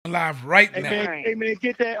live right Hey now. man, Right. hey man,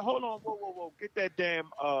 get that. Hold on, whoa. Get that damn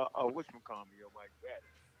whatchamacallit, yo, Mike. Got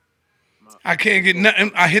it. I My can't get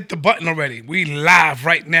nothing. GoFundMe. I hit the button already. We live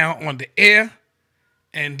right now on the air,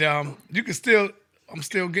 and you can still. I'm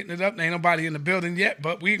still getting it up. There ain't nobody in the building yet,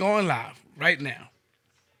 but we going live right now.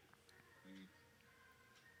 Mm,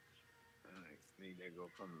 all right, need that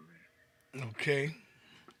GoFundMe, man. Okay.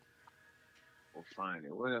 We'll find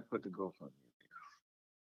it. Where did I put the GoFundMe?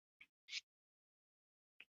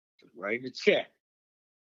 Right in the chat.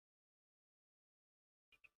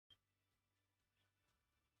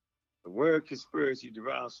 The word conspiracy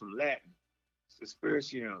derives from Latin.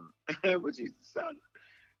 Conspiracium. What you son?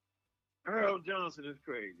 Harold Johnson is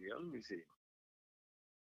crazy. Let me see.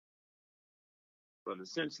 But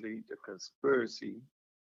essentially, the conspiracy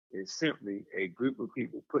is simply a group of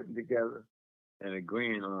people putting together and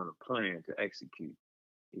agreeing on a plan to execute.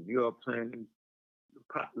 If you're planning the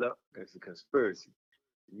potluck, that's a conspiracy.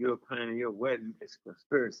 If you're planning your wedding, it's a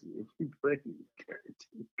conspiracy. If you plan to carry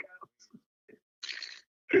two cows.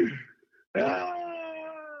 Ah,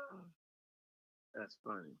 that's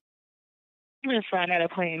funny. I'm gonna find out I'm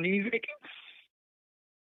playing music.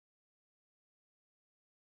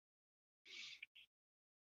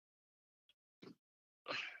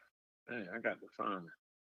 Hey, I got to find it.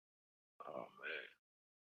 Oh man,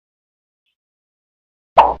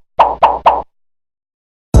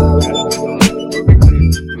 got it started.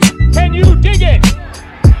 Can you dig it?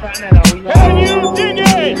 Find out are we Can live? you dig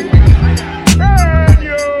it? Can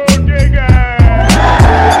you dig it?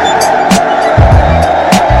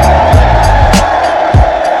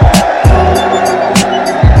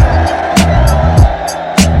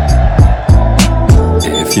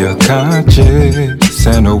 If you're conscious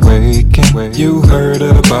and awakened, you heard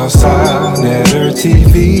about Signetter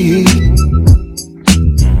TV.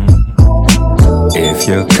 If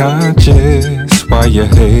you're conscious, why you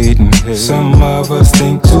hating? Some of us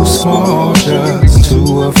think too small, just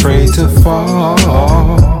too afraid to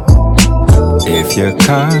fall. If you're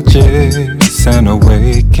conscious and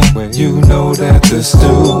awakened, you know that the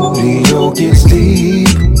studio gets deep.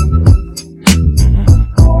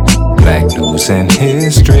 Black news and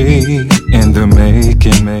history in the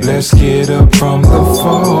making. Let's get up from the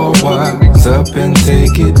fall, wise up and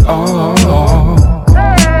take it all.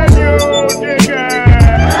 Can you dig it?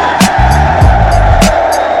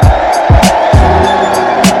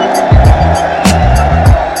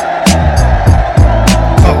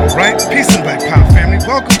 All right. Peace and Black Power family.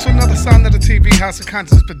 Welcome to another Sound of the TV House of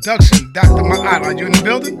Conscience production. Dr. Ma'at, are you in the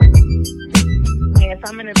building? Yes,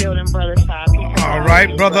 I'm in the building, brother. Stop. Peace and All power to right,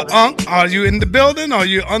 you, brother brother. Unc, are you in the building? Are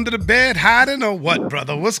you under the bed hiding or what,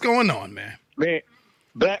 brother? What's going on, man? Man,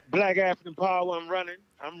 Black African Power. I'm running.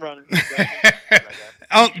 I'm running. Black African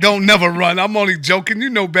Unc don't never run. I'm only joking. You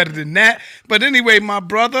know better than that. But anyway, my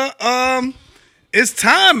brother, it's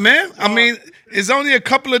time, man. I Power. mean, it's only a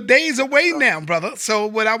couple of days away now, brother. So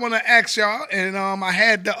what I want to ask y'all, and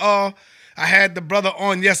I had the brother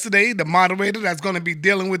on yesterday, the moderator that's going to be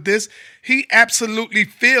dealing with this. He absolutely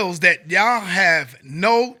feels that y'all have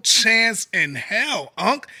no chance in hell,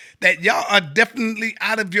 Unc. That y'all are definitely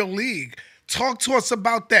out of your league. Talk to us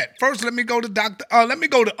about that. First, let me go to Doctor. Let me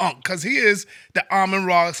go to Unc because he is the Armin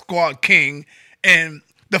Raw Squad king and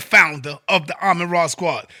the founder of the Armin Raw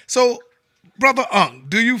Squad. So, brother Unc,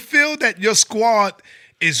 do you feel that your squad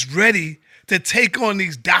is ready to take on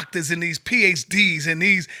these doctors and these PhDs and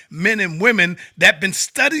these men and women that been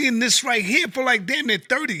studying this right here for like damn near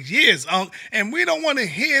 30 years, Unc? And we don't want to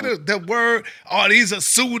hear the word, oh, these are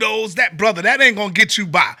pseudos. That, brother, that ain't going to get you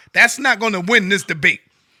by. That's not going to win this debate.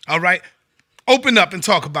 All right? Open up and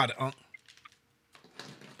talk about it, Unc.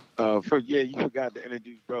 First, yeah, you forgot to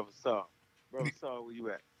introduce Brother Saul. Brother Saul, where you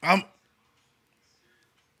at? I'm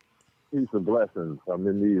Peace and blessings. I'm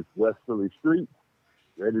in these West Philly streets,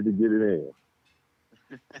 ready to get it in.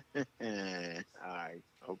 All right,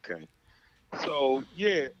 okay. So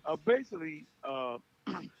yeah, basically,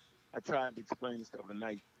 I tried to explain this the other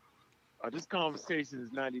night. This conversation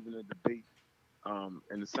is not even a debate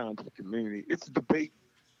in the scientific community. It's a debate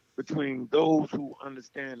between those who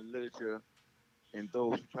understand the literature and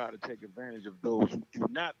those who try to take advantage of those who do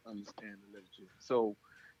not understand the literature. So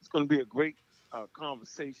it's going to be a great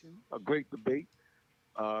conversation, a great debate.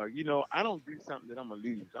 I don't do something that I'm gonna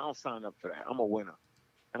lose. I don't sign up for that. I'm a winner,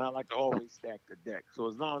 and I like to always stack the deck. So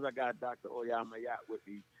as long as I got Dr. Oyamayat with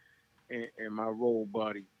me and my role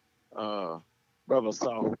buddy, uh, brother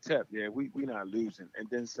Sahotep, yeah, we not losing. And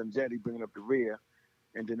then Sanjetti bringing up the rear,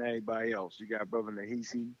 and then everybody else. You got brother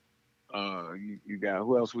Nahisi. You got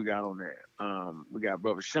who else we got on there? We got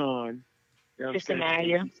brother Sean. You know what I'm Sister saying?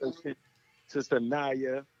 Naya. Sister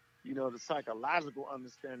Naya. the psychological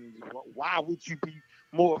understanding is why would you be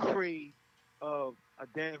more afraid of a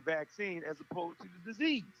damn vaccine as opposed to the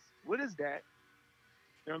disease? What is that?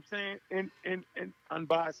 You know what I'm saying? And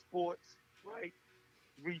unbiased sports, right?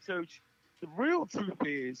 Research. The real truth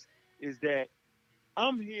is that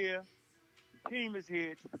I'm here, the team is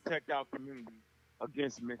here to protect our community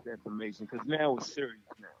against misinformation because now it's serious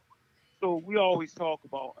now. So we always talk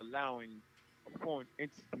about allowing a foreign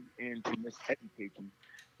entity in to miseducate you.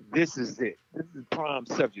 This is it. This is the prime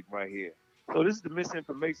subject right here. So this is the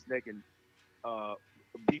misinformation that can uh,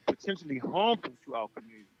 be potentially harmful to our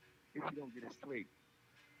community if you don't get it straight.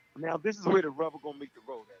 Now this is where the rubber gonna meet the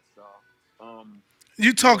road at, so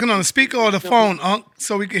You talking on the speaker or it's the simple. phone, Unc,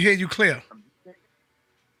 so we can hear you clear.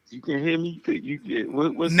 You can hear me. You get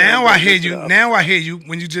what sound Now I better? hear Go to you. the other Now I side. hear you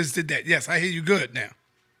when you just did that. Yes, I hear you good now.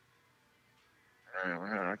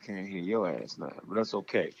 I can't hear your ass now, but that's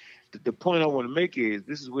okay. The point I want to make is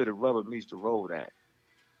this is where the rubber meets the road at.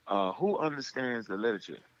 Who understands the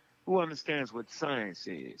literature? Who understands what science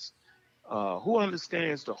is? Who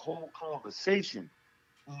understands the whole conversation?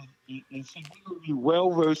 And see, you're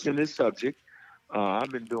well versed in this subject. I've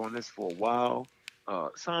been doing this for a while.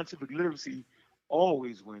 Scientific literacy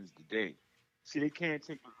always wins the day. See, they can't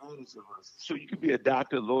take advantage of us. So you could be a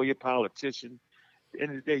doctor, lawyer, politician. At the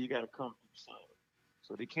end of the day, you got to come through science.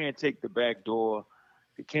 So they can't take the back door.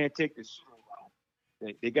 They can't take the shit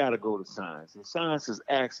around. They got to go to science. And science has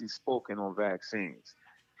actually spoken on vaccines.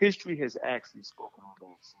 History has actually spoken on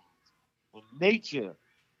vaccines. And nature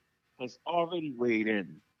has already weighed in.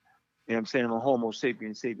 You know what I'm saying, on Homo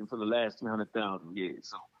sapiens sapien for the last 300,000 years.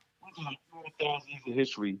 So we got 300,000 years of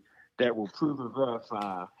history that will prove and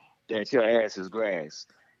verify that your ass is grass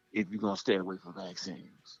if you're going to stay away from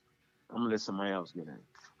vaccines. I'm going to let somebody else get in.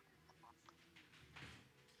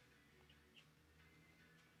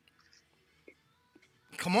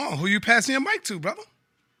 Come on, who you passing your mic to, brother?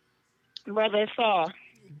 Brother Saul.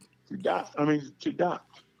 To Doc.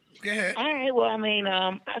 Go ahead. All right. Well,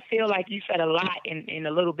 I feel like you said a lot in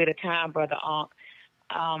a little bit of time, Brother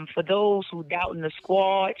Ankh. For those who doubt in the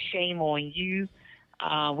squad, shame on you.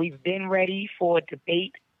 We've been ready for a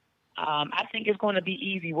debate. I think it's going to be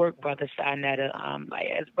easy work, Brother Sinetta. Like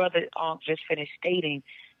as Brother Ankh just finished stating,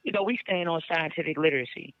 we stand on scientific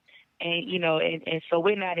literacy. And, and so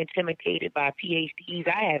we're not intimidated by PhDs.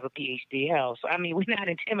 I have a PhD, hell. So, we're not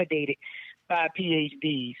intimidated by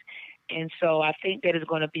PhDs. And so I think that is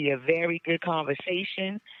going to be a very good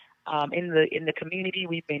conversation. In the community,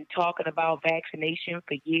 we've been talking about vaccination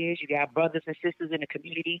for years. You got brothers and sisters in the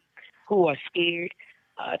community who are scared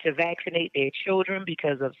to vaccinate their children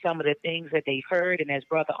because of some of the things that they've heard. And as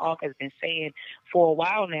Brother Ankh has been saying for a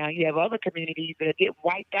while now, you have other communities that get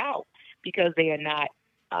wiped out because they are not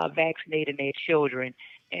vaccinating their children.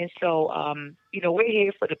 And so, we're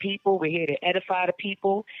here for the people. We're here to edify the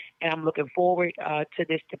people. And I'm looking forward to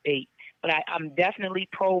this debate. But I'm definitely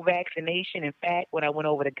pro-vaccination. In fact, when I went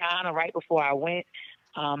over to Ghana right before I went,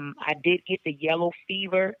 I did get the yellow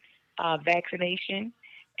fever vaccination,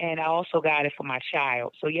 and I also got it for my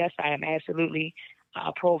child. So, yes, I am absolutely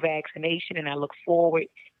pro-vaccination, and I look forward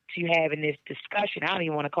to having this discussion. I don't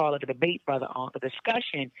even want to call it a debate, Brother Ankh, a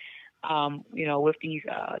discussion, with these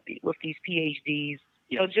PhDs,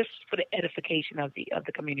 just for the edification of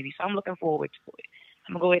the community. So I'm looking forward to it.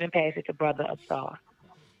 I'm going to go ahead and pass it to Brother Asar.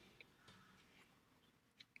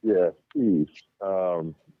 Yeah, Steve.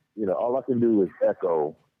 All I can do is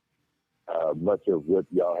echo much of what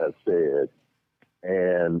y'all have said.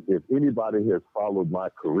 And if anybody has followed my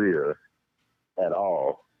career at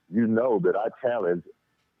all, you know that I challenge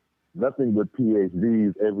nothing but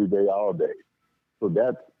PhDs every day, all day. So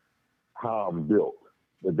that's how I'm built.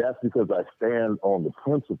 But that's because I stand on the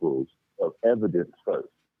principles of evidence first.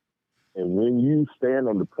 And when you stand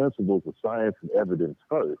on the principles of science and evidence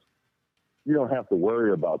first, you don't have to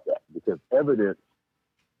worry about that because evidence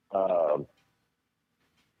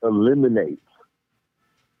eliminates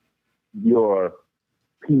your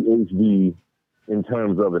PhD in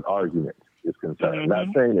terms of an argument is concerned. Not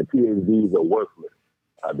saying that PhDs are worthless.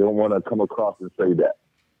 I don't want to come across and say that,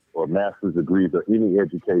 or master's degrees or any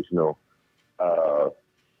educational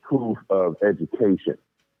proof of education,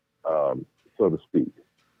 so to speak.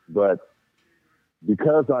 But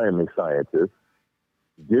because I am a scientist,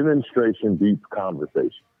 demonstration beats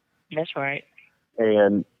conversation. That's right.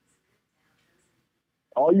 And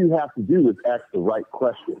all you have to do is ask the right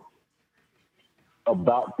questions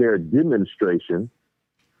about their demonstration,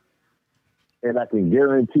 and I can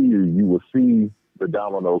guarantee you will see the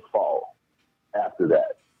dominoes fall after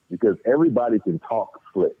that. Because everybody can talk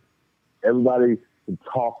slick. Everybody can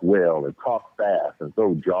talk well and talk fast and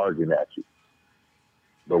throw jargon at you.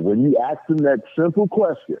 But when you ask them that simple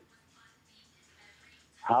question,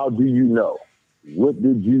 how do you know? What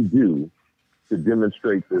did you do to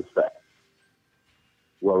demonstrate this fact?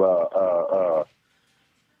 Well,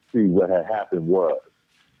 see, what had happened was,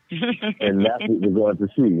 and that's what we're going to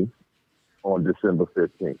see on December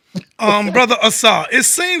 15th. Brother Asar, it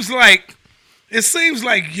seems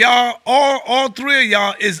like y'all, all three of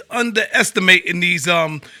y'all, is underestimating these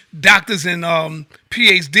doctors and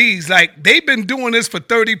PhDs. Like, they've been doing this for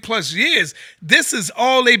 30 plus years. This is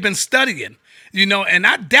all they've been studying, and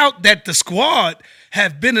I doubt that the squad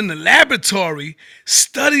have been in the laboratory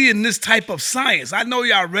studying this type of science. I know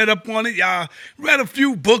y'all read up on it, y'all read a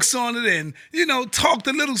few books on it, and talked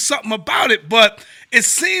a little something about it, but it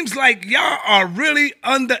seems like y'all are really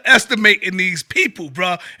underestimating these people,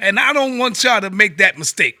 bro, and I don't want y'all to make that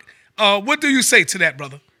mistake. What do you say to that,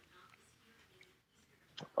 brother?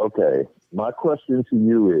 Okay, my question to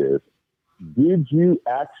you is, did you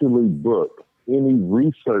actually book any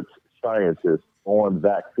research scientists on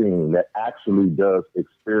vaccine that actually does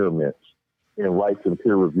experiments and writes in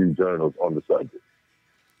peer-reviewed journals on the subject?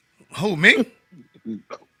 Who, me?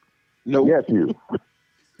 No. Yes, you.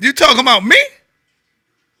 You talking about me?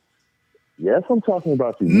 Yes, I'm talking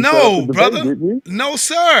about you. No, brother. Didn't you? No,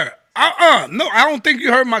 sir. No, I don't think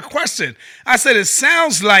you heard my question. I said it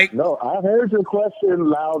sounds like. No, I heard your question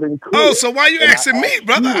loud and clear. Oh, so why you asking me,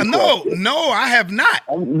 brother? No, I have not.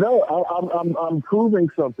 I'm proving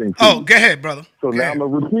something to you. Go ahead, brother. So now I'm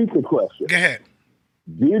going to repeat the question. Go ahead.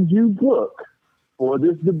 Did you book for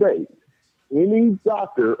this debate any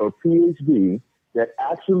doctor or PhD that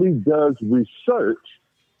actually does research,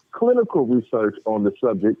 clinical research on the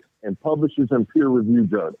subject and publishes in peer-reviewed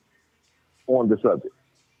journals on the subject?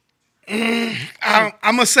 I'm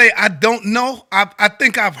gonna say I don't know. I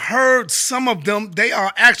think I've heard some of them. They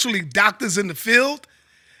are actually doctors in the field,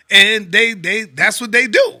 and they that's what they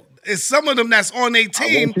do. It's some of them that's on a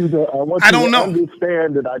team. I don't know.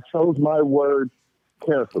 Understand that I chose my words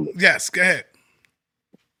carefully. Yes, go ahead.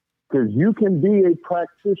 Because you can be a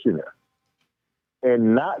practitioner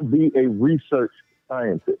and not be a research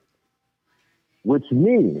scientist, which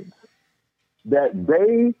means that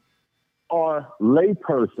they are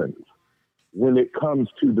laypersons when it comes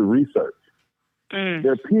to the research.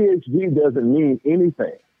 Their PhD doesn't mean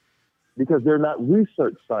anything because they're not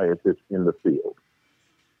research scientists in the field.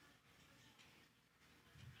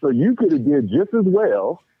 So you could have did just as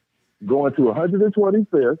well going to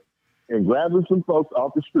 125th and grabbing some folks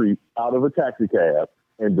off the street out of a taxi cab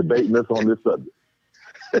and debating us on this subject.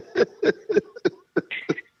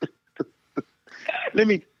 Let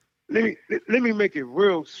me make it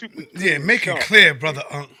real super. Yeah, make it clear, brother.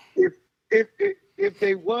 If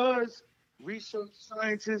they was research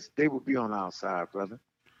scientists, they would be on our side, brother.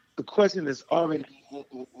 The question has already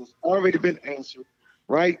been answered,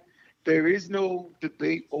 right? There is no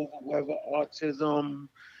debate over whether autism,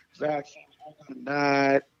 vaccine or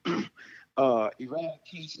not,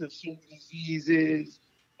 eradication of certain diseases.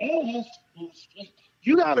 All this,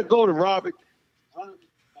 you got to go to Robert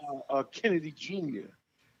Kennedy Jr.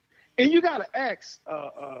 and you got to ask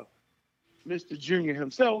Mr. Jr.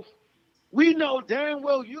 himself. We know damn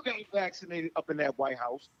well you got vaccinated up in that White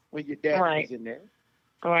House when your dad was in there.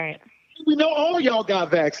 Right. We know all y'all got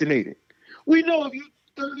vaccinated. We know if you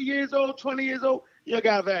 30 years old, 20 years old, you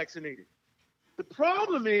got vaccinated. The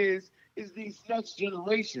problem is these next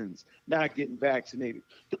generations not getting vaccinated.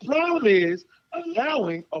 The problem is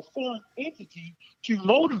allowing a foreign entity to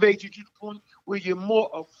motivate you to the point where you're more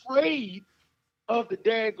afraid of the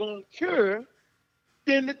daggone cure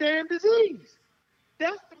than the damn disease.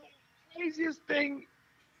 That's the craziest thing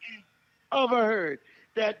I've ever heard.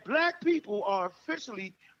 That black people are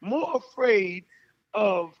officially more afraid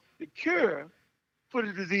of the cure for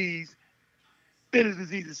the disease than the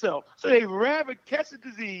disease itself. So they'd rather catch the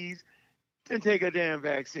disease than take a damn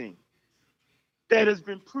vaccine. That has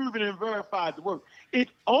been proven and verified to work.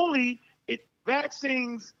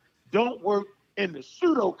 Vaccines don't work in the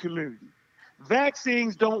pseudo community.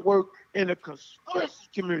 Vaccines don't work in the conspiracy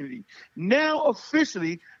community. Now,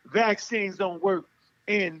 officially, vaccines don't work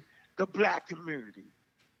in the black community.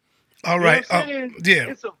 All right. Yeah.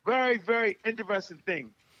 It's a very, very interesting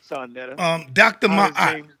thing, Son Netta. Dr.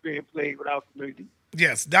 Ma'at. Game is being played with our community.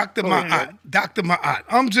 Yes, Dr. Ma'at. Dr. Ma'at.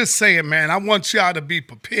 I'm just saying, man, I want y'all to be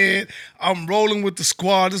prepared. I'm rolling with the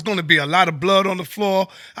squad. There's going to be a lot of blood on the floor.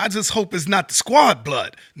 I just hope it's not the squad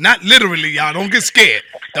blood. Not literally, y'all. Don't get scared.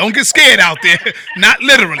 Don't get scared out there. Not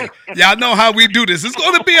literally. Y'all know how we do this. It's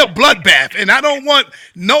going to be a bloodbath, and I don't want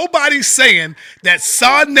nobody saying that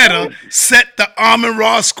Sa Neter set the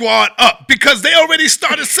Amon-Ra squad up because they already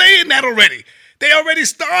started saying that already. They already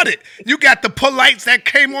started. You got the Polites that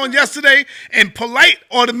came on yesterday, and Polite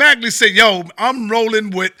automatically said, yo, I'm rolling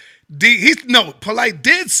with D. Polite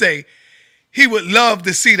did say he would love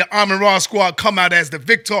to see the Amon-Ra squad come out as the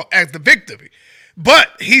victory. But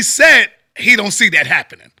he said he don't see that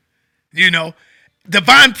happening.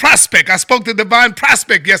 Divine Prospect. I spoke to Divine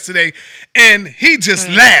Prospect yesterday, and he just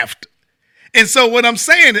laughed. And so what I'm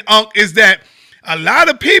saying, Unc, is that a lot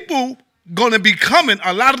of people going to be coming,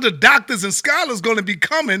 a lot of the doctors and scholars going to be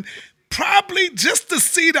coming probably just to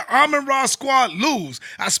see the Amon-Ra squad lose.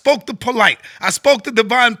 I spoke to Polite. I spoke to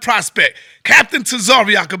Divine Prospect. Captain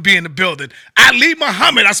Tazariak could be in the building. Ali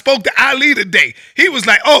Muhammad, I spoke to Ali today. He was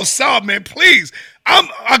like, oh, Saab, man, please.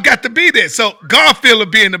 I got to be there. So Garfield will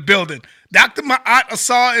be in the building. Dr. Ma'at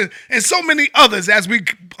Asar and so many others as we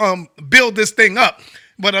build this thing up.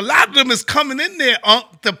 But a lot of them is coming in there,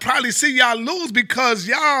 Unc, to probably see y'all lose because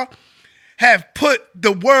y'all have put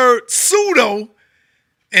the word pseudo,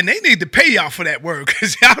 and they need to pay y'all for that word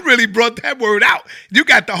because y'all really brought that word out. You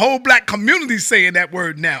got the whole black community saying that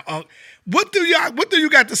word now, Unc. What do you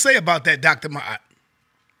got to say about that, Dr. Ma'at?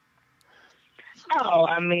 Oh,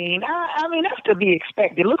 I mean, that's to be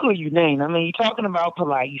expected. Look who you named. I mean, you're talking about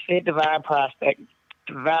Polite. You said Divine Prospect,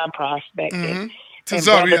 Mm-hmm.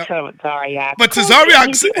 Tazariak. But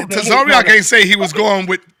Tazariak ain't say he was going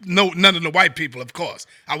with none of the white people, of course.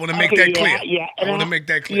 I want to make that clear. Yeah. I want to make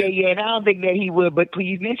that clear. Yeah, and I don't think that he would. But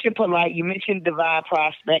you mentioned Polite, you mentioned Divine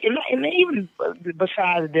Prospect, and even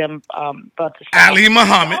besides them, Ali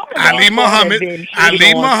Muhammad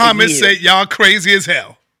said y'all crazy as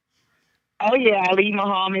hell. Oh yeah, Ali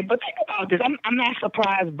Muhammad. But think about this. I'm not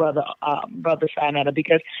surprised, brother Sinetta,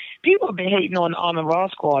 because people have been hating on the Amon-Ra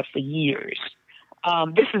squad for years.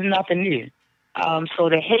 This is nothing new. So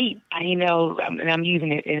the hate, and I'm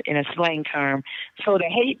using it in a slang term. So the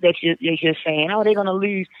hate that you're saying, oh, they're gonna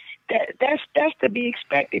lose. That's to be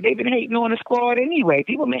expected. They've been hating on the squad anyway.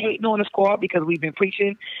 People have been hating on the squad because we've been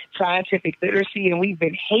preaching scientific literacy and we've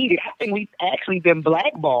been hated. I think we've actually been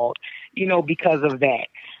blackballed, because of that.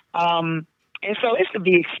 And so it's to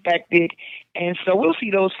be expected. And so we'll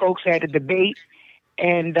see those folks at the debate.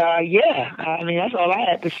 And that's all I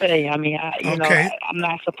have to say. I mean, I'm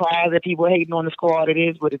not surprised that people are hating on the squad. It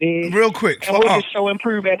is what it is. Real quick, and we'll just show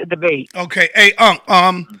improve at the debate. Okay, hey,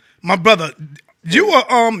 my brother, you were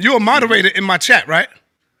a moderator in my chat, right?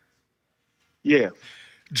 Yeah.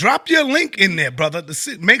 Drop your link in there, brother.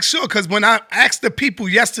 Make sure, because when I asked the people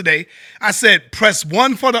yesterday, I said press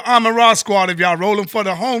 1 for the Amon-Ra squad if y'all rolling for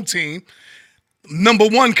the home team. Number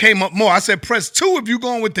 1 came up more. I said press 2 if you're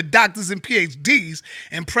going with the doctors and PhDs,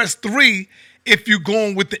 and press 3 if you're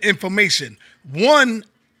going with the information. 1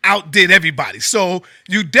 outdid everybody. So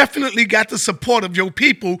you definitely got the support of your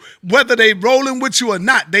people, whether they rolling with you or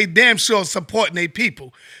not. They damn sure supporting their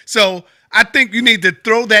people. So I think you need to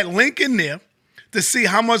throw that link in there to see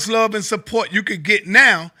how much love and support you could get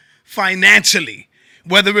now financially,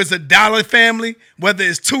 whether it's $1 family, whether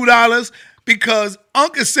it's $2, because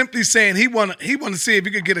Unc is simply saying he want to see if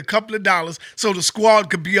he could get a couple of dollars so the squad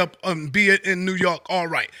could be up be in New York. All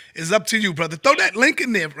right, it's up to you, brother. Throw that link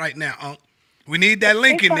in there right now, Unc. We need that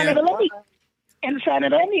link in there. Let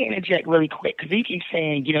me interject really quick because he keeps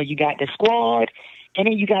saying, you got the squad. And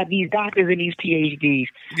then you got these doctors and these PhDs.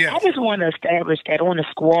 Yes. I just want to establish that on the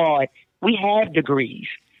squad, we have degrees.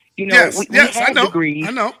 We I know. degrees.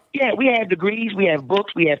 I know. Yeah, we have degrees. We have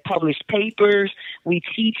books. We have published papers. We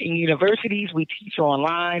teach in universities. We teach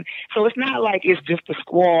online. So it's not like it's just the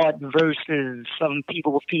squad versus some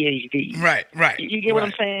people with PhDs. Right. You get what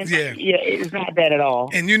I'm saying? Yeah. Yeah, it's not that at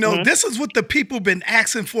all. And this is what the people been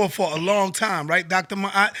asking for a long time, right, Dr.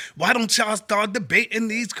 Ma'at? Why don't y'all start debating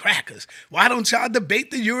these crackers? Why don't y'all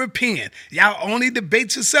debate the European? Y'all only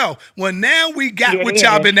debate yourself. Well, now we got what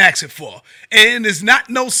y'all been asking for. And it's not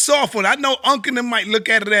no soft one. I know Unc and them might look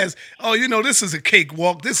at it as, this is a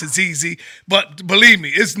cakewalk. This is easy. But believe me,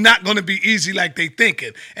 it's not going to be easy like they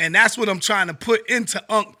thinking. And that's what I'm trying to put into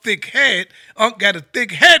Unc thick head. Unc got a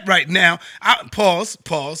thick head right now. Pause,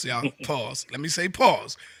 y'all. Pause. Let me say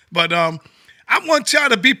pause. But I want y'all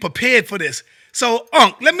to be prepared for this. So,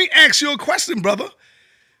 Unc, let me ask you a question, brother.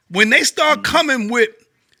 When they start coming with,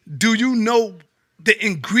 do you know the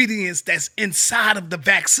ingredients that's inside of the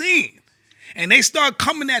vaccine? And they start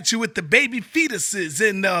coming at you with the baby fetuses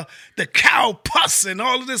and the cow pus and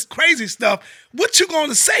all of this crazy stuff. What you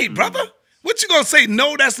gonna say, brother? What you gonna say?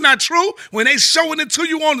 No, that's not true when they showing it to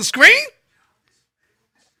you on the screen?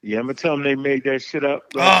 Yeah, I'm gonna tell them they made that shit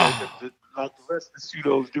up. Like the rest of the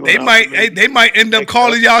pseudos doing. They might end up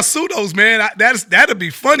calling y'all pseudos, man. That'll be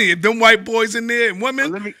funny if them white boys in there and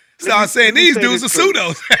women start saying these dudes are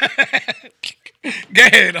pseudos. Go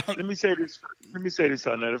ahead. Let me say this. Let me say this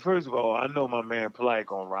on that. First of all, I know my man Polite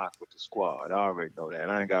gonna rock with the squad. I already know that.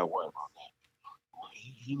 I ain't got to worry about that.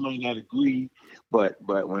 He may not agree, but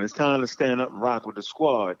when it's time to stand up and rock with the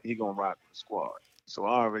squad, he gonna rock with the squad. So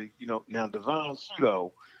I already, now Devon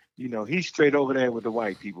Pseudo, he's straight over there with the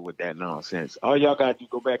white people with that nonsense. All y'all got to do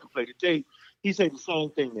go back and play the tape. He said the same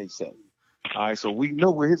thing they said. All right, so we know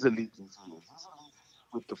where his allegiance is. His allegiance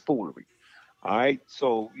is with the foolery. All right.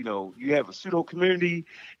 So, you have a pseudo community.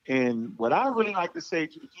 And what I really like to say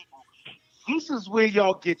to the people, this is where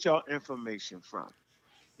y'all get your information from.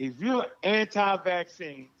 If you're anti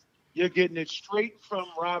vaccines, you're getting it straight from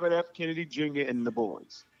Robert F. Kennedy Jr. and the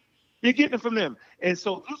boys. You're getting it from them. And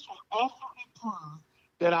so this will ultimately prove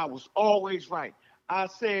that I was always right. I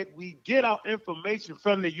said we get our information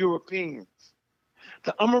from the Europeans.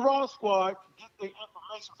 The Amaral Squad get their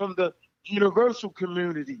information from the universal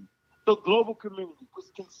community, the global community, which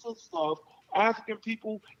consists of African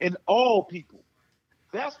people and all people.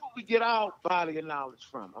 That's where we get our body of knowledge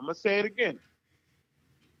from. I'm going to say it again.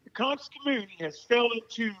 The conscious community has fell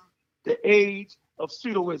into the age of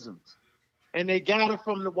pseudoisms, and they got it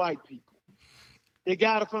from the white people. They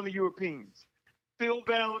got it from the Europeans. Phil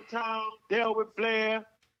Valentine, Delbert Blair,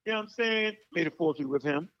 you know what I'm saying? May the force be with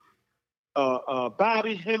him.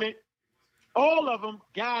 Bobby Hemmett, all of them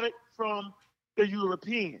got it from the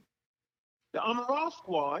European. The Amaral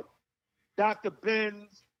Squad, Dr.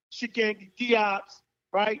 Benz, Shigengi Diops,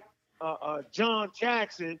 right? John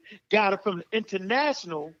Jackson got it from the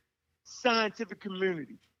international scientific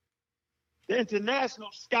community, the international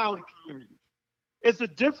scouting community. It's a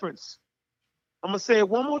difference. I'm going to say it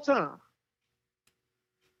one more time.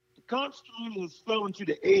 The conscious community has fell into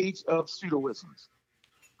the age of pseudoisms.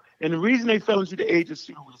 And the reason they fell into the age of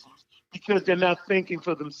pseudoisms because they're not thinking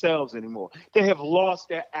for themselves anymore. They have lost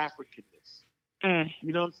their Africanness.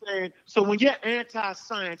 You know what I'm saying? So when you're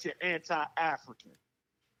anti-science, you're anti-African.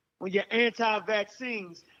 When you're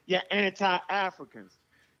anti-vaccines, you're anti-Africans,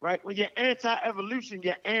 right? When you're anti-evolution,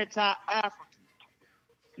 you're anti-African.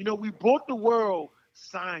 We brought the world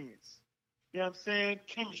science. You know what I'm saying?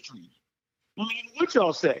 Chemistry. I mean, what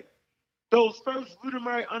y'all say? Those first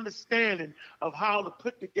rudimentary understanding of how to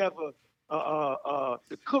put together,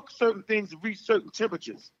 to cook certain things to reach certain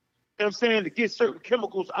temperatures. You know what I'm saying? To get certain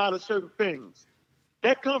chemicals out of certain things.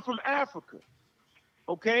 That come from Africa.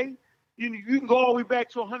 Okay? You can go all the way back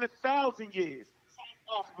to 100,000 years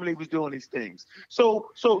when they was doing these things. So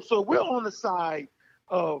we're on the side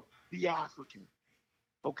of the African.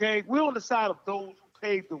 Okay? We're on the side of those who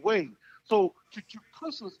paved the way. So to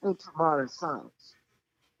push us into modern science,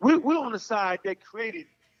 we're on the side that created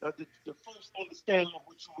the first understanding of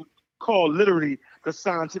what you would call literally the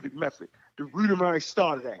scientific method, the rudimentary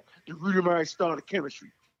start of that, the rudimentary start of chemistry.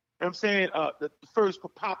 You know what I'm saying? The first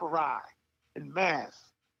papyri in math,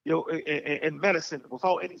 and medicine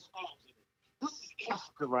without any scholars in it. This is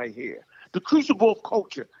Africa right here. The crucible of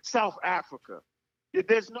culture, South Africa.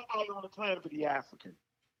 There's nobody on the planet but the African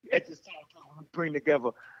at this time when we bring together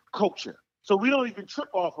culture. So we don't even trip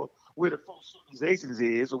off of where the first civilizations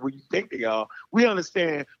is or where you think they are. We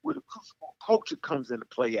understand where the crucible of culture comes into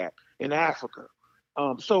play at in Africa.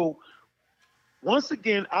 So once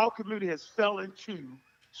again, our community has fell into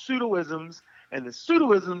pseudoisms, and the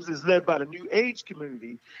pseudoisms is led by the New Age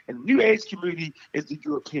community, and the New Age community is the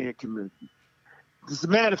European community. As a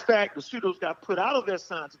matter of fact, the pseudos got put out of their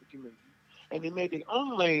scientific community, and they made their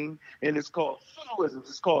own lane, and it's called pseudoisms.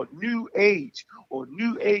 It's called New Age or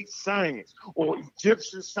New Age science or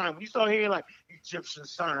Egyptian science. When you start hearing like Egyptian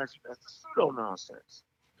science, that's the pseudo nonsense.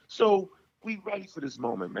 So we ready for this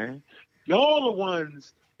moment, man. Y'all the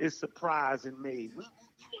ones is surprised and made.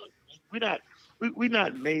 We're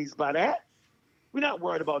not amazed by that. We're not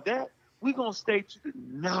worried about that. We're going to stay to the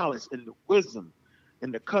knowledge and the wisdom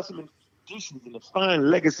and the custom and traditions and the fine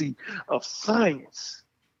legacy of science.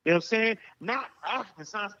 You know what I'm saying? Not African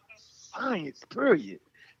science, science, period. You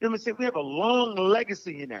know what I'm saying? We have a long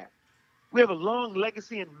legacy in that. We have a long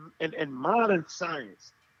legacy in modern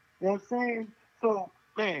science. You know what I'm saying? So,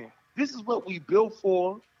 man, this is what we built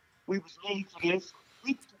for. We was made for this.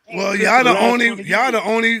 Well, y'all the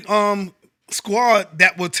only squad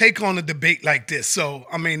that will take on a debate like this. So,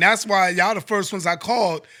 I mean, that's why y'all the first ones I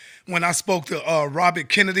called when I spoke to Robert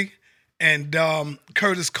Kennedy and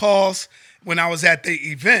Curtis Calls when I was at the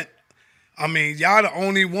event. I mean, y'all the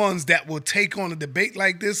only ones that will take on a debate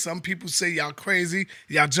like this. Some people say y'all crazy,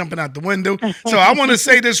 y'all jumping out the window. So I want to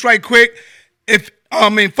say this right quick.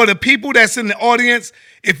 For the people that's in the audience,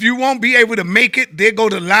 if you won't be able to make it, there go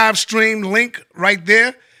the live stream link right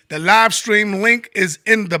there. The live stream link is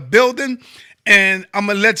in the building. And I'm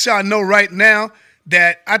going to let y'all know right now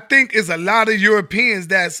that I think is a lot of Europeans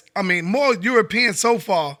more Europeans so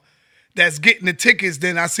far that's getting the tickets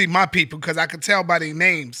than I see my people because I can tell by their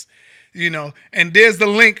names, And there's the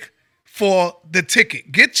link for the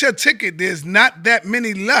ticket. Get your ticket. There's not that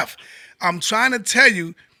many left. I'm trying to tell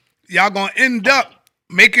you, y'all gonna end up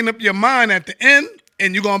making up your mind at the end,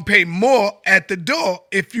 and you're gonna pay more at the door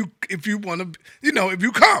if you want to, if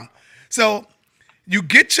you come. So you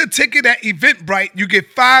get your ticket at Eventbrite, you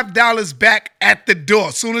get $5 back at the door.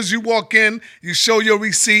 As soon as you walk in, you show your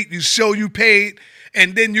receipt, you show you paid,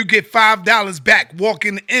 and then you get $5 back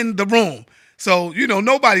walking in the room. So,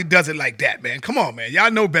 nobody does it like that, man. Come on, man.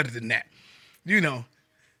 Y'all know better than that. Y'all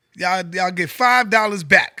get $5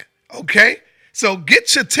 back, okay? So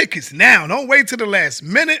get your tickets now. Don't wait till the last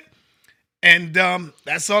minute. And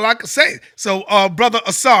that's all I can say. So, Brother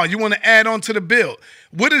Asar, you want to add on to the bill.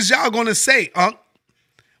 What is y'all going to say, Unc?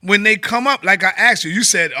 When they come up, like I asked you, you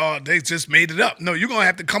said, oh, they just made it up. No, you're going to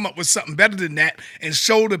have to come up with something better than that and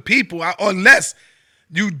show the people, unless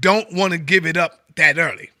you don't want to give it up that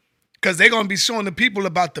early. Because they're going to be showing the people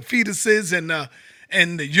about the fetuses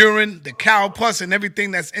and the urine, the cow pus, and everything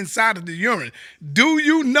that's inside of the urine. Do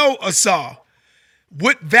you know, Asar,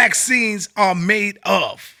 what vaccines are made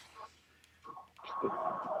of?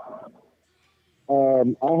 I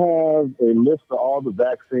have a list of all the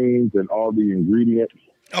vaccines and all the ingredients.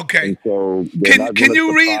 Okay. And so can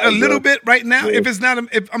you read a little bit right now? If it's not,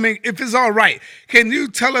 if it's all right, can you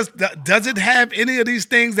tell us? Does it have any of these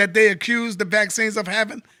things that they accuse the vaccines of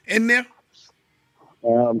having in there?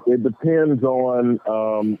 It depends on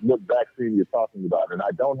what vaccine you're talking about, and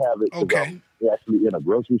I don't have it. Okay. I'm actually in a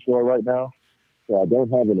grocery store right now, so I don't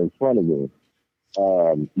have it in front of me.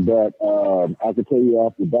 But I can tell you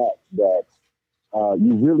off the bat that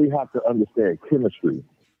you really have to understand chemistry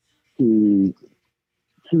to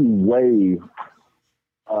weigh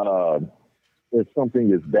if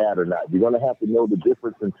something is bad or not. You're going to have to know the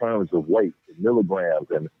difference in terms of weight, and milligrams,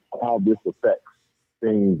 and how this affects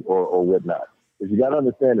things or whatnot. Because you got to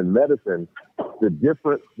understand in medicine, the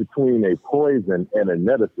difference between a poison and a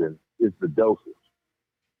medicine is the dosage.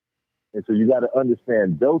 And so you got to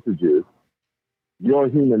understand dosages, your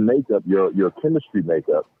human makeup, your chemistry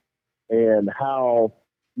makeup, and how,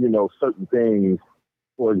 certain things,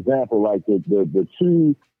 for example, like the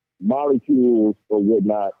two molecules or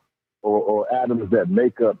whatnot, or atoms that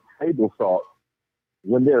make up table salt,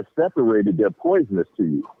 when they're separated, they're poisonous to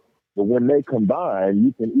you. But when they combine,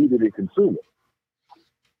 you can eat it and consume it.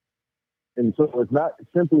 And so it's not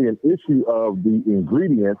simply an issue of the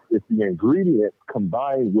ingredients, it's the ingredients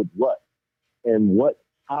combined with what? And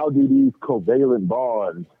how do these covalent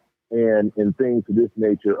bonds and things of this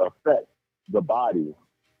nature affect the body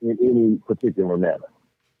in any particular manner?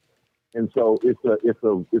 And so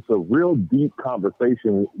it's a real deep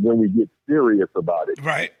conversation when we get serious about it.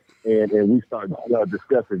 Right. And we start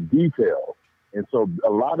discussing details. And so a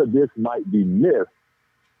lot of this might be missed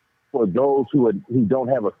for those who don't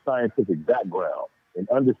have a scientific background and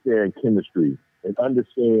understand chemistry and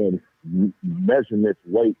understand measurements,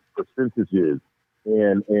 weight, percentages,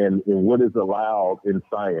 and what is allowed in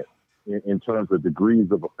science in terms of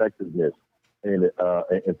degrees of effectiveness and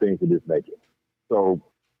things of this nature. So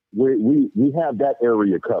we have that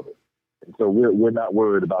area covered, and so we're not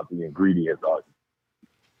worried about the ingredients. All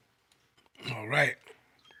right.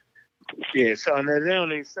 Yeah, so now they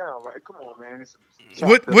don't even sound right. Come on, man.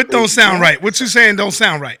 What don't sound right? What you saying don't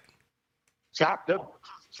sound right? Chopped up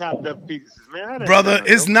pieces, man. Brother,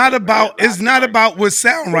 it's not about what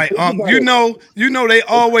sound right. You know they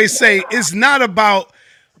always say it's not about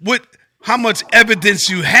how much evidence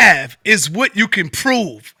you have, it's what you can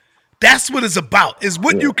prove. That's what it's about. Is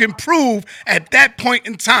what you can prove at that point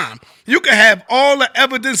in time. You can have all the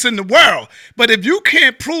evidence in the world, but if you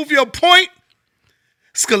can't prove your point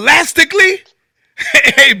scholastically,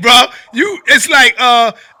 hey, bro, it's like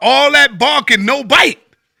all that bark and no bite.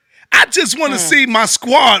 I just want to see my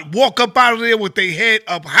squad walk up out of there with their head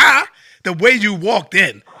up high the way you walked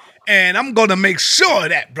in. And I'm going to make sure of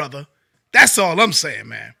that, brother. That's all I'm saying,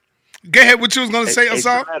 man. Go ahead, what you was going to say,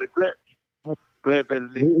 Asar? Here's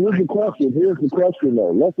the question,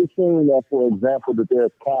 though. Let's assume that, for example, that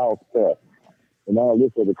there's cow stuff and all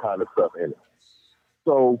this other kind of stuff in it.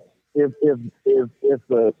 So if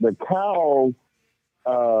the cow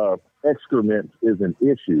excrement is an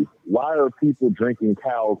issue, why are people drinking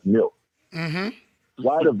cow's milk? Mm-hmm.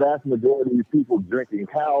 Why the vast majority of people drinking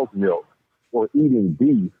cow's milk or eating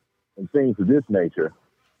beef and things of this nature,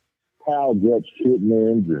 cow gut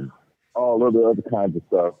chitlins and all other kinds of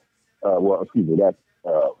stuff? That's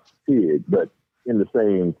pig, but in the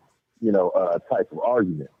same, type of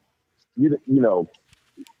argument.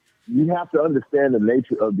 you have to understand the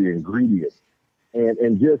nature of the ingredient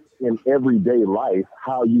and just in everyday life,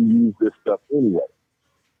 how you use this stuff anyway.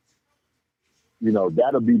 You know,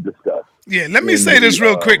 that'll be discussed. Yeah, let me say this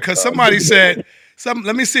real quick because somebody said,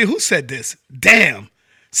 let me see who said this. Damn,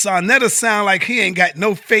 Sonetta sound like he ain't got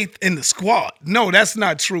no faith in the squad. No, that's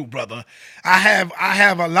not true, brother. I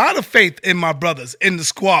have a lot of faith in my brothers in the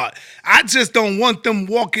squad. I just don't want them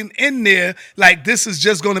walking in there like this is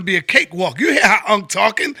just going to be a cakewalk. You hear how Unc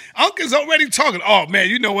talking? Unc is already talking. Oh, man,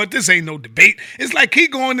 you know what? This ain't no debate. It's like he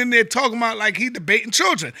going in there talking about like he debating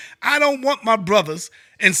children. I don't want my brothers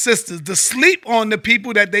and sisters to sleep on the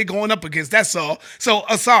people that they going up against. That's all. So,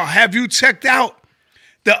 Asar, have you checked out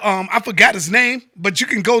the I forgot his name, but you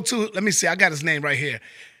can go to, let me see, I got his name right here.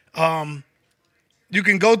 You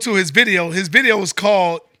can go to his video. His video is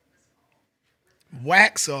called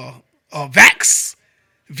Wax or Vax.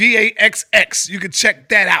 VAXX. You can check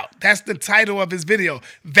that out. That's the title of his video.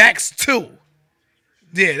 Vax 2.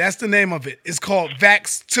 Yeah, that's the name of it. It's called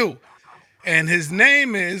Vax 2. And his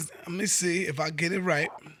name is, let me see if I get it right.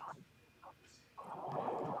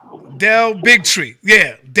 Del Bigtree.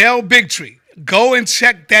 Yeah, Del Bigtree. Go and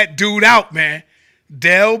check that dude out, man.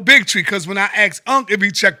 Del Bigtree. Because when I asked Unc if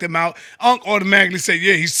he checked him out, Unc automatically said,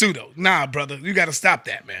 yeah, he's pseudo. Nah, brother, you got to stop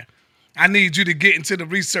that, man. I need you to get into the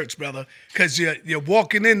research, brother, because you're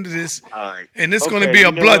walking into this, right. And it's going to be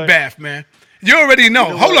a bloodbath, man. You already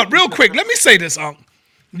know. Hold up real quick. Let me say this, Unc.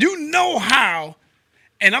 You know how,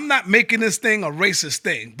 and I'm not making this thing a racist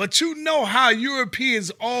thing, but you know how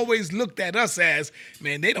Europeans always looked at us as,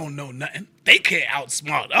 man, they don't know nothing. They can't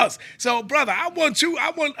outsmart us. So, brother, I want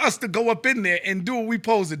us to go up in there and do what we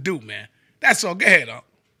supposed to do, man. That's all. Go ahead, Unc.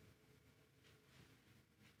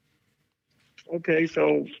 Okay,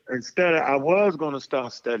 so I was going to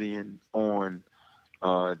start studying on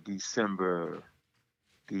December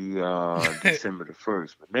the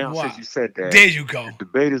 1st, but now since you said that, there you go. The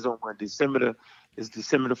debate is on December the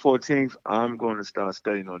 14th. I'm going to start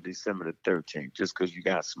studying on December the 13th, just because you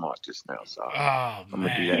got smart just now. So I'm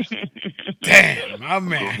gonna do that. Damn, my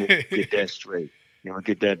man. Get that straight. You know,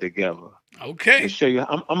 get that together. Okay. Show you.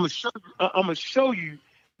 I'm gonna show you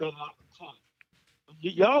that.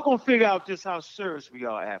 Y'all gonna figure out just how serious we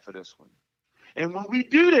are after this one. And when we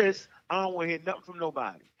do this, I don't want to hear nothing from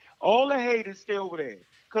nobody. All the haters stay over there.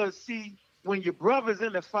 Cause see, when your brother's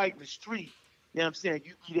in the fight in the street, you know what I'm saying,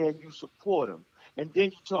 you be there and you support him. And then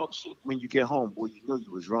you talk shit when you get home, boy, you know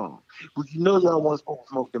you was wrong. But you know y'all wasn't supposed to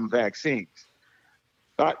smoke them vaccines.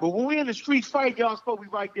 All right, but when we in the street fight, y'all supposed to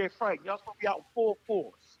be right there fighting. Y'all supposed to be out in full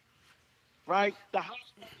force. Right? The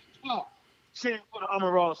hospital top, cheering for the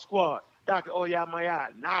Amaral squad. Dr. Oyamaya,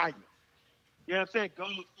 Naya. You know what I'm saying? Go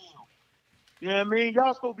field. You know what I mean?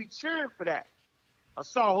 Y'all supposed to be cheering for that.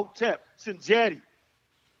 Asar Hotep, Sinjetti.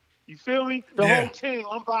 You feel me? The whole team,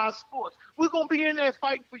 Unbiased Sports. We're going to be in there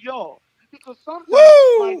fighting for y'all. Because sometimes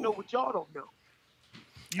you might know what y'all don't know.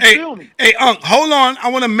 You feel me? Hey, Unc, hold on. I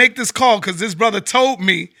want to make this call because this brother told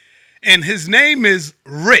me, and his name is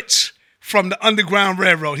Rich from the Underground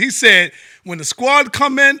Railroad. He said, when the squad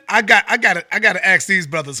come in, I gotta ask these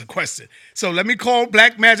brothers a question. So let me call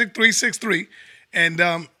Black Magic 363,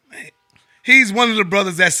 and he's one of the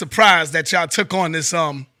brothers that's surprised that y'all took on this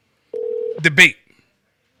debate.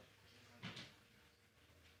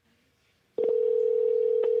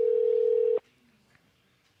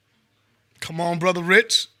 Come on, brother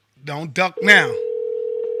Rich. Don't duck now.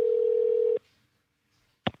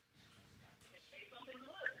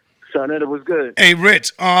 Sonetta was good. Hey,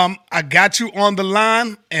 Rich, I got you on the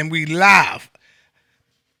line, and we live.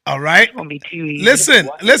 All right? It's gonna be too easy.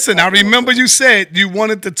 Listen. I remember you said you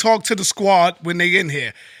wanted to talk to the squad when they in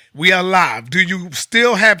here. We are live. Do you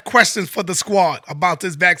still have questions for the squad about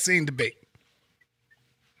this vaccine debate?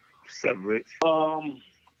 What's up, Rich?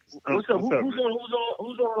 What's up?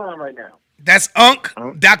 Who's on line right now? That's Unc,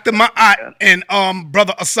 Dr. Ma'at, and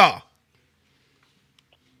Brother Asar.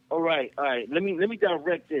 All right. Let me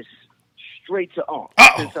direct this straight to Unc.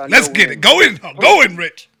 Let's get it. Go in,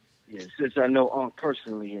 Rich. Yeah, since I know Unc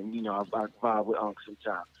personally, and you know I vibe with Unc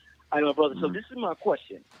sometimes. I know, brother. So this is my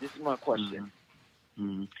question.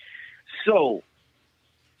 Mm-hmm. So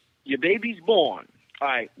your baby's born. All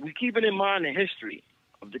right. We keeping in mind the history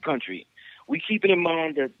of the country. We keeping in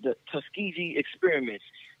mind the Tuskegee experiments.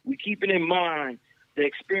 We keeping in mind the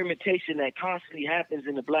experimentation that constantly happens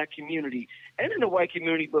in the black community and in the white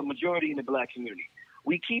community, but majority in the black community.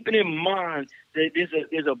 We keeping in mind that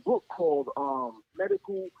there's a book called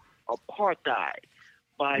Medical Apartheid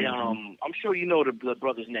by I'm sure you know the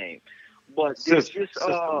brother's name, but there's Sister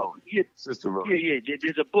Rose.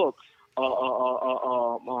 there's a book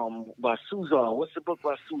by Suzanne. What's the book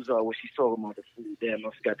by Suzanne where she's talking about the food? Damn, I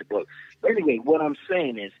forgot the book. But anyway, what I'm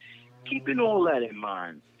saying is, keeping all that in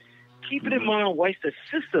mind, keeping in mind the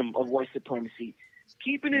system of white supremacy,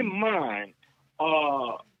 keeping in mind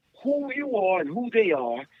who you are and who they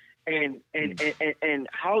are, and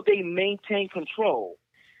how they maintain control.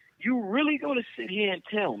 You really gonna sit here and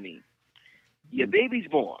tell me your baby's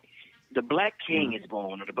born, the black king is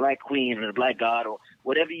born, or the black queen, or the black god, or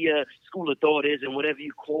whatever your school of thought is, and whatever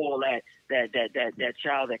you call that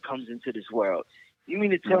child that comes into this world? You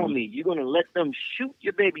mean to tell me you're gonna let them shoot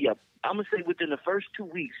your baby up? I'm gonna say within the first 2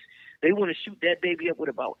 weeks, they want to shoot that baby up with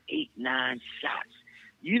about 8, 9 shots.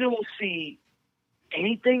 You don't see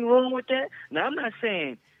anything wrong with that? Now, I'm not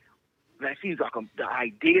saying vaccines are the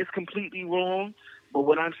idea is completely wrong, but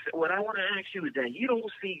what I want to ask you is that you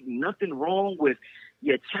don't see nothing wrong with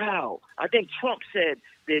your child. I think Trump said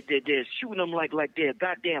that they're shooting them like they're a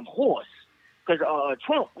goddamn horse. Because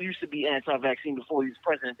Trump used to be anti-vaccine before he was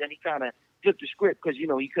president. Then he kind of flipped the script because,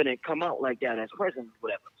 he couldn't come out like that as president or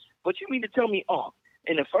whatever. But you mean to tell me,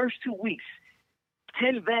 in the first 2 weeks,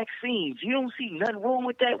 10 vaccines, you don't see nothing wrong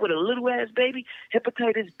with that with a little-ass baby?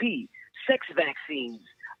 Hepatitis B, sex vaccines,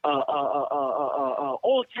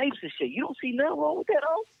 all types of shit. You don't see nothing wrong with that,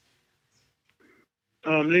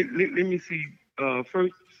 Let me see.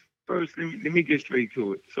 First, let me get straight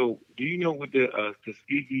to it. So, do you know what the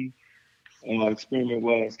Tuskegee experiment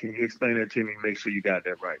was? Can you explain that to me? Make sure you got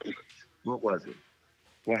that right. What was it?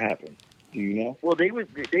 What happened? Do you know? Well, they was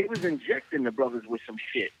injecting the brothers with some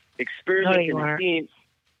shit, experimenting and seeing.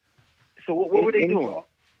 So what were they doing?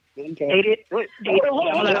 They did. Hold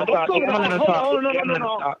on. I'm talking.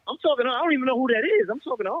 I don't even know who that is. I'm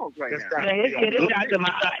talking to Hogs right now.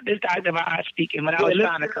 This Dr. Ma'at speaking, but I was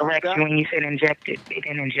trying to correct you when you said injected. They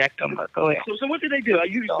didn't inject them, but go ahead. So what did they do?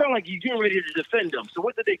 You sound like you're getting ready to defend them. So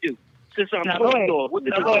what did they do? Since I'm go ahead. What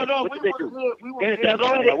did they do?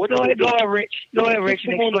 Go ahead, Rich. Go ahead, Rich,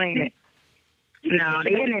 and explain it. No, they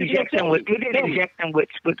didn't inject them with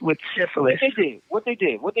syphilis. What they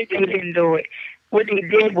did? They didn't do it. What they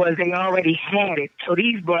did was they already had it. So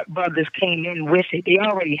these brothers came in with it. They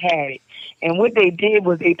already had it. And what they did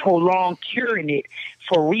was they prolonged curing it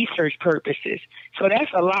for research purposes. So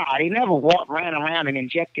that's a lie. They never ran around and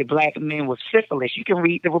injected black men with syphilis. You can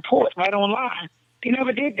read the reports right online. They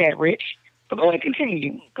never did that, Rich. But go ahead and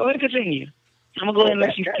continue. I'm going to go ahead and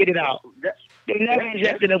let you get it out. They never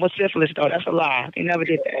injected them with syphilis, though. That's a lie. They never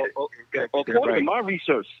did that. According to my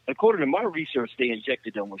research, they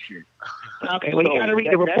injected them with shit. Okay, well, you got to read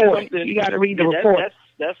the report. You got to read the report.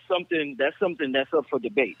 That's something that's up for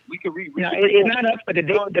debate. We can read. No, it's not up for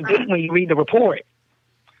debate when you read the report.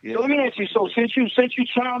 Yeah. So let me ask you. So since you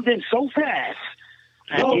chimed in so fast,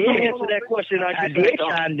 I did answer that question. I did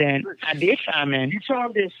chime in. You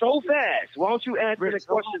chimed in so fast. Why don't you answer the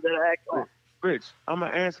question that I asked? Rich, I'm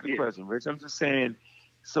going to answer the question, Rich. I'm just saying,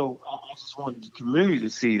 so I just want the community to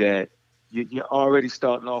see that you're already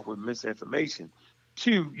starting off with misinformation.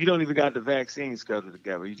 2, you don't even got the vaccine schedule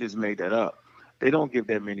together. You just made that up. They don't give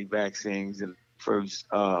that many vaccines in the first,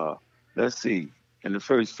 in the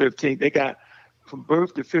first 15. They got from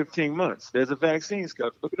birth to 15 months. There's a vaccine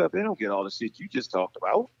schedule. Look it up. They don't get all the shit you just talked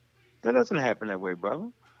about. That doesn't happen that way,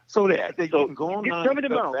 brother. So they can go online. Tell me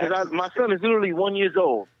because my son is literally 1 year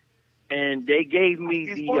old. And they gave me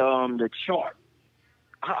the chart.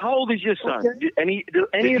 How old is your son? Okay. Do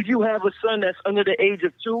any of you have a son that's under the age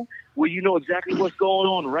of 2 where you know exactly what's going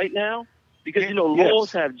on right now? Because,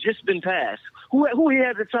 laws have just been passed. Who here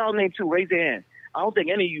has a child named 2? Raise your hand. I don't think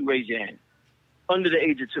any of you raise your hand. Under the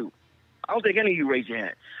age of 2. I don't think any of you raise your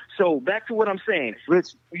hand. So back to what I'm saying.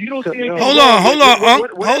 Rich, you don't see anything. Hold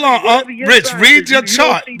on, Unc. Rich, read your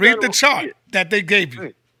chart. Read the chart that they gave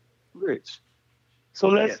you. Rich. So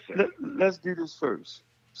let's do this first.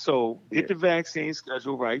 So get the vaccine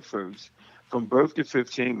schedule right first, from birth to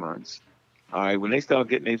 15 months. All right, when they start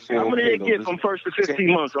getting their full. How many they get from first to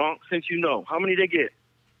 15 months, since you know? How many they get?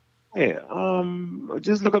 Yeah,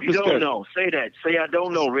 just look up the schedule. You don't know. Say that. Say I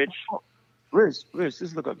don't know, Rich. Rich,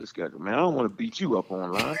 just look up the schedule, man. I don't want to beat you up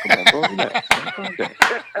online. Come on, bro. Relax.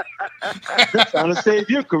 I'm trying to save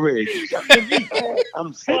your career.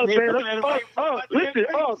 I'm sitting here.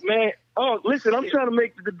 Listen, I'm trying to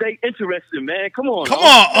make the debate interesting, man. Come on,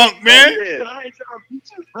 Unc, man. I ain't trying to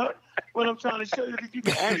beat you up. What I'm trying to show you that you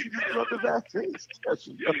can actually look up the vaccine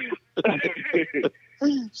schedule.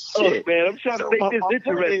 Oh, man, I'm trying to make this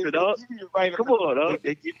interesting, dog. Come on, dog.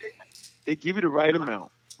 They give you the right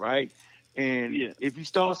amount, right? And if you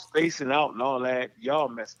start spacing out and all that, y'all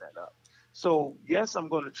mess that up. So, yes, I'm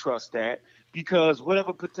going to trust that because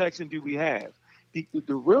whatever protection do we have? The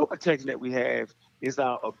real protection that we have is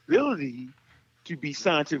our ability to be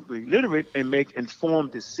scientifically literate and make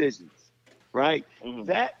informed decisions, right? Mhm.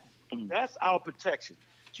 That's our protection.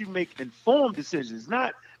 To make informed decisions,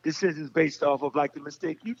 not decisions based off of like the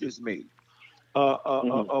mistake you just made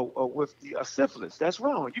with the syphilis. That's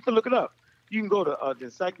wrong. You can look it up. You can go to the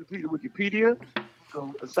Encyclopedia Wikipedia,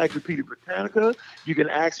 go Encyclopedia Britannica. You can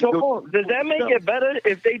actually So, go. does that make it better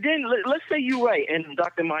if they didn't? Let's say you're right and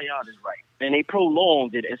Dr. Mayan is right, and they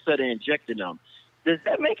prolonged it instead of injecting them. Does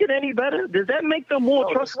that make it any better? Does that make them more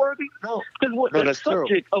No, trustworthy? No, Because what no, the that's terrible.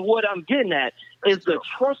 subject of what I'm getting at is the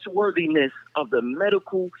trustworthiness of the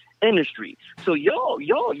medical industry. So y'all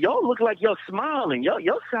look like y'all smiling.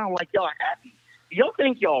 Y'all sound like y'all happy. Y'all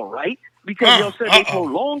think y'all right because y'all said they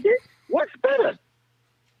prolonged it. What's better?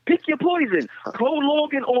 Pick your poison.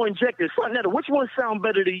 Prolonging or injecting. Sonetta, which one sound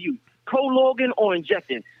better to you? Prolonging or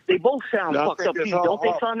injecting? They both sound No, I fucked think up. it's You all don't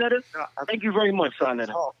think, hard. Sonetta? No, I Thank you very much,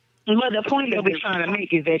 Sonetta. But the point that we're trying to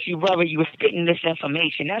make is that you were spitting this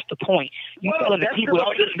information. That's the point. You Well, telling the that's people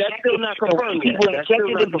still not confirmed yet. people That's still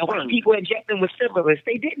injected not them. confirmed. People inject them with syphilis.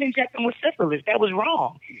 They didn't inject them with syphilis. That was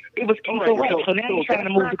wrong. It was All right, incorrect. So now you're trying to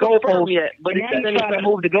that's move not the goalposts. confirmed yet, but Now you're trying to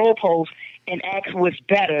move the goalposts and ask what's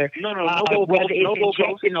better. No whether it's goalposts.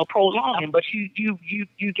 injecting or prolonging. But you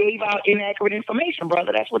gave out inaccurate information,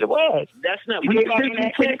 brother. That's what it was. That's not. You We gave out can't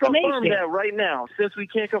inaccurate confirm information. that right now. Since we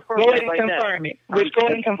can't confirm Go ahead that and right now. confirm it. Rich, go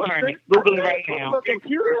ahead and confirm it. Google it right now.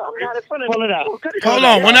 I'm not in front of Pull it up. Hold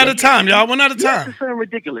on, one at a time, y'all. One at a That time. sound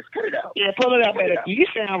ridiculous. Cut it out. Yeah, pull it up. You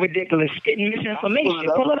sound ridiculous. Spitting misinformation.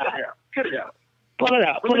 Pull it up. Cut it out. Pull it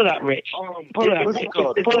up. Pull it up, Rich. Pull it up. what's it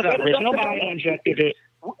called? Pull it up, Rich. Nobody injected it.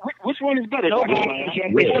 Which one is better? Nobody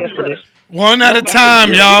injected syphilis. One at a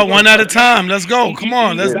time, y'all. One at a time. Let's go. Come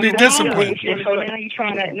on, let's be You're wrong, disciplined. Rich. And so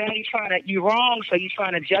now you're wrong. So you're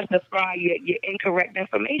trying to justify your incorrect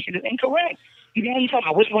information. It's incorrect. Now you're talking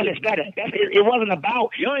about which one is better. It wasn't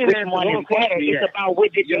about You ain't which answered one the is better. question yet. It's about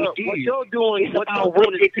what did they What do. you're doing, It's about what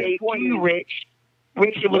did they do, Rich.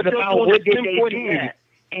 Rich, it was about what did they do.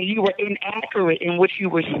 And you were inaccurate in what you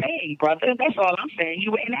were saying, brother. That's all I'm saying.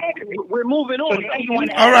 You were inaccurate. We're moving on. So now you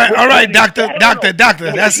wanna All right, doctor.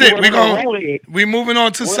 That's it. We moving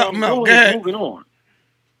on to What something I'm else. doing Go is ahead. Moving on.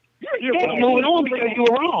 Yeah, moving on because you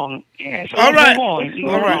were wrong. Yeah, so All let's right. move on. You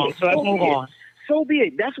were All right. wrong, so let's move on. So be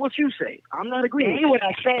it. That's what you say. I'm not agreeing. Ain't what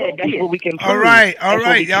I said. That's what we can prove. All right, That's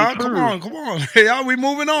what we can y'all. Come prove. on. Y'all, we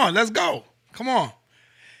moving on. Let's go. Come on.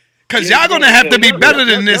 Because y'all going to have to be better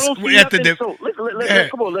than this at the... So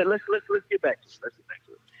come on. Let's get back to it. Let's get back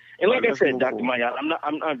to it. And like I said, Dr. Maya,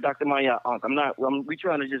 I'm Dr. Maya. We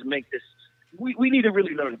trying to just make this. We need to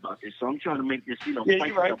really learn about this. So I'm trying to make this, spice it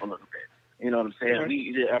up a little bit. You know what I'm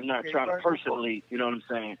saying? I'm not trying to personally. You know what I'm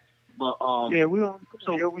saying? But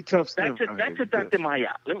we tough stuff. That's a Dr. Maya.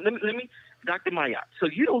 Let me, Dr. Maya. So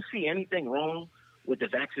you don't see anything wrong with the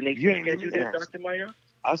vaccination schedule, there, Dr. Maya?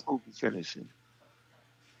 I spoke to finishing.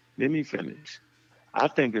 Let me finish. I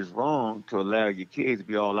think it's wrong to allow your kids to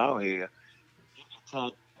be all out here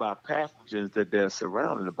attacked by pathogens that they're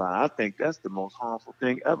surrounded by. I think that's the most harmful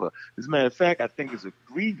thing ever. As a matter of fact, I think it's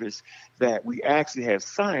grievous that we actually have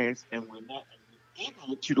science and we're not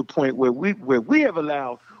ignorant to the point where we have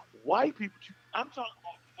allowed white people I'm talking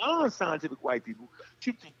about non-scientific white people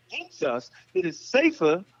to convince us that it's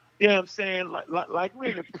safer. You know what I'm saying? Like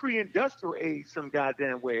we're in the pre-industrial age some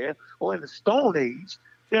goddamn where, or in the Stone Age.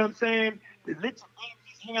 You know what I'm saying? The little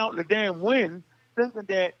babies hang out in the damn wind thinking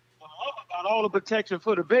that the mother got all the protection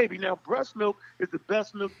for the baby. Now, breast milk is the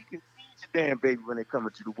best milk you can feed your damn baby when they come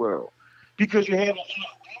into the world. Because you have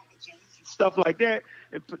stuff like that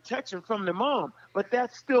and protection from the mom. But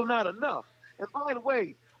that's still not enough. And by the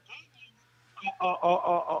way,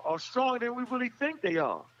 are stronger than we really think they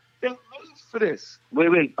are. They're made for this.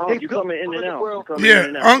 Wait. Oh, you coming in and out.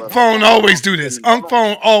 Unc Phone always do this. Unc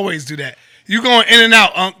Phone always do that. You going in and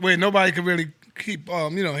out, Unc, where nobody can really keep,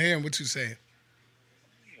 hearing what you're saying.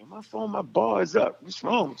 Yeah, my phone, my bar is up. What's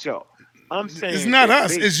wrong with y'all? I'm saying it's not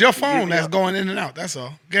us. It's your phone that's going in and out. That's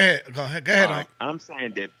all. Go ahead, Unc. I'm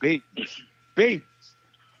saying that babies,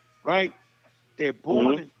 right? They're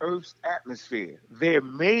born in Earth's atmosphere. They're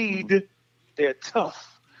made. They're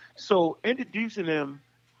tough. So introducing them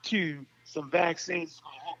to some vaccines to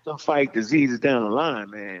help them fight diseases down the line,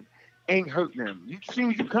 man, ain't hurting them. As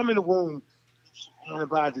soon as you come in the womb, surrounded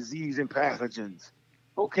by disease and pathogens.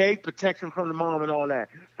 Okay, protection from the mom and all that.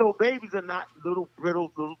 So babies are not little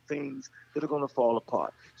brittle little things that are going to fall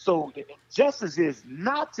apart. So the injustice is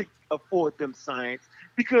not to afford them science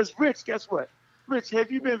because, Rich, guess what? Rich,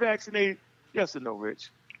 have you been vaccinated? Yes or no, Rich?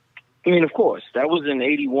 I mean, of course. That was in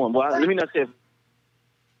 81. Well, let me not say.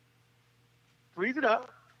 Freeze it up.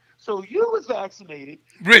 So you was vaccinated.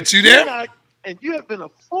 Rich, you there? and you have been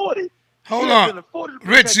afforded. Hold you have on. been afforded to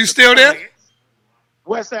Rich, protect you the still there? science,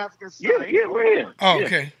 West African Yeah, science. yeah, we're here. Oh, Yeah.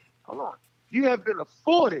 okay. Hold on. You have been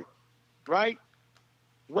afforded, right?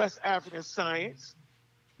 West African science.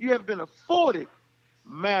 You have been afforded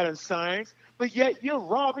modern science, but yet you're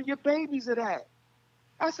robbing your babies of that.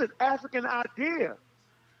 That's an African idea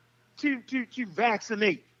to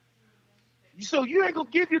vaccinate. So you ain't gonna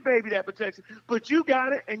give your baby that protection, but you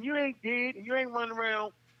got it, and you ain't dead, and you ain't running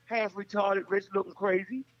around half retarded, rich, looking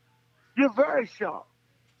crazy. You're very sharp,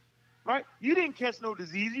 right? You didn't catch no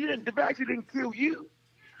disease. The vaccine didn't kill you.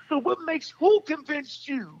 So who convinced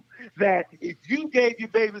you that if you gave your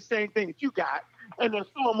baby the same thing that you got, and they're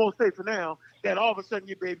still almost safer now, that all of a sudden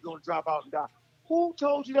your baby's gonna drop out and die? Who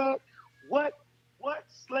told you that? What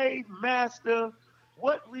slave master,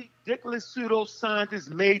 what ridiculous pseudoscientist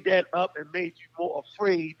made that up and made you more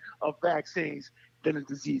afraid of vaccines than the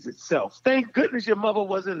disease itself? Thank goodness your mother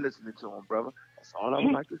wasn't listening to him, brother. That's all I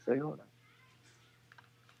would like to say on that.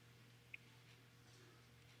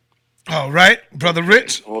 All right, Brother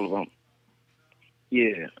Rich. Hold on.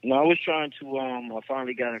 Yeah. No, I was trying to. I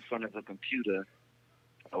finally got in front of the computer.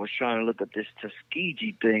 I was trying to look at this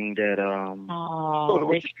Tuskegee thing that. Oh,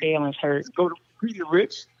 Rich feelings hurt. Go to Peter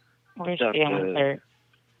Rich. Rich Dr. feelings hurt.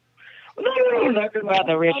 No,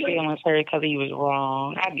 Brother Rich feelings hurt because he was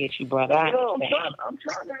wrong. I get you, brother. I No, understand. I'm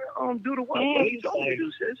trying to do the work. Yeah, What you told me to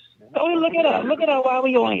do, sis? Go ahead, look it up. Look it up while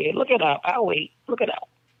we on here. Look it up. I'll wait. Look it up.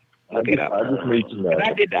 Look it up. I just need to know.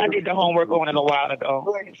 I did the homework on it a while ago.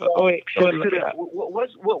 So go ahead, look it up.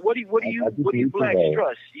 What do you blacks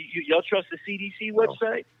trust? Y'all trust the CDC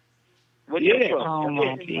website? What do you trust? Oh,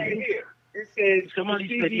 my Jesus. Here. It says Somebody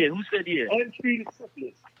said yeah. Who said yeah? untreated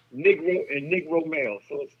syphilis, Negro and Negro male.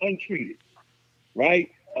 So it's untreated, right?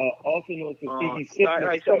 Also known as Tuskegee syphilis. All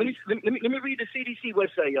right, so let me read the CDC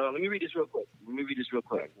website, y'all. Let me read this real quick.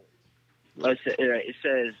 It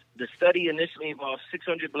says the study initially involved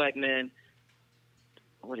 600 black men.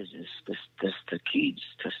 What is this? Tuskegee.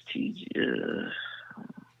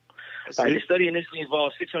 The study initially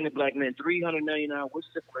involved 600 black men, 399 with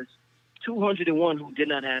syphilis, 201 who did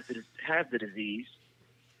not have the disease.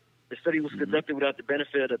 The study was conducted without the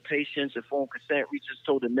benefit of the patients. Informed consent. Researchers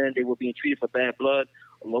told the men they were being treated for bad blood,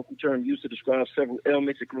 a local term used to describe several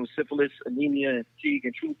ailments, including syphilis, anemia, and fatigue.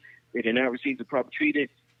 In truth, they did not receive the proper treatment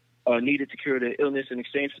needed to cure their illness. In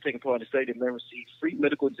exchange for taking part in the study, the men received free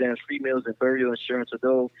medical exams, free meals, and burial insurance.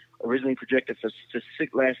 Although originally projected to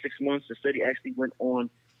last 6 months, the study actually went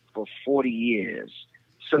on for 40 years.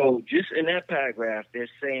 So just in that paragraph, they're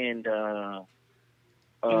saying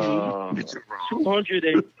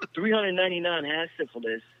 399 has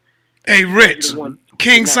syphilis. Hey, Rich.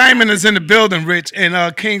 King Simon is in the building, Rich,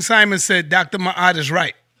 and King Simon said Dr. Ma'at is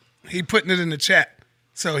right. He putting it in the chat,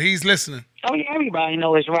 so he's listening. Oh yeah, everybody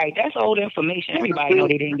know it's right. That's old information. Everybody know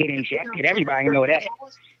they didn't get injected. Everybody know that. At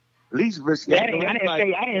least Rich. I didn't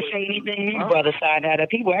say anything. His brother side that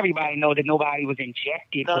people. Everybody know that nobody was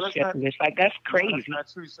injected for syphilis. Like that's crazy. That's not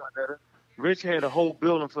true, son. Rich had a whole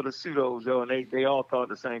building for the pseudos, though, and they all thought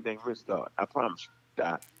the same thing Rich thought. I promise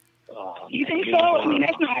you. You think so? I mean,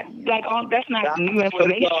 that's not new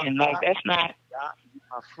information. Like that's not.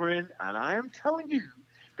 My friend, and I am telling you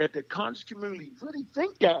that the conscious community really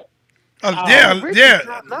think that. Yeah.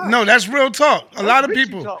 No, that's real talk. A lot of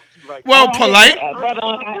people. Polite.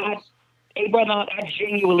 Hey, brother, I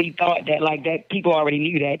genuinely thought that people already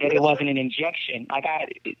knew that it wasn't an injection.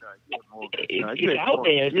 It's out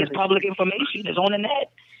there. It's public information. It's on the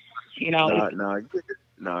net. You know.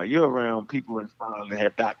 No, you're around people in Spain that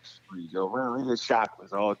have doctor's degrees. You're around the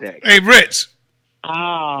chakras all day. Hey, Rich.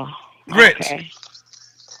 Rich. Okay.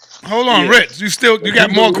 Hold on, Rich. You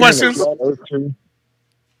got more questions?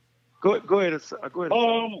 Go ahead.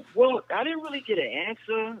 Well, I didn't really get an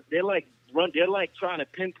answer. They're like trying to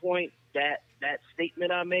pinpoint that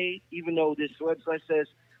statement I made, even though this website says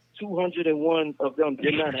 201 of them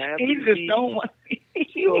did not have the Jesus, disease. don't want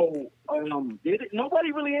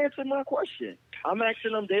nobody really answered my question. I'm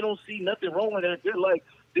asking them, they don't see nothing wrong with that. They're like,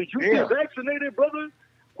 did you get vaccinated, brother?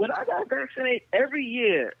 When I got vaccinated, every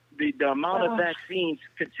year the amount of vaccines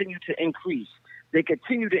continue to increase. They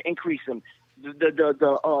continue to increase them.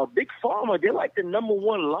 The big pharma, they're like the number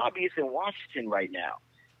one lobbyist in Washington right now.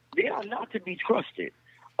 They are not to be trusted.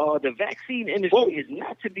 The vaccine industry is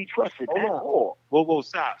not to be trusted at all. Whoa,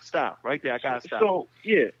 stop. Right there, I gotta stop. So,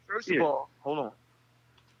 First of all, hold on.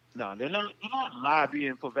 No, they're not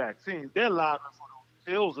lobbying for vaccines. They're lobbying for those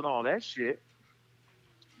pills and all that shit.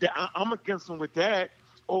 I'm against them with that,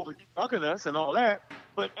 over fucking us and all that.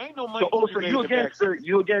 But ain't no money. So you against the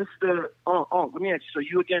let me ask you. So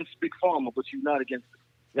you against big pharma, but you're not against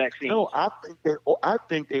vaccines? No, I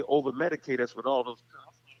think they over medicate us with all those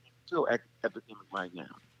pill epidemic right now.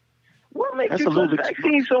 What makes That's you a little trust bit too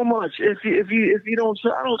vaccines so much? If you don't,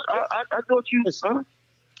 I thought you. Huh?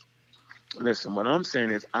 Listen, what I'm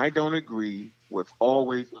saying is I don't agree with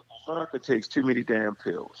always America takes too many damn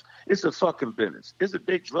pills. It's a fucking business. It's a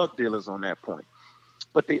big drug dealers on that point.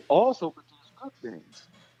 But they also produce good things.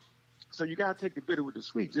 So you gotta take the bitter with the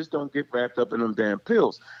sweet. Just don't get wrapped up in them damn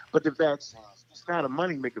pills. But the vaccines, it's not a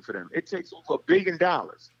money maker for them. It takes over $1 billion.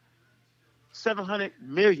 $700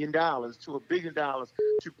 million to $1 billion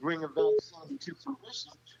to bring a vaccine to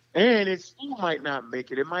fruition, and it still might not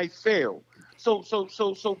make it. It might fail. So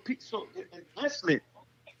the investment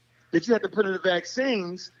that you have to put in the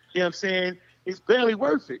vaccines, you know what I'm saying, is barely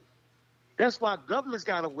worth it. That's why government's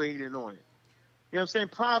got to weigh in on it. You know what I'm saying?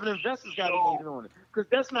 Private investors got to weigh in on it because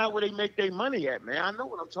that's not where they make their money at, man. I know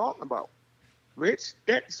what I'm talking about. Rich,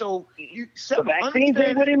 the vaccines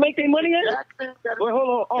ain't where they make their money at? Wait,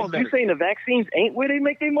 hold on. You saying the vaccines ain't where they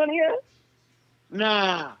make their money at?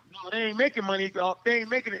 Nah, no, they ain't making money. They ain't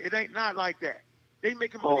making it. It ain't not like that. They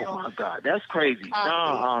making money. Oh my God, that's crazy.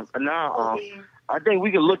 Nah. I think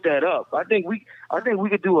we can look that up. I think we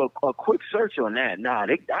could do a quick search on that. Nah,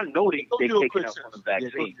 I know they taking up on the vaccine.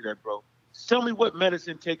 Yeah, go do that, bro. Tell me what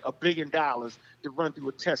medicine take $1 billion to run through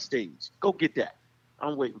a test stage. Go get that.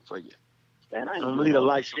 I'm waiting for you. Man, I ain't I'm lead a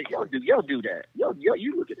life. Y'all do that. Yo,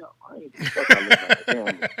 you look it up. I ain't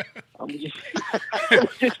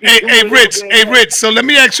Hey, Rich. So let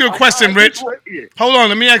me ask you a question, Rich. Hold on.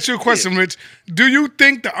 Let me ask you a question, Rich. Do you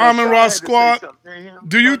think the Amon-Ra squad?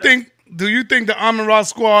 Do you think the Amon-Ra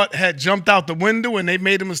squad had jumped out the window and they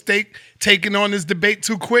made a mistake taking on this debate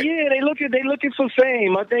too quick? Yeah, they looking for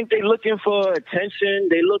fame. I think they looking for attention.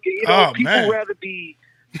 They looking. People rather be.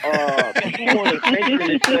 People want attention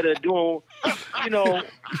instead of doing, I mean.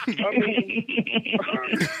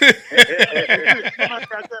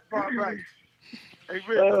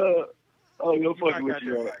 No fucking with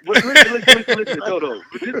you. Listen, no.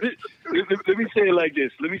 Let me say it like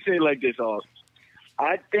this.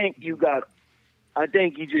 I think you're out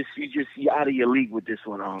of your league with this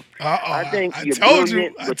one, I think I told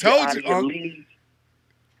you, league.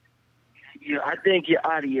 Yeah, I think you're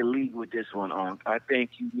out of your league with this one, I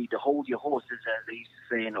think you need to hold your horses, as they used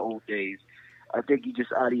to say in the old days. I think you're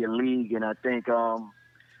just out of your league, and I think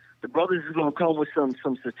the brothers is going to come with some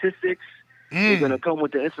statistics. They're going to come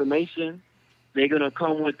with the information. They're going to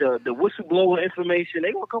come with the whistleblower information.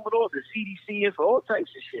 They're going to come with all the CDC info, all types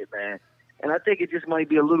of shit, man. And I think it just might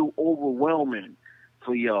be a little overwhelming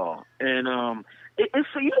for y'all. And it's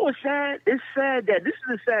you know what's sad? It's sad that this is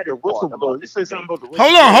the saddest part.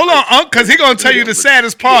 Hold on, because he's going to tell you the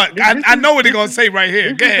saddest part. I know what he's going to say right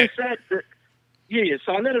here. Go ahead. Yeah,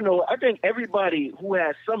 so I let her know. I think everybody who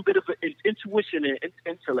has some bit of intuition and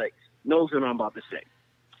intellect knows what I'm about to say.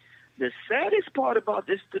 The saddest part about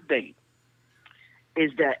this debate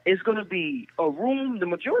is that it's going to be a room, the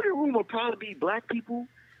majority of the room will probably be black people,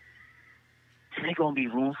 and there's going to be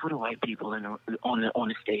room for the white people on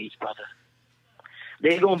the stage, brother.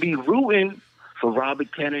 They're going to be rooting for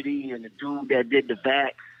Robert Kennedy and the dude that did the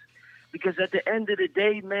vax. Because at the end of the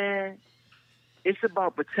day, man, it's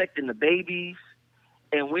about protecting the babies.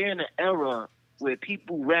 And we're in an era where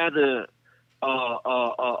people rather,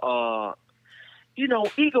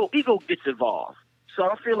 ego gets involved. So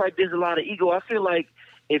I feel like there's a lot of ego. I feel like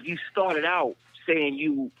if you started out saying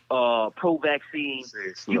you pro-vaccine,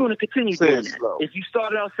 you're going to continue doing that. If you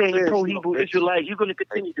started out saying you're pro-Hebrew Israelite, you're going to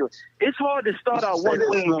continue doing it. It's hard to start out one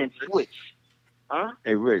way and then switch. Huh?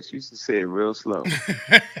 Hey, Rich, you should say it real slow.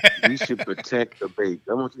 We should protect the baby.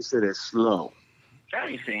 I want you to say that slow. I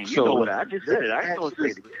ain't saying you know what I just said it. I ain't going to say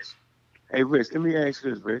it again. Hey, Rich, let me ask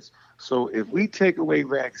you this, Rich. So if we take away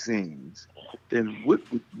vaccines, then what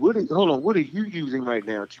are you using right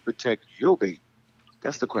now to protect your baby?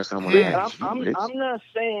 That's the question I want to ask you. I'm not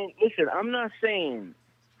saying. Listen, I'm not saying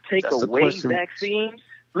take away vaccines.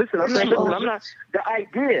 Listen, I'm not. The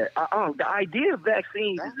idea of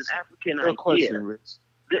vaccines is an African idea. Question, Rich.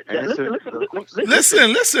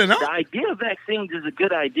 Listen. The idea of vaccines is a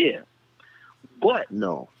good idea, but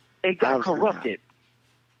it got corrupted.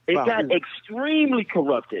 It got extremely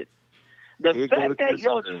corrupted. The fact that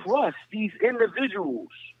y'all trust these individuals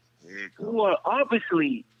who are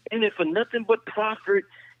obviously in it for nothing but profit,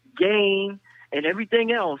 gain, and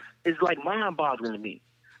everything else is like mind-boggling to me.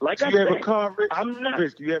 Like do you have a car, Rich? I'm not.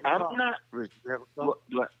 Rich, do you have a car? I'm not. Rich, do you have a car?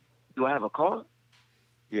 Do I have a car?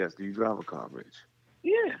 Yes. Do you drive a car, Rich?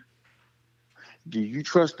 Yeah. Do you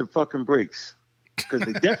trust the fucking brakes? because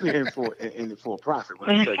they definitely in it for a profit. When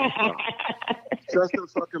I tell you something. Trust them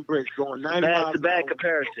fucking brakes going 90 miles. The bad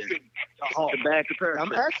comparison. The bad comparison.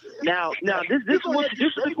 I'm asking. Now, this is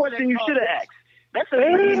the question you should have asked.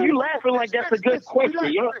 You laughing like that's a good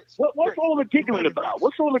question. What's all the giggling about?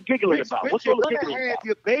 What's all the giggling about? What's all the giggling about? Have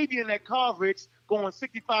your baby in that car, Rich, going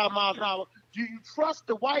 65 miles an hour. Do you trust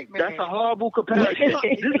the white man? That's a horrible comparison.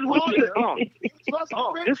 This is what you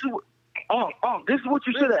This is what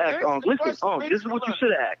you should have asked. Listen, this is what you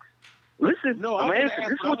should have asked. Listen, no, I'm answering.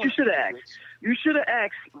 This is what you should have asked. You should have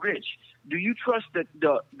asked, Rich, do you trust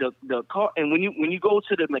the car? And when you go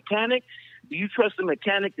to the mechanic, do you trust the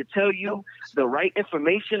mechanic to tell you the right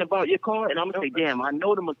information about your car? And I'm gonna say, damn, I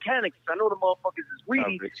know the mechanics. I know the motherfuckers is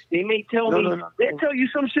greedy. They may tell me, they tell you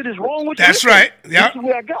some shit is wrong with you. That's right. Yeah. This is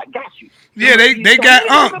where I got you. Yeah, they got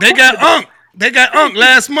unk. They got unk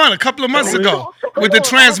last month, a couple of months ago, with the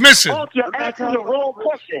transmission. You're asking the wrong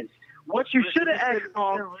questions. What you should have asked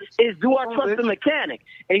is, do I trust the mechanic?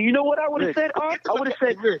 And you know what I would have said, I would have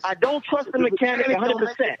said, I don't trust the mechanic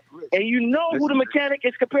 100%. And you know who the mechanic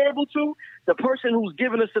is comparable to? The person who's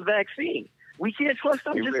giving us the vaccine. We can't trust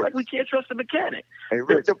them just like we can't trust the mechanic. The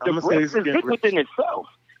brake is good within itself.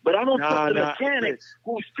 But I don't trust the mechanic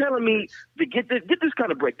who's telling me to get this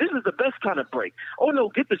kind of brake. This is the best kind of brake. Oh no,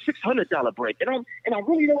 get the $600 brake. And I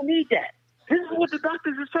really don't need that. This is what the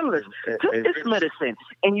doctors are telling us. Take this medicine,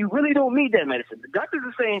 and you really don't need that medicine. The doctors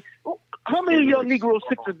are saying, how many of y'all Negroes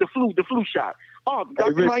took the flu shot? Oh,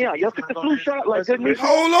 Dr. Maya, y'all took the flu shot like good Negroes?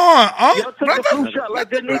 Hold on. Y'all took the flu shot like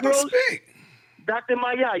good Negroes? Dr.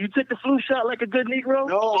 Maya, you took the flu shot like a good Negro?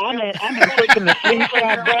 No, I'm taking the flu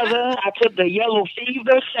shot, brother. I took the yellow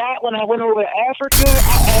fever shot when I went over to Africa.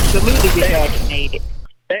 I absolutely get vaccinated.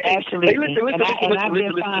 Absolutely. And I've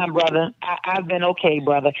been fine, brother. I've been okay,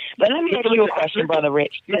 brother. But let me ask you a question, Brother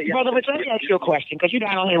Rich. Brother Rich, let me ask you a question, because you're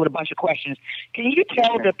down on here with a bunch of questions. Can you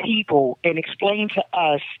tell the people and explain to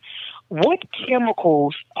us what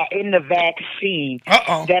chemicals are in the vaccine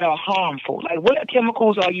that are harmful? Like, what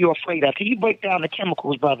chemicals are you afraid of? Can you break down the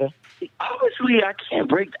chemicals, brother? Obviously, I can't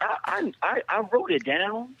break. I wrote it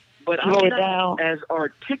down, but I'm not as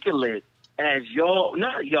articulate as y'all.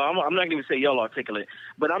 Not y'all. I'm not going to say y'all articulate,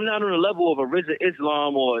 but I'm not on the level of a Rizza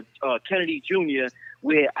Islam or Kennedy Jr.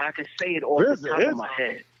 where I can say it off the top of my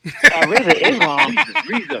head. Rizza Islam.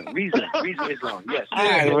 Rizza Islam. Yes.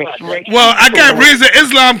 Well, I got Rizza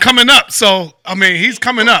Islam coming up, so I mean he's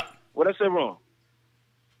coming up. What I say wrong?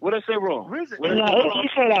 You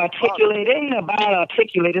said articulate. It ain't about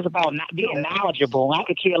articulate. It's about not being knowledgeable. I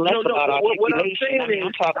could care less about articulation.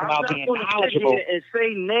 I'm talking about being knowledgeable. And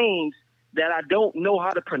say names that I don't know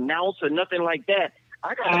how to pronounce or nothing like that.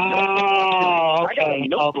 I got a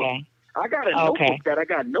notebook. I got a notebook that I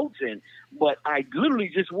got notes in, but I literally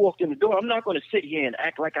just walked in the door. I'm not going to sit here and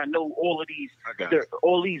act like I know all of these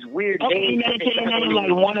weird names. Can you name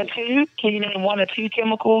like one or two? Can you name one or two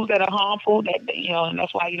chemicals that are harmful that and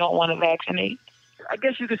that's why you don't want to vaccinate? I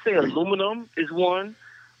guess you could say aluminum is one.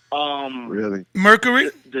 Really? Mercury?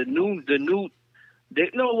 They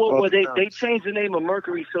changed the name of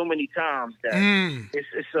mercury so many times that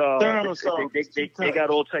they got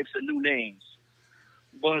all types of new names.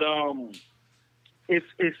 But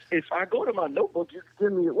if I go to my notebook, just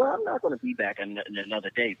give me. Well, I'm not going to be back in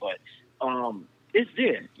another day, but it's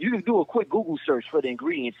there. You can do a quick Google search for the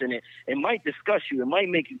ingredients in it. It might disgust you. It might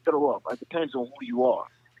make you throw up. It depends on who you are.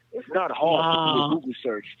 It's not hard to do a Google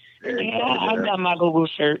search. I've done my Google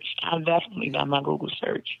search. I've definitely done my Google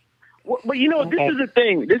search. Well, but this is the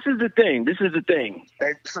thing. This is the thing.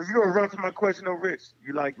 Hey, so you gonna run to my question, though, Rich?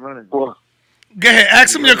 You like running? Well, go ahead.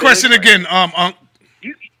 Ask him your question again, Unc.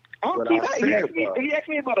 He asked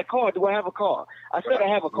me about a car. Do I have a car? I said I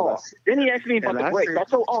have a car. Then he asked me about the brakes. I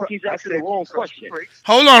told Unc he's asking the wrong question.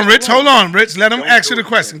 Hold on, Rich. Let him ask you the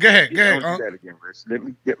question. Go ahead, Unc. Do that again, Rich. Let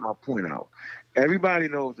me get my point out. Everybody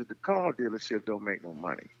knows that the car dealership don't make no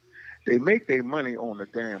money. They make their money on the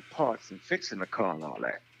damn parts and fixing the car and all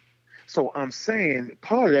that. So I'm saying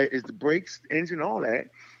part of that is the brakes, engine, all that.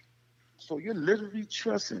 So you're literally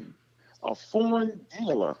trusting a foreign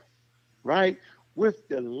dealer, right, with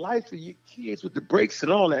the life of your kids, with the brakes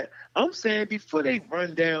and all that. I'm saying before they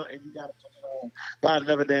run down and you got to put it on by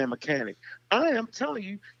another damn mechanic. I am telling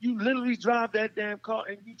you, you literally drive that damn car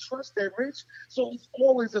and you trust that, Rich. So it's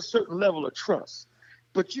always a certain level of trust.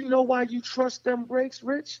 But you know why you trust them brakes,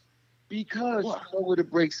 Rich? Because you know where the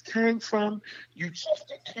brakes came from. You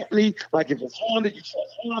trust it completely. Like if it's Honda, you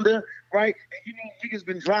trust Honda, right? And you know niggas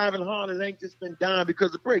been driving Honda and ain't just been dying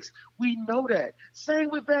because of brakes. We know that. Same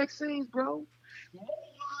with vaccines, bro. More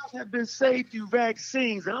lives have been saved through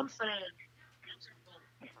vaccines. And I'm saying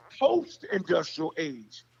post-industrial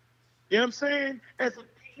age. You know what I'm saying? As a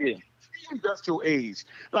industrial age,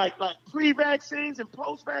 like pre-vaccines and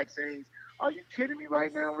post-vaccines. Are you kidding me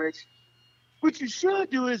right now, Rich? What you should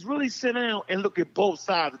do is really sit down and look at both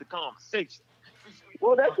sides of the conversation.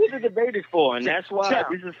 Well, that's what the debate is for, and that's why Yeah.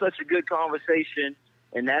 this is such a good conversation,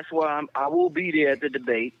 and that's why I will be there at the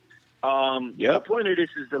debate. The point of this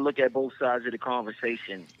is to look at both sides of the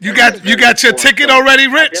conversation. You got your ticket already,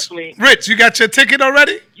 Rich? Rich, you got your ticket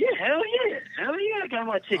already? Yeah, hell yeah. I got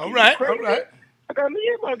my ticket. All right, You crazy? all right. I got me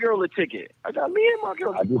and my girl a ticket. You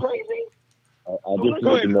crazy? I just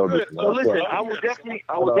need to know this. So listen, I will definitely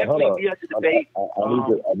be at the debate.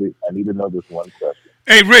 I need to know this one question.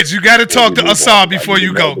 Hey, Rich, you got to talk to Asar before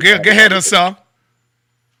you go. Go ahead, Asar.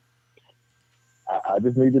 I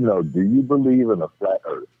just need to know, do you believe in a flat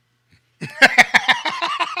earth?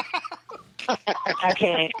 I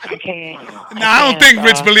can't. No, I don't think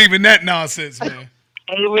Rich believe in that nonsense, man.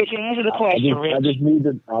 Hey, Rich, answer the question, Rich. I just need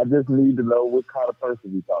to know what kind of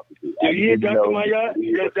person we talking to. Do you hear Dr. Mayat?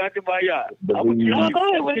 Yes, Dr. Mayat. Go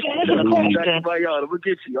ahead, Rich, answer the question. Dr. Mayat, I'm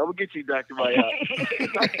gonna get you, Dr. Mayat.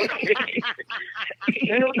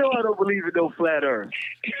 Hell no, I don't believe in no flat earth.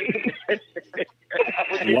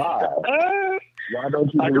 Why? Why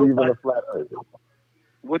don't you believe in a flat earth?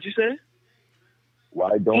 What'd you say?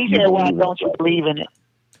 Why don't He you said, why believe in don't a you flat believe in it?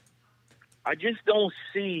 I just don't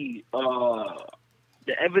see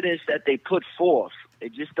the evidence that they put forth.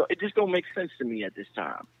 It just don't make sense to me at this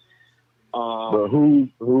time. But who's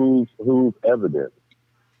evidence?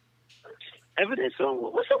 Evidence on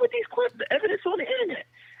what's up with these clips? The evidence on the internet.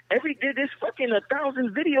 There's fucking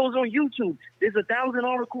 1,000 videos on YouTube. There's 1,000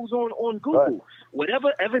 articles on Google. Right.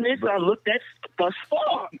 Whatever evidence I looked at thus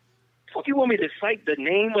far. Fuck, you want me to cite the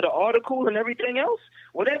name of the article and everything else?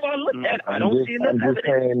 Whatever I looked at, I don't see enough I'm just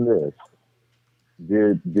evidence. saying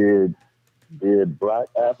this. Did black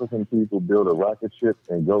African people build a rocket ship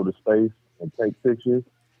and go to space and take pictures?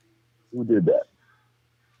 Who did that?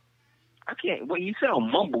 I can't. Well, you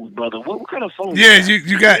sound mumbled, brother. What kind of phone? Yeah,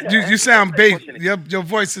 you sound based. Your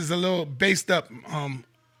voice is a little based up.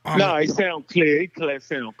 No, it sound clear. It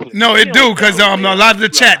sound clear. No, it do because a lot of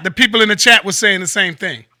the people in the chat were saying the same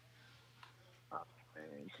thing.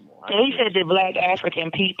 He said that black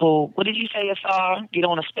African people, what did you say, Asar? Get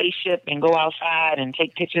on a spaceship and go outside and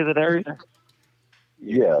take pictures of the earth?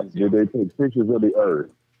 Yeah, did they take pictures of the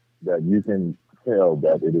earth that you can tell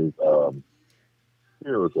that it is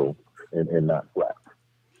spherical and not flat?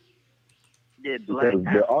 Did black Because the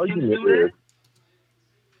Africans argument do that?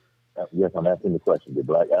 is, yes, I'm asking the question, did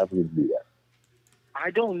black Africans do that?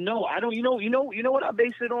 I don't know. You know what I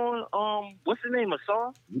base it on? What's the name?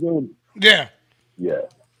 Asar? Yeah. Yeah.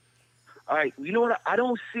 All right. You know what? I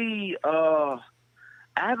don't see. I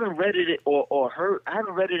haven't read it or heard. I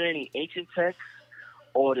haven't read it in any ancient texts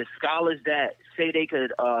or the scholars that say they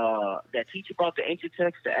could that teach about the ancient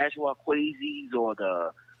texts, the Ashwaquazis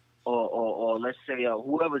or let's say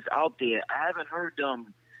whoever's out there. I haven't heard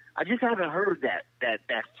them. I just haven't heard that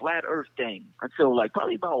flat Earth thing until like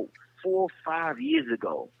probably about 4 or 5 years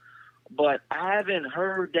ago. But I haven't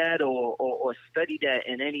heard that or studied that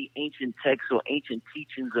in any ancient texts or ancient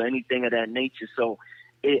teachings or anything of that nature. So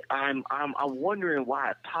I'm wondering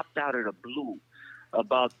why it popped out of the blue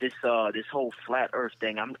about this whole flat Earth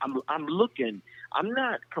thing. I'm looking. I'm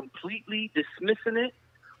not completely dismissing it,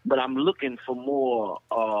 but I'm looking for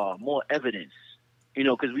more evidence. You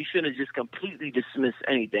know, because we shouldn't just completely dismiss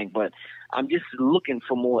anything. But I'm just looking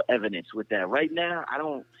for more evidence with that. Right now, I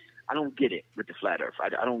don't get it with the flat Earth. I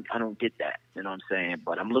don't get that. You know what I'm saying?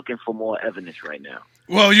 But I'm looking for more evidence right now.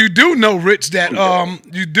 Well, you do know, Rich, that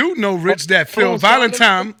Phil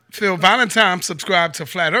Valentine subscribed to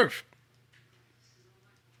Flat Earth.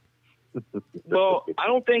 Well, I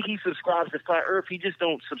don't think he subscribes to Flat Earth. He just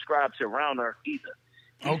don't subscribe to Round Earth either.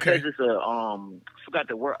 He says it's forgot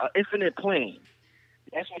the word, infinite plane.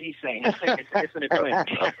 That's what he's saying. He's saying it's infinite plane.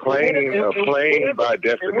 A plane by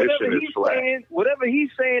definition is flat. Whatever he's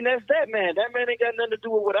saying, that's that man. That man ain't got nothing to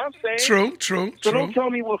do with what I'm saying. True. So don't tell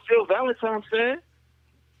me what Phil Valentine said.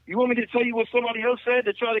 You want me to tell you what somebody else said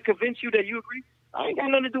to try to convince you that you agree? I ain't got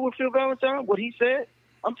nothing to do with Phil Valentine, what he said.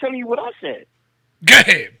 I'm telling you what I said. Go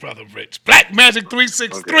ahead, Brother Rich. Black Magic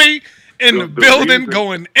 363 in the building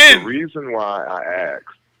going in. The reason why I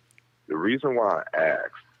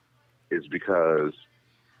asked is because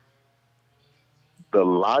the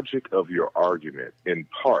logic of your argument, in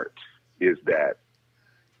part, is that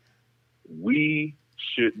we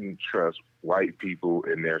shouldn't trust white people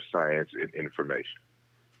in their science and information.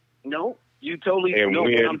 No, you totally. And no,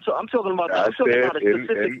 when I'm talking about a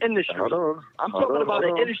specific industry. I'm talking about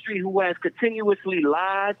an industry who has continuously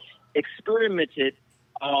lied, experimented,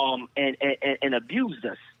 and abused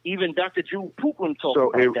us. Even Dr. Jude Pookman talked So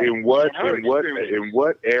about that. in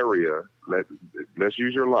what area? Let's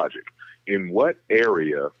use your logic. In what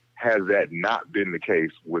area has that not been the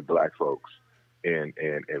case with black folks and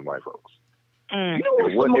white folks? You know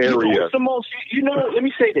what's the most? Let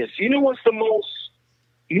me say this. You know what's the most?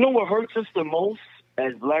 You know what hurts us the most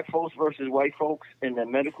as black folks versus white folks in the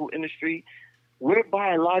medical industry? We're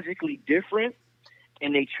biologically different,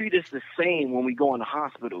 and they treat us the same when we go in the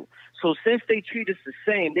hospital. So since they treat us the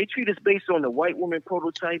same, they treat us based on the white woman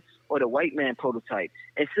prototype or the white man prototype.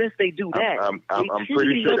 And since they do that, I'm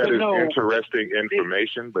pretty sure that is interesting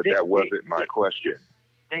information, but that wasn't my question.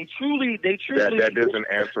 They truly that doesn't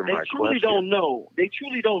answer my question. They truly don't know. They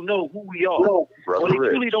truly don't know who we are. Brother or they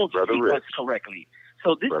Rich, truly don't treat us correctly.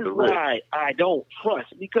 So this is why I don't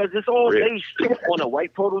trust, because it's all based on a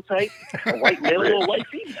white prototype, a white male or a white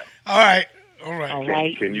female. All right.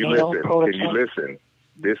 Can you listen? Can you listen?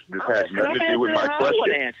 This has nothing to do with my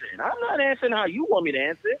question. I'm not answering how you want me to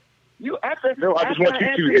answer. I just want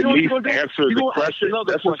you to at least answer the question.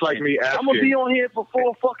 That's just like me asking. I'm gonna be on here for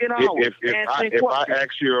 4 fucking hours. If I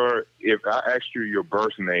ask you your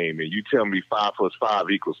birth name and you tell me 5 + 5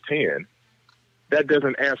 = 10, that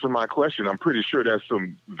doesn't answer my question. I'm pretty sure that's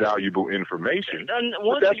some valuable information.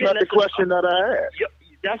 But that's not the question that I asked.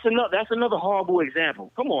 That's another horrible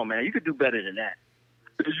example. Come on, man. You could do better than that.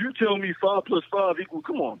 If you tell me 5 + 5 =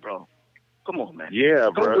 come on, bro. Come on, man. Yeah,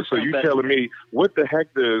 bro. So you telling me what the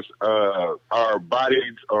heck does our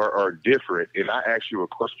bodies are different? And I asked you a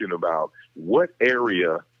question about what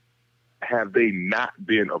area have they not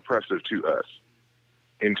been oppressive to us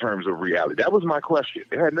in terms of reality? That was my question.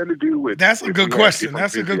 It had nothing to do with. That's a good question.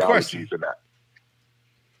 That's a good question.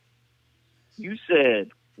 You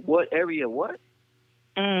said what area? What?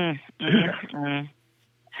 Have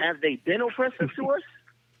they been oppressive to us?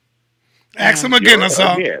 Ask them again,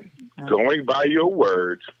 Again, going by your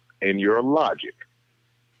words and your logic,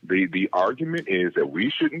 the argument is that we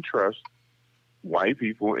shouldn't trust white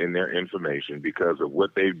people in their information because of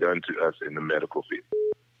what they've done to us in the medical field.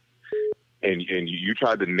 And you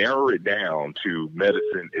tried to narrow it down to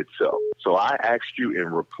medicine itself. So I asked you in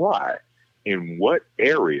reply, in what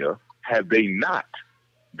area have they not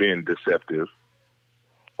been deceptive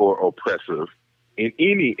or oppressive in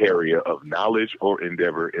any area of knowledge or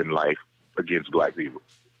endeavor in life against black people?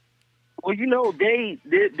 Well, you know,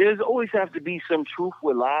 there's always have to be some truth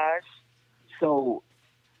with lies. So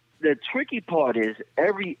the tricky part is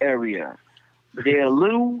every area, they're a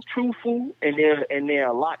little truthful and they're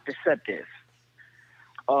a lot deceptive.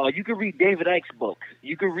 You can read David Icke's book.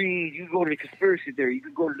 You can go to the conspiracy theory. You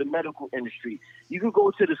can go to the medical industry. You can go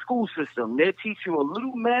to the school system. They'll teach you a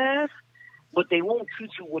little math, but they won't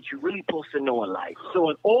teach you what you're really supposed to know in life. So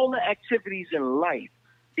in all the activities in life,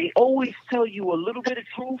 they always tell you a little bit of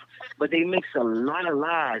truth, but they mix a lot of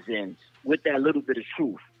lies in with that little bit of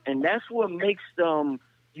truth. And that's what makes them,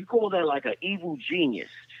 you call that like an evil genius.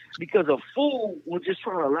 Because a fool will just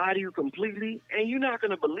try to lie to you completely, and you're not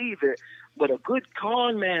going to believe it. But a good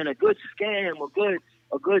con man, a good scam, a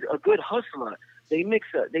good hustler, they mix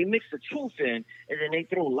the truth in, and then they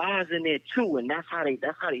throw lies in there too, and that's how they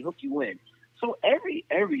hook you in. So every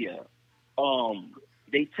area,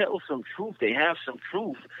 they tell some truth, they have some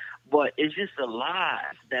truth, but it's just the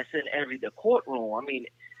lies that's in the courtroom. I mean,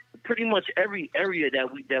 pretty much every area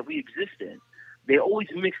that we exist in, they always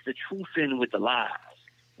mix the truth in with the lies.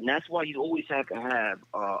 And that's why you always have to have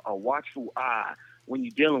a watchful eye when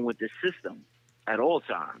you're dealing with this system at all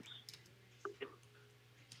times.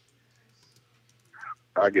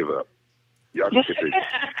 I give up. Y'all can continue.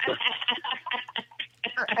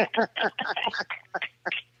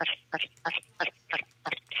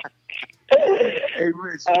 Hey,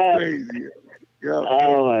 Rich, you're crazy. Yo,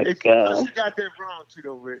 oh my God! You got that wrong too,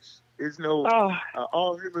 though, Rich. It's no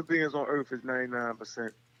all human beings on Earth is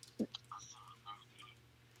 99%.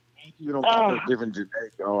 You don't got different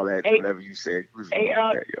genetic and all that. Whatever you said.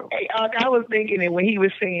 I was thinking it when he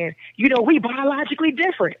was saying, we biologically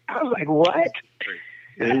different. I was like, what?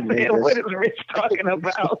 What is Rich talking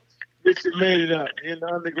about? Rich made it up in the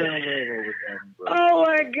underground railroad. Oh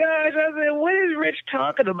my gosh! I said, what is Rich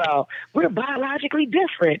talking about? We're biologically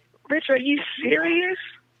different. Rich, are you serious?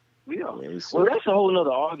 Well, that's a whole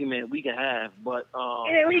other argument we can have, but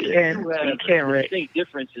yeah, we can. Distinct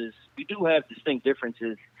differences. We do have distinct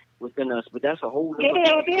differences within us, but that's a whole. There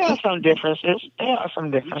are some differences. We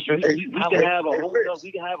can have a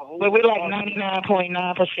whole. But we're like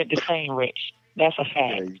 99.9% the same, Rich. That's a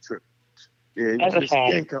fact. Yeah, that's a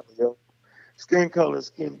fact. Skin color, yo. Skin color,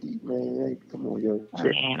 skin deep, man. Hey, come on, yo.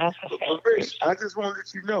 Man, that's a fact. Rich, I just want to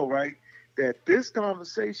let you know, right, that this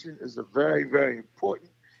conversation is a very, very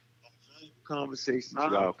important conversation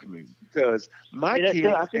to our community because my Yeah, kids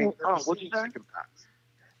I think, ain't never what you seen say? chickenpox.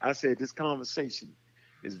 I said this conversation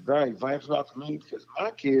is very vital to our community because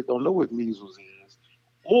my kids don't know what measles is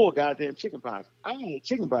or goddamn chickenpox. I had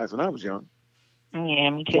chickenpox when I was young. Yeah,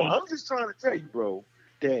 me So too. I'm just trying to tell you, bro,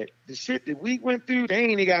 that the shit that we went through, they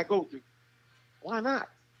ain't got to go through. Why not?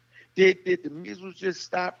 Did the measles just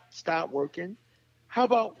stop working? How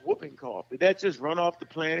about whooping cough? Did that just run off the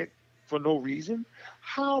planet for no reason?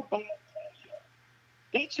 How about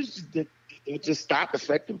did it just stop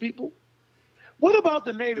affecting people? What about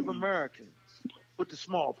the Native Americans with the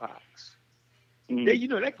smallpox? They,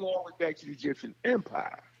 that go all the way back to the Egyptian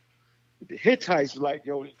Empire. The Hittites were like,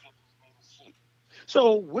 yo,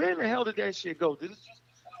 so where in the hell did that shit go? Did it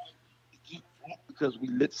just because we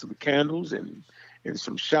lit some candles and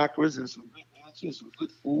some chakras and some good energy and some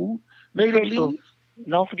good food? Made it leave?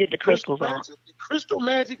 Don't forget the crystals. The crystal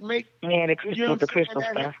magic make the crystal, the crystal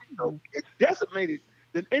stuff. It decimated.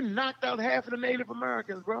 It knocked out half of the Native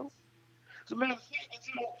Americans, bro. As a matter of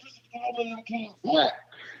fact, came back.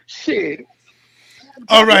 Shit.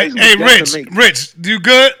 All right. Hey, Rich, you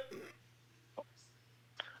good?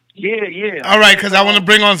 Yeah. All right, because I want to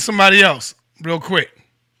bring on somebody else real quick.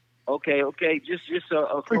 Okay. Just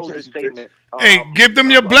a closing statement. Hey, give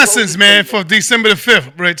them your blessings, man, for December the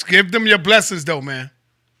 5th, Rich. Give them your blessings, though, man.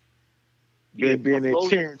 They're being there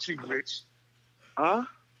cheering too, Rich. Huh?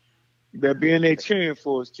 They're being there cheering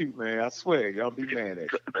for us too, man. I swear, y'all be mad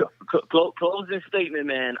at you. Closing statement,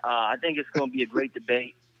 man. I think it's going to be a great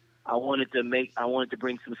debate. I wanted to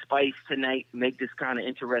bring some spice tonight, make this kind of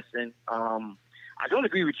interesting. I don't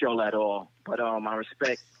agree with y'all at all, but I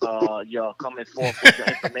respect y'all coming forth with the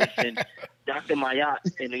information. Dr. Mayat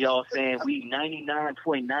and y'all saying we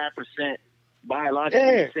 99.9%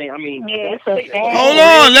 biologically saying. I mean, hold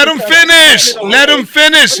on, let him finish. Let him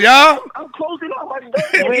finish, y'all. I'm closing out my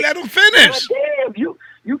Let him finish. God damn,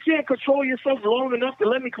 you can't control yourself long enough to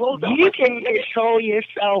let me close out. You can control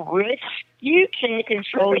yourself, Rich. You can't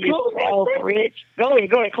control yourself, Rich. Go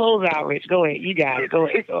ahead, close out, Rich. Go ahead, you got it. Go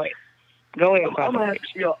ahead. Go ahead, I'm gonna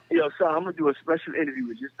so I'm gonna do a special interview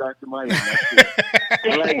with just Dr. Maya.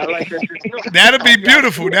 I like that. That'll be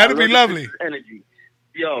beautiful. That'll be lovely. Energy.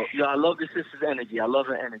 Yo, I love the sister's energy. I love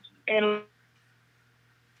her energy. And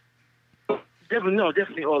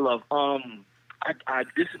definitely all love. I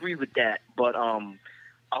disagree with that, but I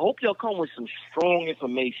hope y'all come with some strong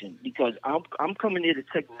information because I'm coming here to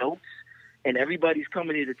take notes, and everybody's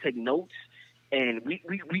coming here to take notes. And we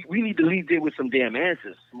need to leave there with some damn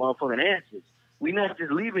answers, some motherfucking answers. We're not just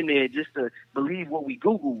leaving there just to believe what we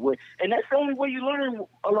Google with. And that's the only way you learn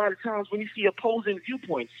a lot of times when you see opposing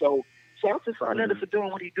viewpoints. So shout out to Sarnetta for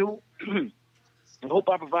doing what he do. I hope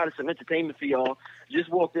I provided some entertainment for y'all. Just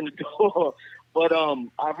walked in the door. But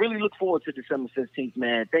I really look forward to December 15th,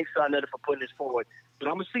 man. Thanks, Sarnetta, for putting this forward. But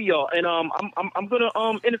I'm going to see y'all. And I'm going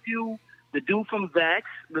to interview the dude from Vax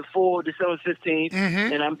before December 15th,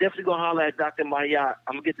 and I'm definitely going to holler at Dr. Mayat.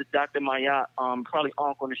 I'm going to get the Dr. Mayat, probably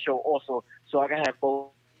Ankh on the show also, so I can have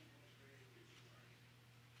both.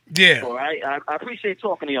 Yeah. All right. I appreciate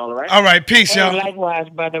talking to y'all, all right? All right. Peace, y'all. Likewise,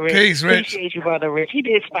 Brother Rich. Peace, Rich. Appreciate you, Brother Rich. He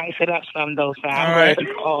did spice it up some, though, so I'm right. glad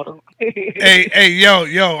you called him. hey,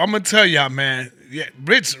 yo, I'm going to tell y'all, man. Yeah,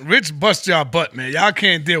 Rich bust y'all butt, man. Y'all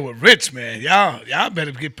can't deal with Rich, man. Y'all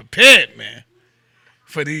better get prepared, man,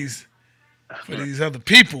 for these other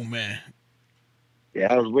people, man.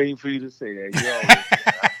 Yeah, I was waiting for you to say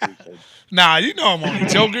that. Nah, you know I'm only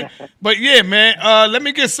joking. But yeah, man, let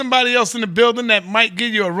me get somebody else in the building that might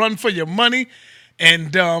give you a run for your money.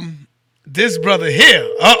 And this brother here,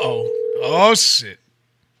 oh shit.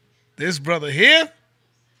 This brother here.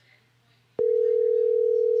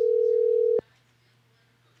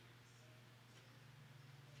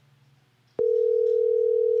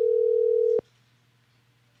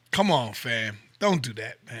 Come on, fam. Don't do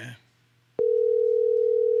that, man.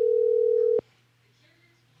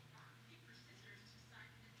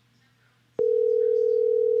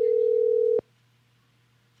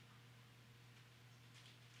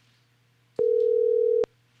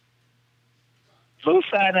 Who's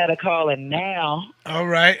signing out a calling now? All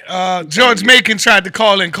right. George Macon tried to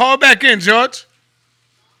call in. Call back in, George.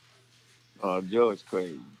 George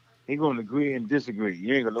crazy. He gonna agree and disagree.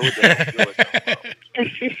 You ain't gonna know what that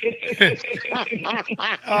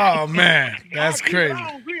George. Oh man, that's crazy. I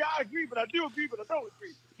don't agree. I agree, but I do agree, but I don't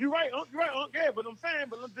agree. You're right, Unc. You're right, Unc. Yeah, but I'm saying,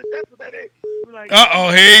 but that's what that is. Like,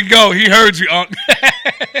 Here you go. He heard you, Unc.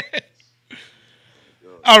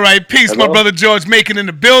 All right, peace, Hello? my brother George Macon in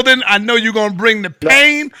the building. I know you're gonna bring the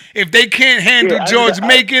pain. If they can't handle George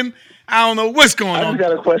Macon, I don't know what's going on. I just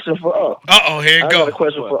got a question for Unc. Here you go. I got a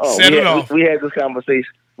question for Unc. Set it off. We had this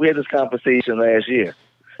conversation. We had this conversation last year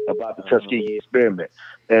about the Tuskegee experiment,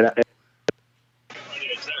 and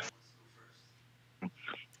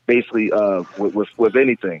basically with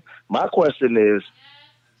anything. My question is,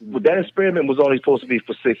 that experiment was only supposed to be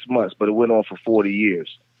for 6 months, but it went on for 40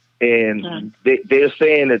 years. And they're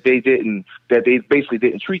saying that they basically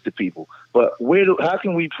didn't treat the people. But how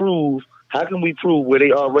can we prove where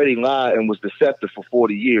they already lied and was deceptive for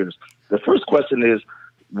 40 years? The first question is,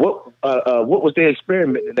 what was their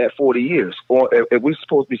experiment in that 40 years? Or if we're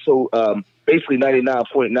supposed to be so basically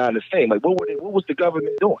 99.9 the same, like what was the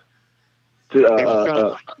government doing?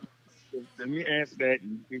 Let me answer that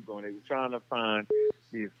and keep going. They were trying to find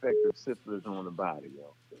the effect of syphilis on the body,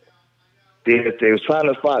 yo. They was trying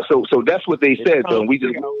to find. So that's what they said, though.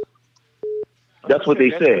 That's what they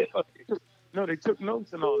said. No, they took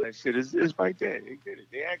notes and all that shit. It's right there. They did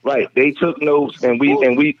it. Right. They took notes, and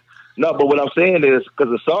we. No, but what I'm saying is,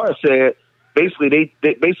 because Asar said, basically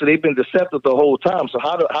they've been deceptive the whole time. So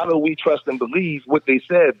how do we trust and believe what they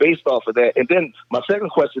said based off of that? And then my second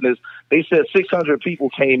question is, they said 600 people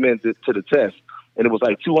came in to the test, and it was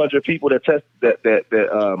like 200 people that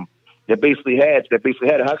basically had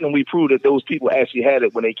it. How can we prove that those people actually had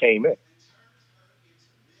it when they came in?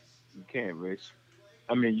 You can't, Rich.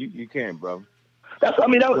 I mean, you can't, bro. That's my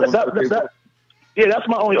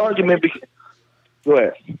only argument. Go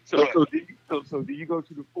ahead. So do you go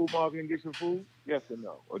to the food market and get your food? Yes or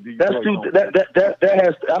no? Or do you?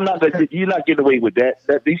 You're not getting away with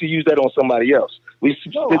that. You can use that on somebody else. We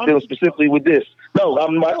deal specifically with this.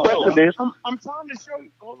 My question is, I'm trying to show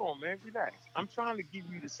you. Hold on, man. Relax. I'm trying to give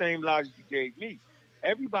you the same logic you gave me.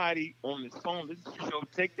 Everybody on this phone, this show,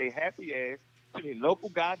 take their happy ass to their local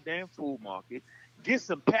goddamn food market, get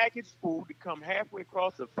some packaged food to come halfway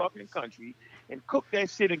across the fucking country and cook that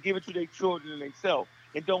shit and give it to their children and themselves,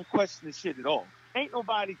 and don't question the shit at all. Ain't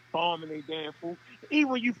nobody farming their damn food.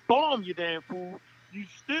 Even when you farm your damn food, you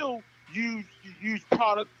still use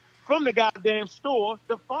product from the goddamn store,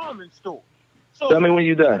 the farming store. So tell me when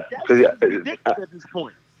you're done. That's ridiculous at this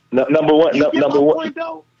point. Number one. Point,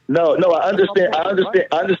 though? No, I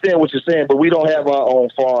understand what you're saying, but we don't have our own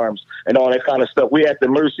farms and all that kind of stuff. We're at the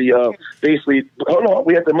mercy of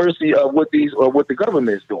we're at the mercy of what the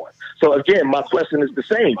government is doing. So again, my question is the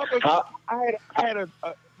same. I had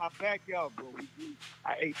my backyard, bro.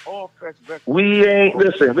 I ate all fresh vegetables. We ain't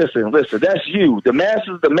listen. That's you. The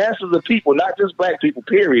masses of people, not just black people,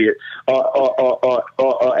 period,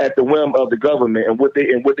 are at the whim of the government and what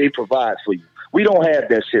they provide for you. We don't have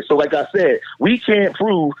that shit. So like I said, we can't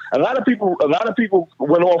prove. A lot of people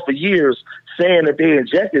went on for years saying that they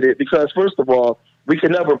injected it because, first of all, we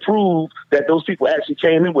can never prove that those people actually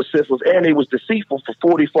came in with syphilis, and they was deceitful for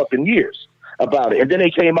 40 fucking years about it. And then they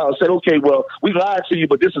came out and said, okay, well, we lied to you,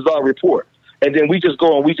 but this is our report. And then we just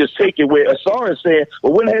go and we just take it where Asar is saying,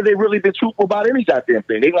 well, when have they really been truthful about any goddamn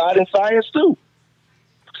thing? They lied in science too.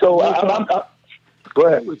 So go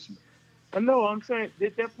ahead. I know. I'm saying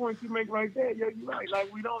at that point you make right there, yo, you're right.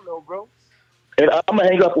 Like we don't know, bro. And I'm gonna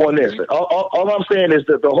hang up on this. All I'm saying is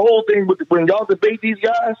that the whole thing when y'all debate these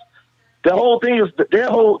guys, the whole thing is their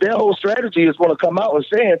whole strategy is going to come out and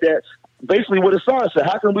saying that basically what Asar said.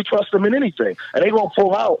 How can we trust them in anything? And they're gonna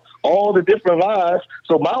pull out all the different lies.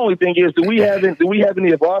 So my only thing is, do we have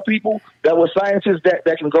any of our people that were scientists that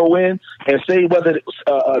can go in and say whether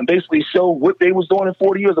basically show what they was doing in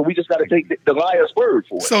 40 years, or we just got to take the liar's word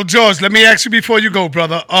for it? So George, let me ask you before you go,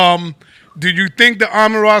 brother. Do you think the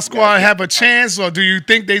Amara squad have a chance, or do you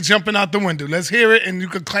think they jumping out the window? Let's hear it, and you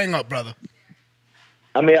can clang up, brother.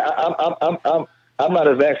 I mean, I'm not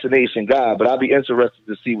a vaccination guy, but I'll be interested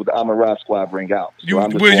to see what the Amara squad bring out. So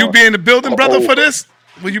will you be in the building, brother, for this?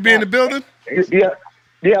 Will you be in the building?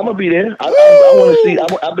 Yeah, I'm gonna be there. I want to see.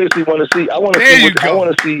 I basically want to see.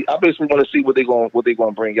 I basically want to see what they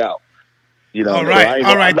gonna bring out. You know. All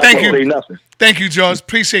right. Thank you. Thank you, George.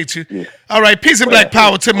 Appreciate you. Yeah. All right. Peace and black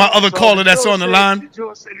power to my other caller that's on the line.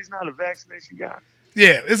 George said he's not a vaccination guy.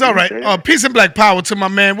 Yeah, it's all right. Peace and black power to my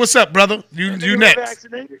man. What's up, brother? You next.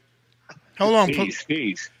 Vaccinated? Hold on.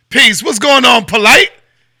 Peace. What's going on, Polite?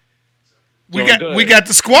 We got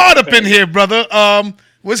the squad up in here, brother.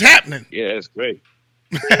 What's happening? Yeah, it's great.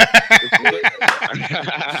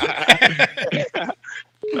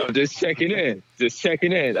 I'm just checking in.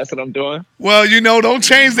 That's what I'm doing. Well, don't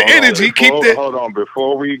change the energy. Hold on.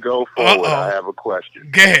 Before we go forward, I have a question.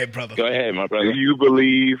 Go ahead, brother. Go ahead, my brother. Do you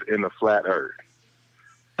believe in the flat earth?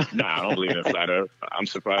 Nah, I don't believe in flat earth. I'm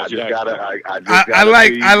surprised. I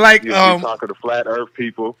like. You talk to the flat earth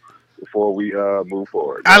people. before we move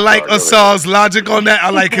forward. I like Go ahead. Asar's logic on that. I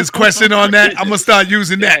like his question on that. I'm gonna start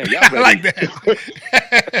using that. Yeah, y'all I like ready.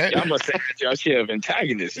 that. Y'all must have y'all share of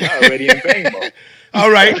antagonists. Y'all already in bang mode. All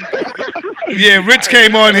right. Yeah, Rich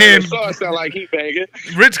came on here. and- So sound like he banging.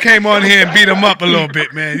 Rich came on here and beat him up a little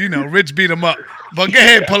bit, man. You know, Rich beat him up. But go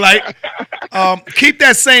ahead, Polite. Keep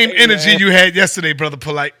that same energy you had yesterday, brother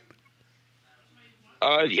Polite.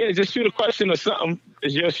 Yeah, just shoot a question or something.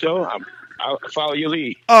 It's your show. I'll follow your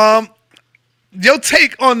lead. Your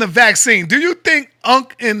take on the vaccine. Do you think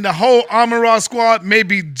Unc and the whole Amara squad may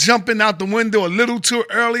be jumping out the window a little too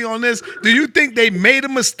early on this? Do you think they made a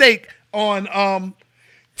mistake on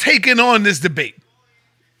taking on this debate?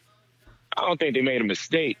 I don't think they made a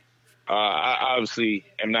mistake. I obviously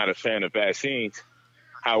am not a fan of vaccines.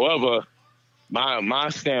 However, my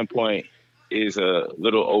standpoint is a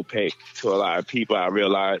little opaque to a lot of people, I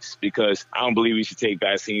realize, because I don't believe we should take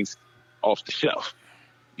vaccines off the shelf.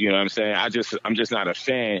 You know what I'm saying? I'm just not a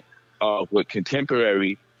fan of what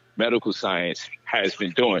contemporary medical science has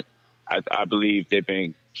been doing. I believe they've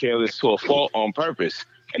been careless to a fault on purpose.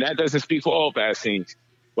 And that doesn't speak for all vaccines,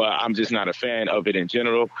 but I'm just not a fan of it in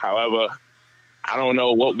general. However, I don't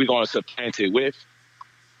know what we're going to supplant it with,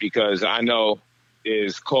 because I know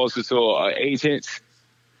there's causal agents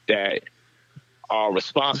that are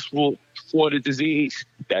responsible for the disease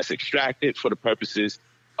that's extracted for the purposes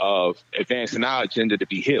of advancing our agenda to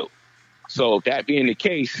be healed. So that being the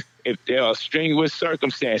case, if there are strenuous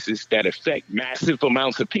circumstances that affect massive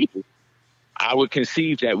amounts of people, I would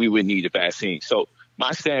conceive that we would need a vaccine. So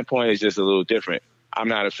my standpoint is just a little different. I'm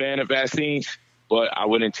not a fan of vaccines, but I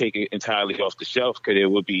wouldn't take it entirely off the shelf, because there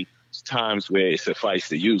would be times where it suffices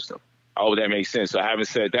to use them. I hope that makes sense. So having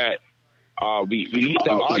said that, we need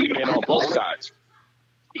the argument on both sides.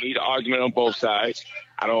 We need an argument on both sides.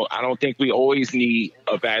 I don't think we always need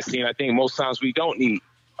a vaccine. I think most times we don't need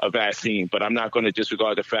a vaccine, but I'm not going to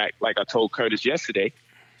disregard the fact, like I told Curtis yesterday,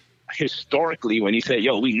 historically, when he said,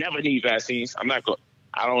 yo, we never need vaccines,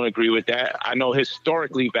 I don't agree with that. I know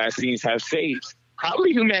historically vaccines have saved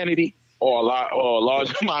probably humanity or a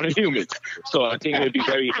large amount of humans. So I think it would be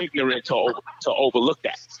very ignorant to overlook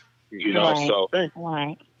that. You know,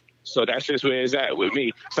 right. So that's just where it's at with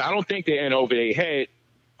me. So I don't think they're in over their head.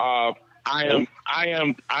 I am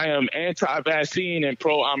anti-vaccine and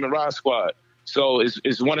pro-Amara squad. So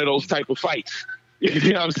it's one of those type of fights.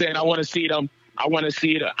 You know what I'm saying? I want to see them. I'm going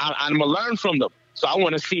to learn from them. So I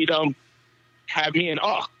want to see them have me in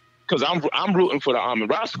awe, because I'm rooting for the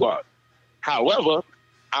Amara squad. However,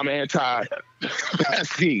 I'm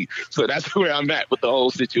anti-vaccine. So that's where I'm at with the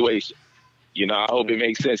whole situation. You know, I hope it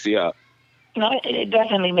makes sense to y'all. No, it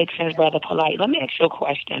definitely makes sense, Brother Polite. Let me ask you a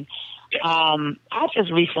question. I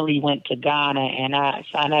just recently went to Ghana, and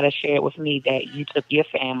Sinetta shared with me that you took your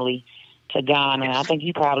family to Ghana. I think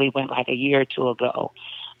you probably went like a year or two ago.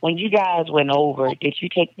 When you guys went over, did you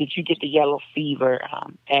get the yellow fever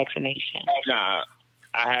vaccination? Nah,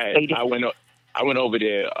 I went over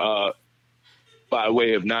there by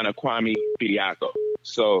way of Nana Kwame Bediako.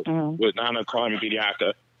 So with Nana Kwame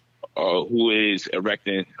Bediako, who is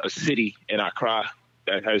erecting a city in Accra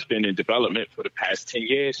that has been in development for the past 10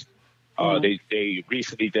 years. They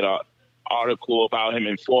recently did an article about him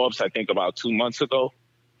in Forbes, I think about 2 months ago.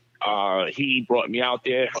 He brought me out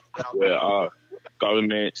there with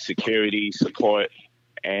government security support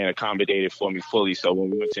and accommodated for me fully. So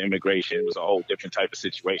when we went to immigration, it was a whole different type of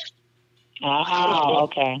situation. Oh,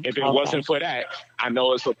 okay. If it wasn't for that, I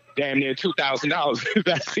know it's damn near $2,000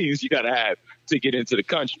 vaccines you got to have to get into the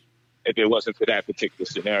country. If it wasn't for that particular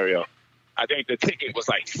scenario, I think the ticket was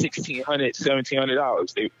like $1,600,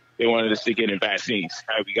 $1,700. They wanted us to get in vaccines.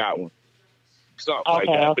 How we got one? Something like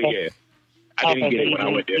that. But yeah, I didn't get it when I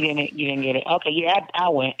went there. You didn't get it. Okay, yeah, I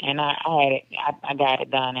went and I had it. I got it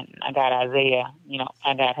done, and I got Isaiah. You know,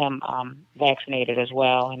 I got him vaccinated as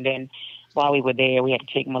well. And then while we were there, we had to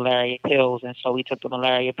take malaria pills, and so we took the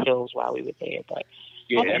malaria pills while we were there. But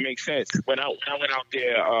yeah, that makes sense. When I went out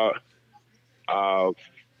there, I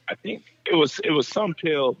think it was some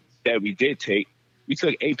pill that we did take. We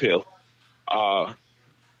took a pill,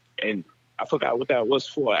 and I forgot what that was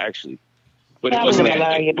for actually. But it wasn't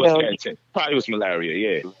malaria pill. Probably was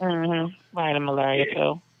malaria, yeah. Right, a malaria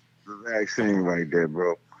pill. The vaccine right there,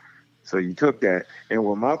 bro. So you took that, and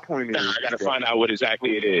what my point is, I gotta find out what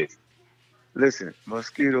exactly it is. Listen,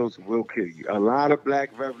 mosquitoes will kill you. A lot of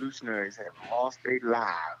black revolutionaries have lost their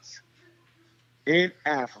lives in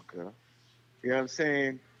Africa. You know what I'm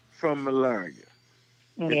saying? From malaria.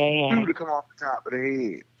 Yeah. To come off the top of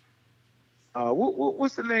the head.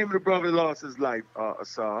 What's the name of the brother who lost his life,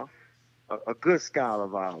 Asar? A good scholar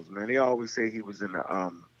of ours, man. They always say he was in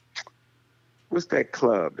the what's that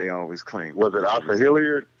club they always claim? Was it Arthur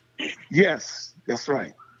Hilliard? Yes, that's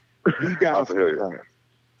right. He died Arthur from Hilliard. malaria.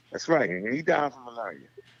 That's right. He died from malaria.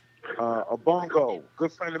 A bongo,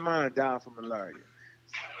 good friend of mine, died from malaria.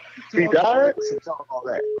 He died? All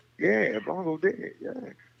that. Yeah, bongo did. Yeah.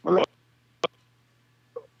 Malaria.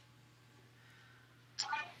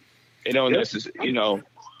 It don't necessarily, you know.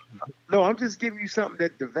 No, I'm just giving you something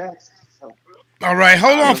that the vaccine. All right,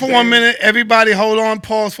 hold on for 1 minute. Everybody hold on,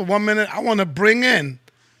 pause for 1 minute. I want to bring in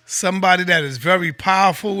somebody that is very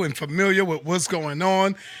powerful and familiar with what's going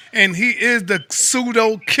on. And he is the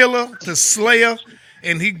pseudo killer, the slayer,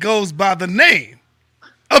 and he goes by the name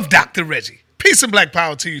of Dr. Reggie. Peace and black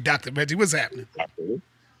power to you, Dr. Reggie. What's happening?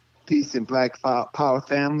 Peace and Black Power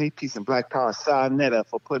family. Peace and Black Power Netta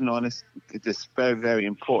for putting on this very, very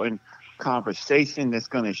important conversation that's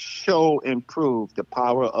going to improve the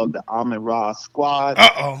power of the Amin Ra squad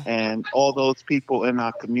and all those people in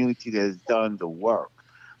our community that has done the work.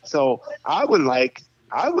 So I would like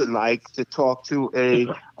to talk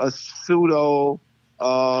to a pseudo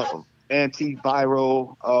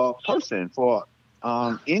antiviral person for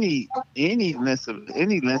any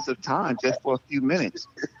length of time, just for a few minutes.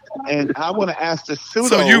 And I want to ask the pseudo.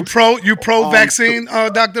 So you pro vaccine,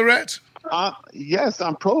 Dr. Reg? Yes,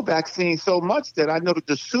 I'm pro-vaccine so much that I know that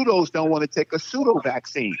the pseudos don't want to take a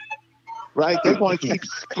pseudo-vaccine, right? They want to keep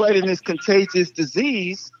spreading this contagious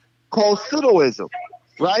disease called pseudoism,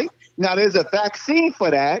 right? Now, there's a vaccine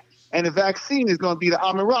for that, and the vaccine is going to be the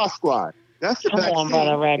Amin Ra squad. That's the vaccine. Come on,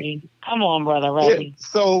 Brother Reggie. Come on, Brother Reggie.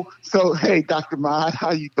 Yeah, so hey, Dr. Mahd,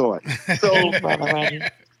 how you doing? So, Brother Reggie.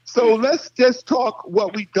 So let's just talk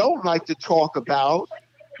what we don't like to talk about.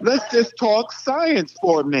 Let's just talk science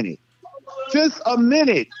for a minute. Just a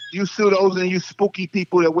minute, you pseudos and you spooky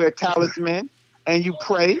people that wear talisman and you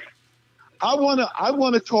pray. I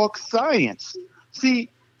wanna talk science. See,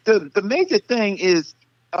 the major thing is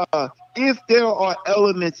if there are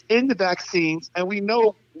elements in the vaccines, and we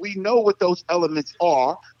know what those elements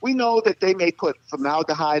are. We know that they may put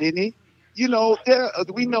formaldehyde in it. We know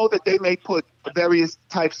that they may put various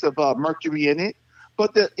types of mercury in it.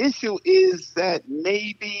 But the issue is that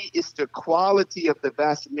maybe it's the quality of the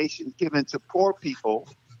vaccination given to poor people,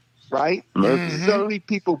 right? Mm-hmm. Certainly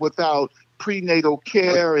people without prenatal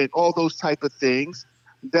care and all those type of things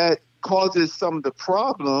that causes some of the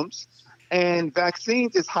problems. And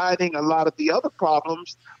vaccines is hiding a lot of the other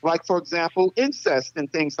problems, like, for example, incest and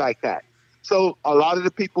things like that. So a lot of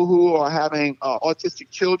the people who are having autistic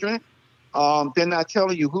children, they're not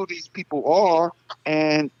telling you who these people are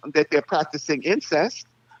and that they're practicing incest.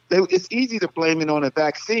 It's easy to blame it on a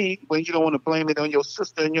vaccine when you don't want to blame it on your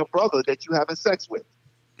sister and your brother that you're having sex with,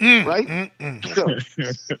 right? So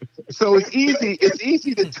it's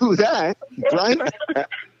easy to do that, right?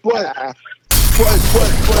 But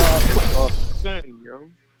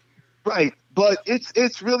right. But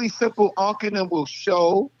it's really simple. Ankenem will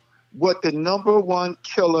show what the number one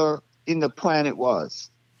killer in the planet was.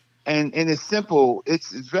 And it's simple.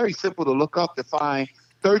 It's very simple to look up to find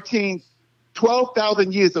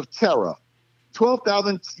 12,000 years of terror.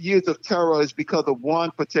 12,000 years of terror is because of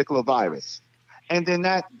one particular virus. And then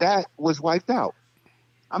that was wiped out.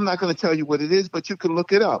 I'm not going to tell you what it is, but you can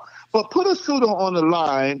look it up. But put a pseudo on the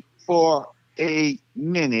line for a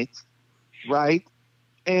minute, right?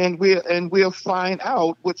 And we'll find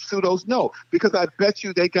out what pseudos know, because I bet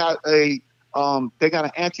you they got an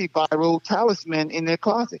antiviral talisman in their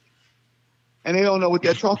closet, and they don't know what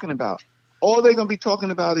they're talking about. All they're gonna be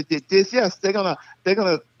talking about is this. Yes, they're gonna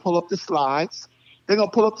pull up the slides. They're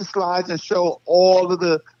gonna pull up the slides and show all of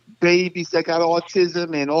the babies that got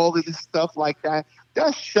autism and all of this stuff like that.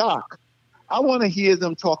 That's shock. I want to hear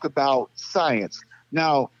them talk about science.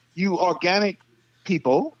 Now, you organic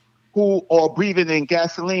people who are breathing in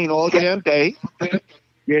gasoline all damn day.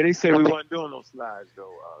 Yeah, they say we weren't doing no slides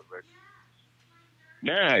though, Rick.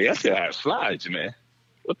 Nah, y'all should have slides, man.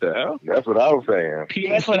 What the hell? That's what I was saying.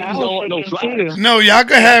 That's what I was no slides. No, y'all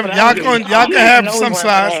can have some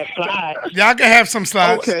slides. Y'all can have some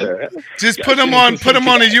slides. Okay. Just put them on a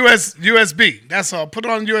USB. That's all. Put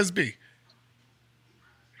it on USB.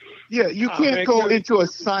 Yeah, you can't go into a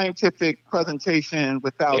scientific presentation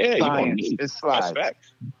without science and slides. That's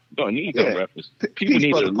facts. You don't need no reference. People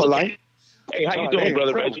need to polite. Hey, how you doing,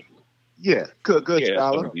 Brother Reggie? Yeah, good,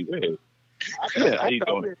 scholar. Yeah, how you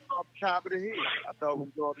doing? Off the top of the head. I thought we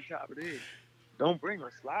were off the top of the head. Don't bring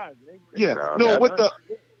us slides. Yeah,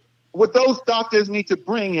 what those doctors need to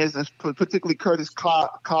bring is, particularly Curtis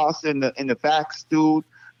Koss and the Vax dude,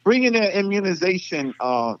 bring in their immunization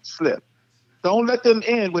slip. Don't let them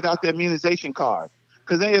in without their immunization card,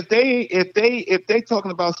 Because if they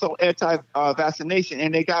talking about so anti-vaccination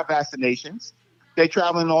and they got vaccinations, they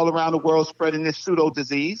traveling all around the world spreading this pseudo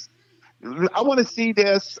disease. I want to see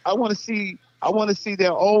their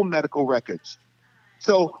own medical records.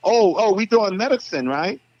 So, we doing medicine,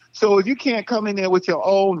 right? So if you can't come in there with your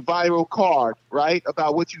own viral card, right,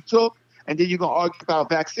 about what you took, and then you're gonna argue about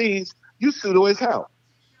vaccines, you pseudo as hell.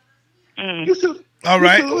 You pseudo. All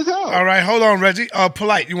right. You pseudo as hell. All right. Hold on, Reggie.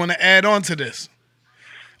 Polite. You want to add on to this?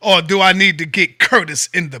 Or do I need to get Curtis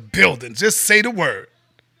in the building? Just say the word.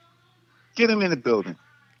 Get him in the building.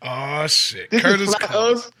 Oh shit. This Curtis is flat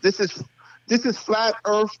calls. Earth. This is flat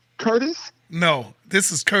Earth Curtis. No,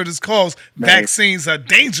 this is Curtis calls. Vaccines are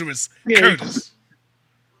dangerous. Yeah. Curtis.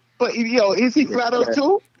 But is he flat Earth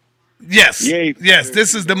too? Yes. Yes.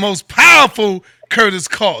 This is the most powerful Curtis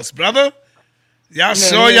calls, brother. Y'all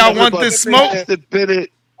sure y'all want this smoke?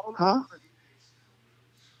 Huh?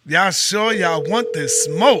 Y'all sure y'all want this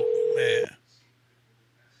smoke, man?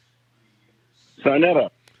 Sign that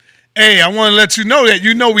up. Hey, I want to let you know that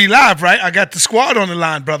we live, right? I got the squad on the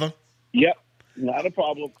line, brother. Yep, not a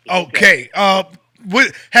problem. Okay.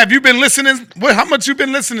 What have you been listening? How much you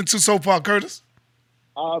been listening to so far, Curtis?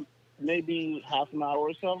 Maybe half an hour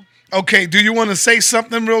or so. Okay. Do you want to say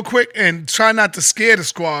something real quick and try not to scare the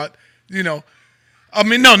squad? I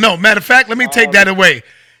mean, no. Matter of fact, let me take that away.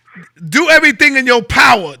 Do everything in your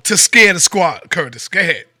power to scare the squad, Curtis. Go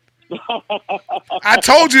ahead. I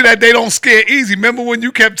told you that they don't scare easy. Remember when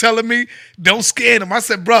you kept telling me, don't scare them? I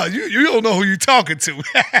said, bro, you don't know who you talking to.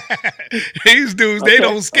 These dudes, they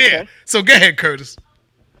don't scare. Okay. So go ahead, Curtis.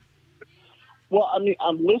 Well, I mean,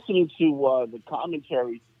 I'm listening to the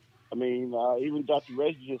commentary. I mean, even Dr.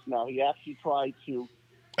 Reggie just now, he actually tried to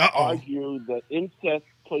argue that incest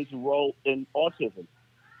plays a role in autism.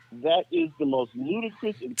 That is the most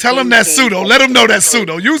ludicrous. Tell him that's pseudo. Let him know that's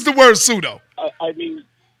pseudo. Use the word pseudo. I mean,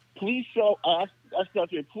 please show.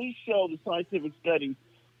 Please show the scientific studies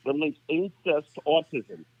that links incest to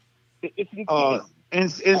autism. Hold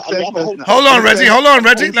on,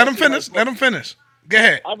 Reggie. Let him finish. Go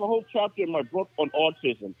ahead. I have a whole chapter in my book on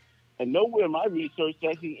autism, and nowhere in my research do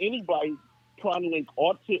I see anybody trying to link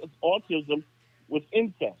autism with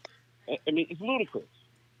incest. I mean, it's ludicrous.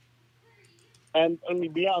 And I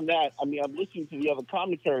mean, beyond that, I mean, I'm listening to the other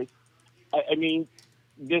commentaries. I mean,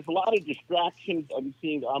 there's a lot of distractions I'm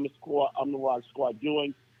seeing I'm the Rock Squad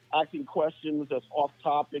doing, asking questions that's off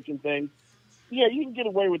topic and things. Yeah, you can get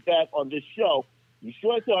away with that on this show. You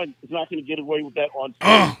sure it's not going to get away with that on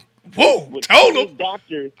told him.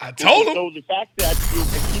 Doctor, I told him. So the fact that you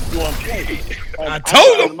keep you on point. I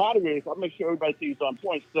told him. Moderators, I'll make sure everybody sees on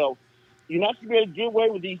point. So you're not going to be able to get away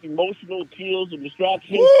with these emotional appeals and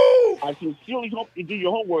distractions. Woo! I sincerely hope you do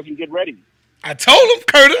your homework and get ready. I told him,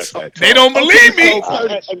 Curtis. They don't believe me. So,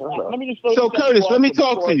 Curtis, let me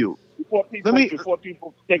talk to you. Before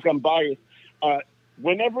people think I'm biased,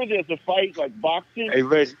 whenever there's a fight like boxing, hey,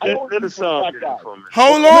 Reg, let us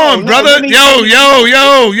Hold on, brother.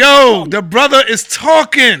 Yo. The brother is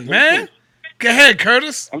talking, man. Go ahead,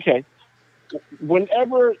 Curtis. Okay.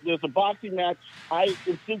 Whenever there's a boxing match, I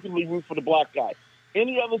instinctively root for the black guy.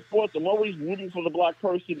 Any other sports, I'm always rooting for the black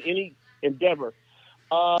person, any endeavor.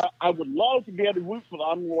 I would love to be able to root for the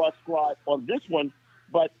Omnivore Squad on this one,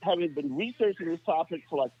 but having been researching this topic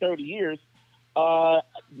for like 30 years, you're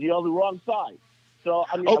on the wrong side. So,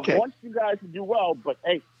 I mean, I want you guys to do well, but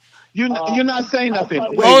hey. You're not saying nothing.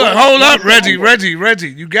 Hold up, Reggie.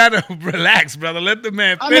 You got to relax, brother. Let the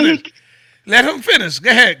man finish. Let him finish. Go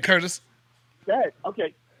ahead, Curtis. Go ahead.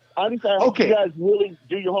 Okay. I hope you guys really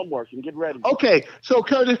do your homework and get ready. Okay. So,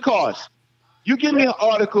 Curtis Cause, you give me an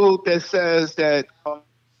article that says that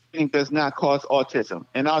does not cause autism,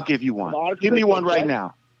 and I'll give you one. Give me one right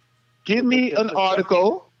now. Give me an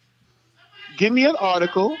article. Give me an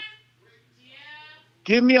article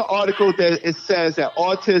that it says that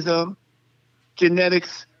autism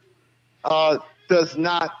genetics does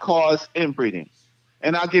not cause inbreeding,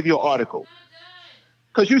 and I'll give you an article.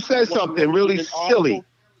 Because you said something really silly.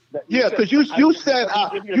 Yeah, because you said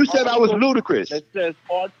I was ludicrous. That says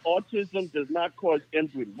autism does not cause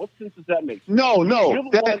inbreeding. What sense does that make? No, sorry.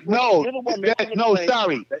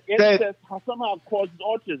 That somehow causes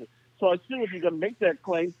autism. So I assume if you're going to make that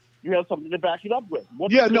claim, you have something to back it up with.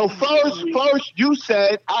 First you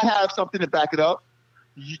said I have something to back it up.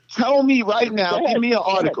 You tell me right now. Give me an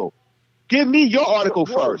article. Give me your article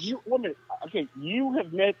first. You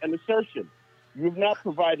have made an assertion. You have not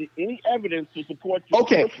provided any evidence to support your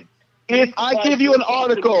assertion. If I give you an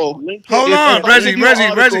article, hold on, Reggie.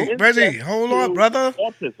 Hold on, brother.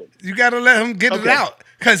 You got to let him get it out.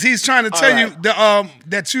 Because he's trying to All tell right. you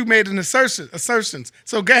that you made an assertions.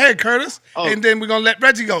 So go ahead, Curtis, Oh. and then we're gonna let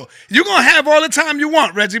Reggie go. You're gonna have all the time you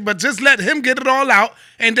want, Reggie, but just let him get it all out,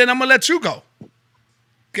 and then I'm gonna let you go.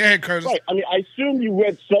 Go ahead, Curtis. Right. I mean, I assume you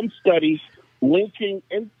read some studies linking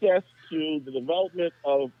incest to the development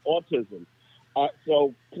of autism.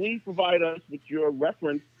 So please provide us with your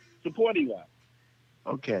reference supporting that.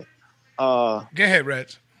 Okay. Go ahead, Reg.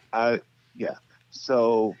 Yeah.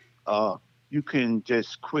 So you can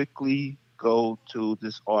just quickly go to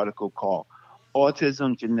this article called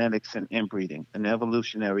Autism, Genetics, and Inbreeding, an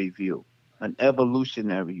evolutionary view.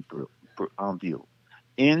 View.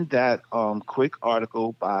 In that quick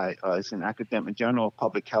article by, it's an academic journal of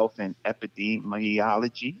public health and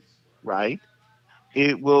epidemiology, right?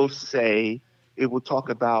 It will talk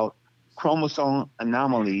about chromosome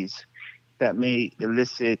anomalies that may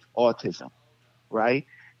elicit autism, right?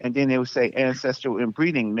 And then they will say ancestral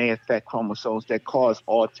inbreeding may affect chromosomes that cause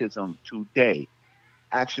autism today.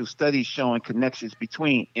 Actual studies showing connections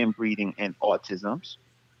between inbreeding and autisms,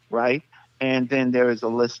 right? And then there is a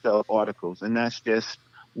list of articles, and that's just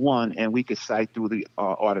one, and we could cite through the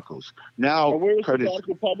articles. Now, And where is Curtis, the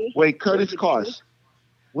article published? wait, Where Curtis is it Cars,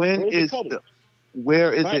 Where is it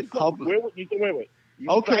where is Not it published? Wait. You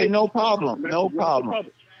Okay, cite- no problem, no where is it problem.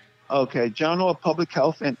 published? Okay, Journal of Public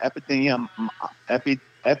Health and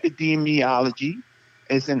Epidemiology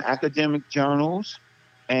is in academic journals,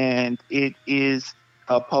 and it is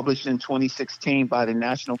published in 2016 by the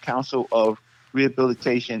National Council of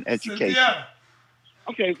Rehabilitation Education.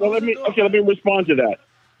 Okay, well let me respond to that.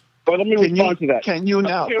 But let me respond to that. Can you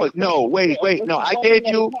now? Okay, But no, wait, no. I gave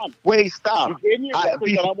you. Wait, stop. You gave me a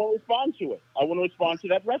reference, and I want to respond to it. I want to respond to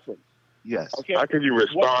that reference. Yes. Okay. How can you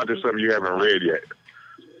respond to something you haven't read yet?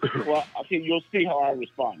 Well, okay, you'll see how I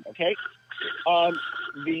respond. Okay.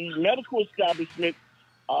 The medical establishment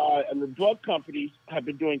and the drug companies have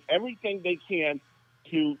been doing everything they can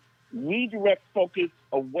to redirect focus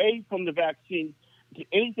away from the vaccine to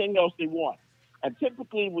anything else they want. And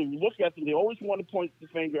typically, when you look at them, they always want to point the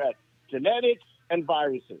finger at genetics and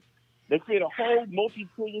viruses. They create a whole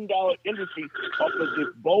multi-trillion-dollar industry off of this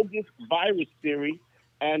bogus virus theory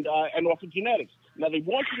and off of genetics. Now, they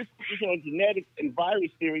want you to focus on genetics and virus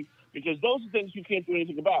theory because those are things you can't do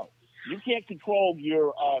anything about. You can't control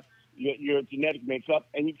your genetic makeup,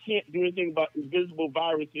 and you can't do anything about invisible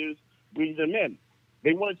viruses breathing them in.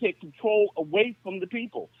 They want to take control away from the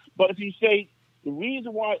people. But if you say the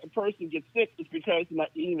reason why a person gets sick is because they're not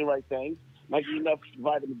eating the right things, not getting enough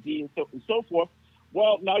vitamin D and so forth,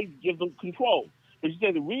 well, now you give them control. If you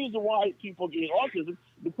say the reason why people are getting autism is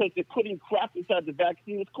because they're putting crap inside the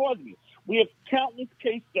vaccine that's causing it. We have countless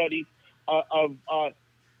case studies of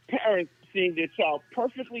parents seeing their child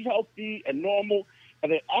perfectly healthy and normal,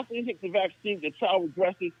 and then after they take the vaccine, their child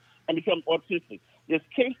regresses and becomes autistic. There's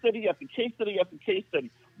case study after case study after case study.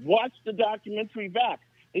 Watch the documentary back.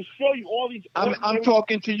 They show you all these. I'm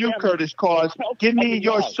talking to you, Curtis Cars. Give me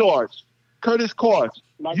your source. Curtis Cars.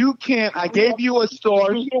 You can't. I gave you a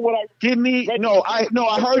source. Give me.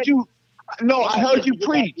 I heard you. No, I heard you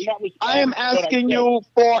preach. I am asking you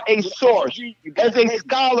for a source. As a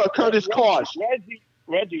scholar, Curtis Cars.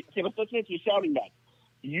 Reggie, okay, let's listen to you shouting back.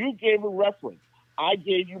 You gave a reference. I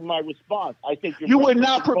gave you my response. I think you were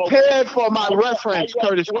not prepared for my reference,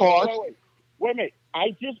 Curtis Cars. Wait a minute.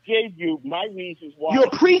 I just gave you my reasons why. You're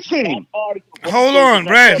preaching. Hold on,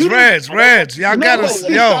 Reg. Y'all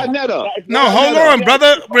gotta, No, hold on,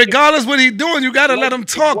 brother. Regardless what he's doing, you gotta let him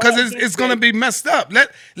talk because it's gonna be messed up.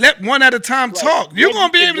 Let one at a time talk. You're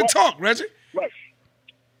gonna be able to talk, Reggie.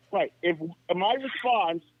 Right. If my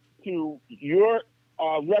response to your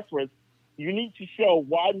reference, you need to show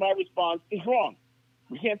why my response is wrong.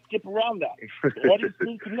 We can't skip around that. The audience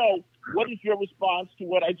needs to know what is your response to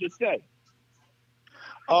what I just said.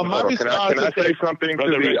 My response can I say something to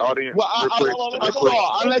the audience? Well,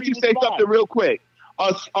 I'll let you say something real quick.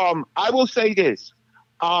 I will say this.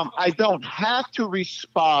 I don't have to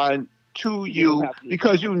respond to you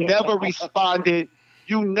because you never responded.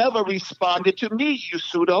 You never responded to me, you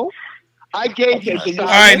pseudo. I gave you. All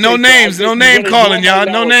right, no names, no name calling, y'all.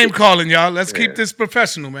 No name calling, y'all. Let's keep this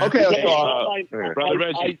professional, man. Okay, Brother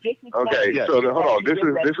Reggie. Okay, so hold on. This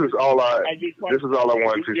is all I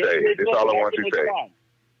wanted to say. This is all I wanted to say.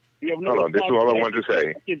 Hold on, this is all I wanted to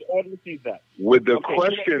say. With the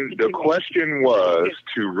question was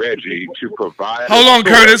to Reggie to provide. Hold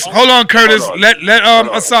on, Curtis. Let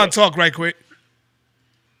Assad talk right quick.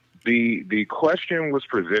 The question was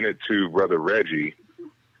presented to Brother Reggie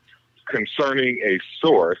concerning a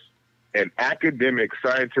source, an academic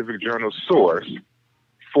scientific journal source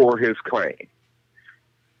for his claim.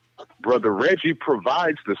 Brother Reggie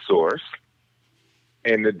provides the source,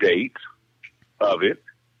 and the date of it,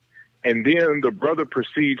 and then the brother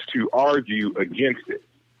proceeds to argue against it.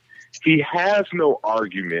 He has no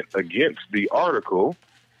argument against the article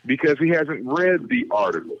because he hasn't read the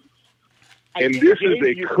article. And this is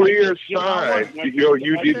a clear sign.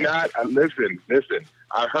 You did not listen.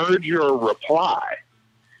 I heard your reply.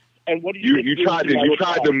 And what do you tried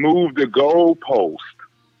to move the goalpost.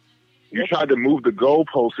 You tried to move the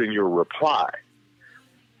goalpost in your reply.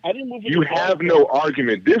 I didn't move. You have no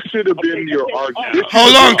argument. This should have been your argument.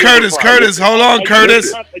 Hold on, Curtis. Hold on,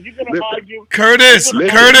 Curtis.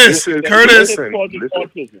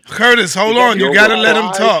 Curtis, hold on. You got to let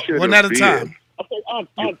him talk one at a time.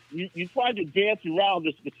 Okay, you tried to dance around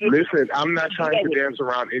the specific. Listen, I'm not trying to dance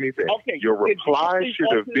around anything. Okay, your reply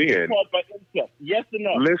should have been. Yes or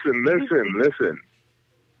no? Listen.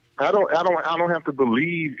 I don't have to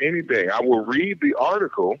believe anything. I will read the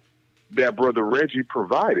article that Brother Reggie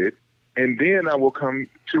provided, and then I will come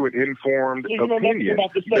to an informed opinion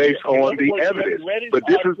based on the evidence. But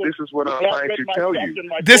this is what I'm trying to tell you.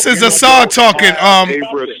 This is Asar talking.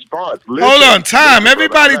 Hold on, time.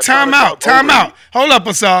 Everybody, time out. Hold up,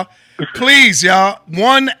 Asar. Please, y'all.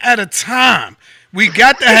 One at a time. We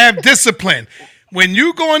got to have discipline. When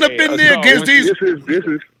you going up in there against these. This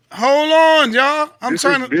is. Hold on, y'all. Hold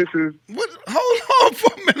on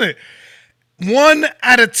for a minute. One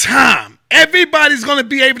at a time. Everybody's going to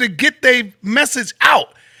be able to get their message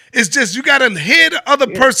out. It's just you got to hear the other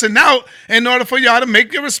person out in order for y'all to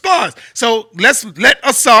make your response. So let's let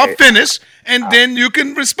Asar finish, and then you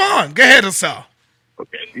can respond. Go ahead, Asar.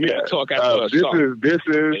 Okay. Yeah. Talk after This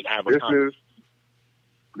is.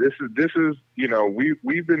 You know,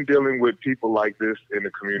 we've been dealing with people like this in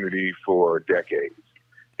the community for decades,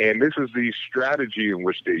 and this is the strategy in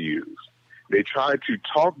which they use. They try to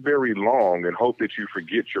talk very long and hope that you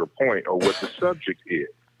forget your point or what the subject is.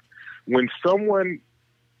 When someone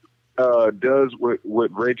does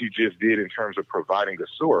what Reggie just did in terms of providing a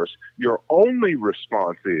source, your only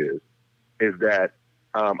response is that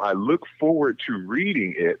I look forward to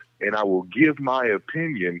reading it and I will give my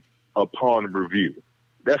opinion upon review.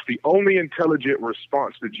 That's the only intelligent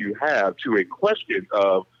response that you have to a question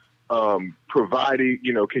of providing,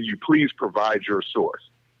 can you please provide your source?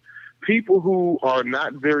 People who are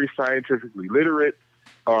not very scientifically literate,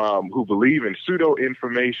 who believe in pseudo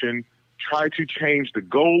information, try to change the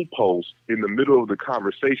goalpost in the middle of the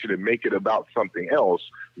conversation and make it about something else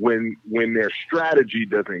when their strategy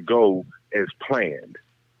doesn't go as planned.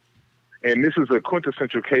 And this is a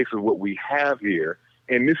quintessential case of what we have here.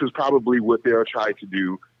 And this is probably what they'll try to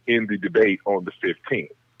do in the debate on the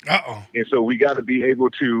 15th. And so we got to be able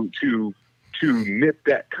to nip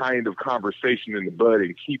that kind of conversation in the bud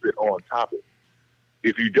and keep it on topic.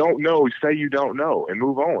 If you don't know, say you don't know and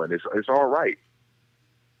move on. It's all right.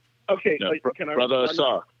 Okay, can I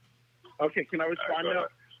respond? Okay, can I respond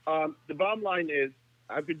now? The bottom line is,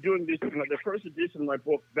 I've been doing this. The first edition of my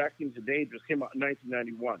book, Vaccines Are Dangerous, came out in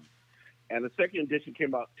 1991, and the second edition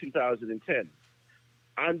came out in 2010.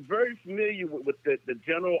 I'm very familiar with the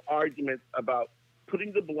general arguments about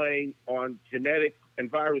putting the blame on genetics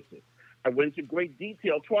and viruses. I went into great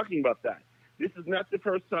detail talking about that. This is not the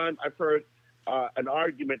first time I've heard an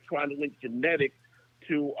argument trying to link genetics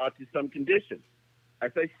to some condition.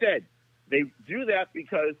 As I said, they do that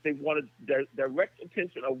because they want to direct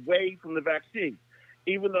attention away from the vaccine,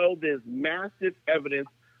 even though there's massive evidence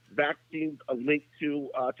vaccines are linked to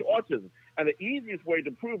autism. And the easiest way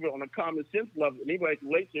to prove it on a common sense level, anybody can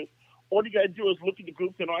relate to, all you got to do is look at the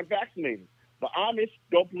groups that aren't vaccinated. The Amish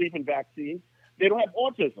don't believe in vaccines. They don't have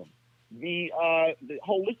autism. The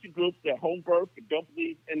holistic groups that home birth don't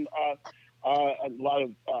believe in a lot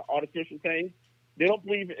of artificial things. They don't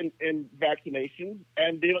believe in vaccinations,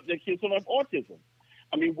 and their kids don't have autism.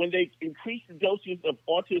 I mean, when they increased the doses of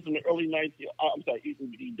autism in the early 90s,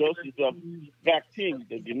 the doses of vaccines,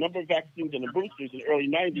 the number of vaccines and the boosters in the early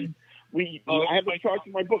 90s, I have a chart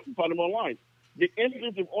in my book, you find them online. The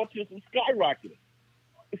incidence of autism skyrocketed.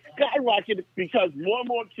 It skyrocketed because more and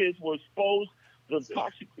more kids were exposed to the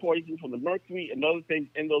toxic poison from the mercury and other things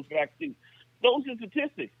in those vaccines. Those are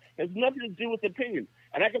statistics. It has nothing to do with opinion.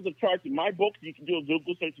 And I got the charts in my book. You can do a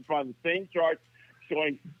Google search and find the same charts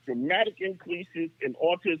showing dramatic increases in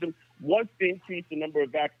autism once they increase the number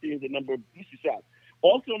of vaccines, the number of booster shots.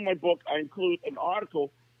 Also in my book, I include an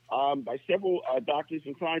article by several doctors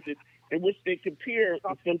and scientists in which they compare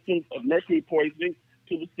the symptoms of mercury poisoning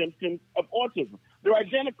to the symptoms of autism. They're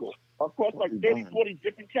identical across like 30, 40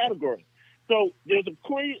 different categories. So there's a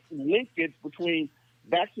clear linkage between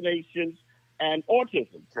vaccinations and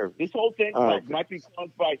autism. This whole thing might be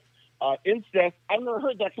caused by incest. I've never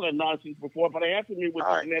heard that kind of nonsense before, but I answered me with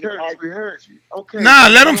genetic argument. We heard you. Okay. Nah,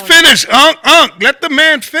 let him finish, Unc. Let the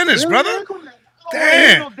man finish, brother.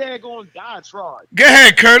 Damn. No daggone diatribe. Go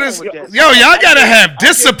ahead, Curtis. Yo, y'all gotta have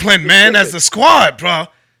discipline, man, as a squad, bro.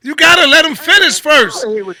 You gotta let him finish first.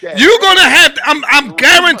 You gonna have. I'm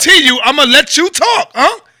guarantee you. I'm gonna let you talk,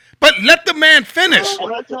 but let the man finish. I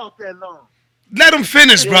don't talk that long. Let him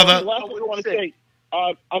finish, brother. Last thing I want to say.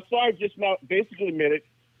 I'm sorry, just now basically admitted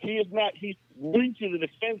he is not. He's running to the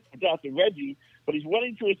defense of Dr. Reggie, but he's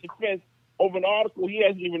running to his defense over an article he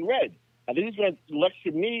hasn't even read. I think he's going to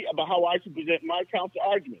lecture me about how I should present my counter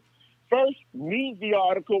argument. First, read the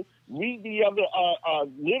article, read the other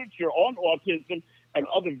literature on autism and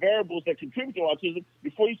other variables that contribute to autism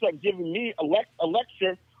before you start giving me a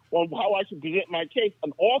lecture on how I should present my case.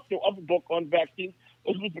 An author of a book on vaccines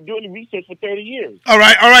who's been doing research for 30 years. All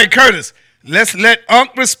right, Curtis. Let's let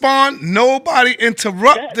Unc respond. Nobody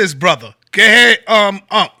interrupt this brother. Go ahead, Unc.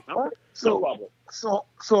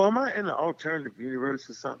 So am I in an alternative universe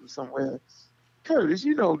or something somewhere? Curtis,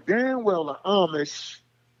 you know damn well the Amish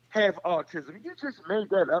have autism. You just made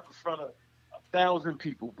that up in front of 1,000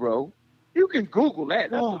 people, bro. You can Google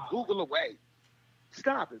that. That's a Google away.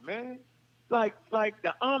 Stop it, man. Like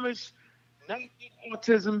the Amish,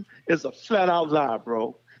 autism is a flat out lie,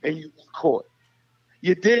 bro. And you was caught.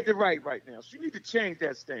 You did the right now. So you need to change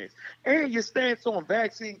that stance. And your stance on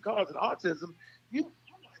vaccine causing autism, you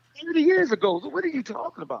 30 years ago. So what are you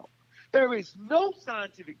talking about? There is no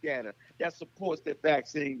scientific data that supports that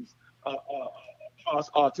vaccines cause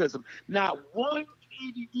autism. Not one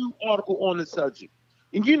peer-reviewed article on the subject.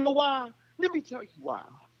 And you know why? Let me tell you why,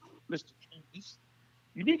 Mr. Candice.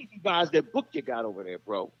 You need to revise that book you got over there,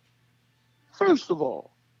 bro. First of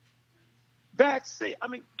all,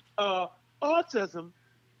 autism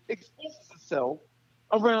expresses itself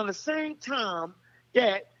around the same time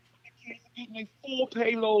that kids are getting a full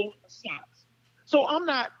payload of shots. So I'm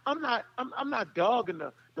not dogging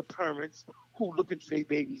the parents who look into their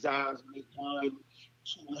baby's eyes when they're 1,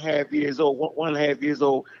 2.5 years old, 1.5 years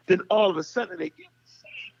old. Then all of a sudden they get the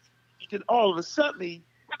shots. Then all of a sudden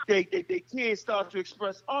they kids start to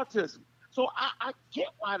express autism. So I get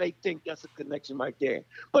why they think that's a connection right there.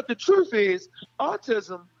 But the truth is,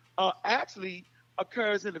 autism actually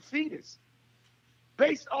occurs in the fetus.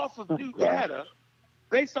 Based off of new data,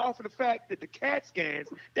 based off of the fact that the CAT scans,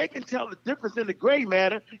 they can tell the difference in the gray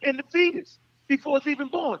matter in the fetus before it's even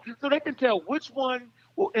born. So they can tell which one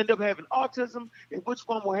will end up having autism and which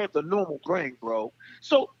one will have the normal brain, bro.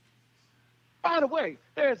 So, by the way,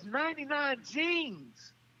 there's 99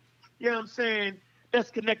 genes, you know what I'm saying, that's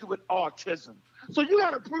connected with autism. So you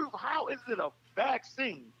got to prove how is it a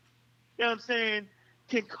vaccine, you know what I'm saying,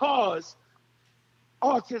 can cause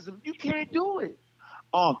autism. You can't do it.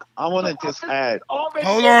 I want to just add.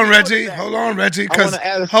 Hold on, Reggie. Because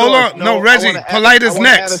Reggie. Polite is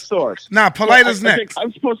next. Polite is next. I think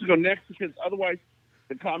I'm supposed to go next because otherwise,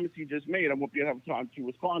 the comments you just made, I won't be able to have time to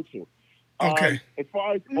respond to. Okay. As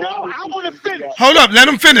far as I want to finish. Hold up. Let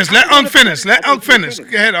him finish. Let Unc finish. Go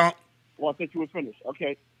ahead, Unc. Well, I thought you were finished.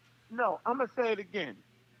 Okay. No, I'm gonna say it again.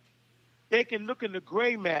 They can look in the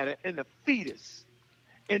gray matter in the fetus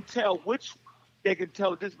and tell they can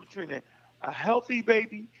tell the difference between a healthy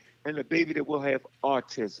baby and a baby that will have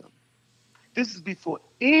autism. This is before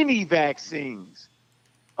any vaccines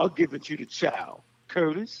are given to the child,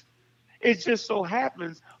 Curtis. It just so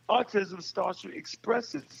happens autism starts to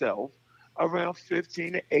express itself around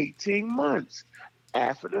 15 to 18 months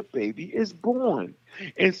after the baby is born.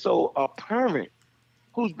 And so a parent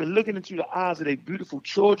who's been looking into the eyes of their beautiful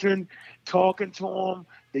children, talking to them,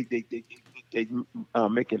 they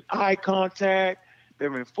making eye contact,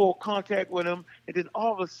 they're in full contact with them, and then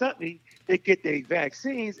all of a sudden they get their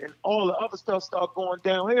vaccines and all the other stuff start going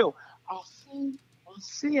downhill. I'll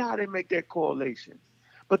see how they make that correlation.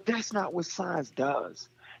 But that's not what science does.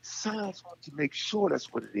 Science wants to make sure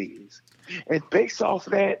that's what it is. And based off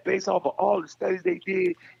of that, based off of all the studies they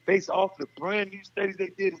did, based off the brand new studies they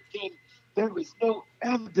did, again, there is no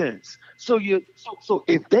evidence. So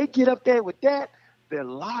if they get up there with that, they're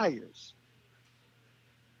liars.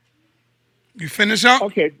 You finish up?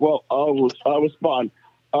 Okay, well, I'll respond.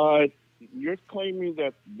 You're claiming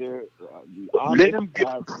that the Let them get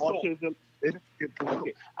autism.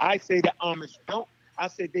 Okay. I say the Amish don't. I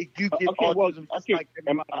said they do get autism.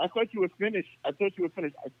 I thought you were finished. I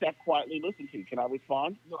sat quietly listening to you. Can I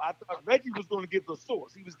respond? No, I thought Reggie was going to give the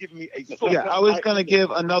source. He was giving me a source. Yeah, I was going to give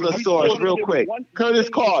another source real quick. Curtis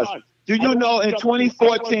Cause. Do you know in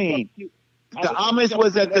 2014, the Amish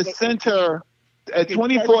was at the center at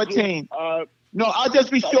 2014. No, I'll just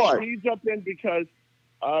be short. Can you jump in because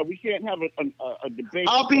We can't have a debate.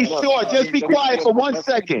 I'll be short. Just be quiet for 1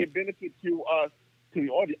 second. Benefit to the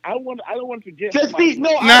audience. I don't want to get. Just be no.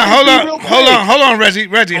 Now hold on, Reggie,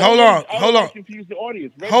 hold on. Confuse the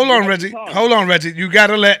audience. Hold on, Reggie. You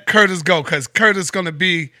gotta let Curtis go because Curtis gonna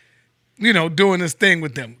be, doing this thing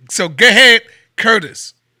with them. So go ahead,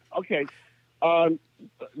 Curtis. Okay. I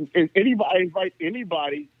invite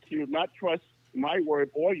anybody to not trust my word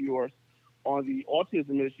or yours on the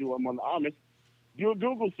autism issue among the Amish. Do a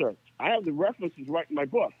Google search. I have the references right in my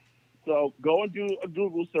book. So go and do a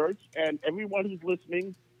Google search, and everyone who's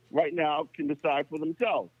listening right now can decide for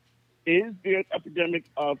themselves. Is there an epidemic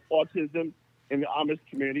of autism in the Amish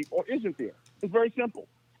community, or isn't there? It's very simple.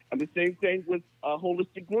 And the same thing with a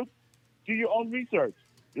holistic group. Do your own research.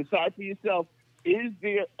 Decide for yourself, is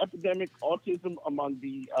there epidemic autism among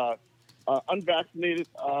the unvaccinated,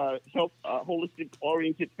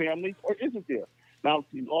 holistic-oriented families, or isn't there? Now,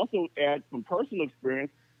 to also add from personal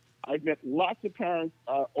experience, I've met lots of parents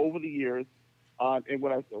over the years, and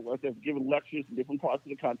when I've given lectures in different parts of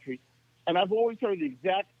the country, and I've always heard the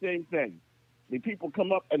exact same thing. The people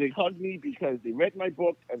come up and they hug me because they read my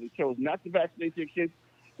book and they chose not to vaccinate their kids,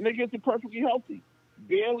 and their kids are perfectly healthy,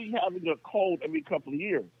 barely having a cold every couple of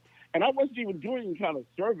years. And I wasn't even doing any kind of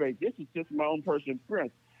survey. This is just my own personal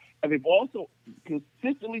experience. And they've also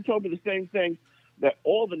consistently told me the same thing, that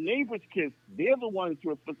all the neighbors' kids, they're the ones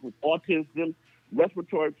who are afflicted with autism,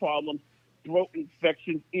 respiratory problems, throat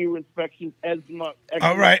infections, ear infections, eczema.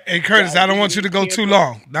 All right. Hey, Curtis, I don't want you to go too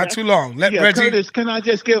long. Not too long. Let Reggie. Curtis, I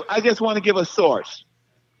just want to give a source.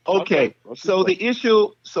 Okay. So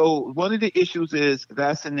one of the issues is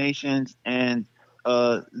vaccinations and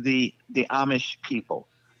the Amish people.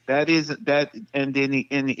 And then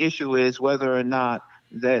the issue is whether or not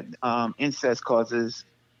that incest causes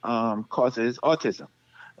autism.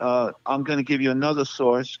 I'm going to give you another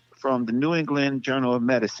source from the New England Journal of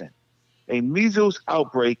Medicine. A measles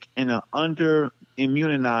outbreak in an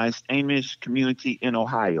under-immunized Amish community in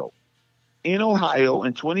Ohio. In Ohio,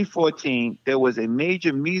 in 2014, there was a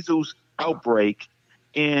major measles outbreak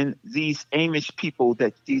in these Amish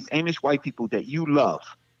white people that you love,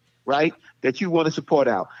 right? That you want to support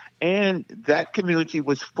out. And that community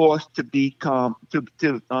was forced to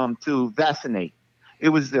vaccinate. It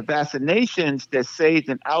was the vaccinations that saved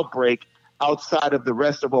an outbreak outside of the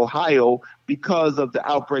rest of Ohio because of the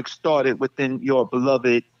outbreak started within your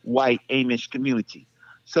beloved white Amish community.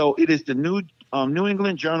 So it is the New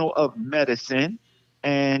England Journal of Medicine,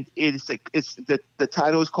 and the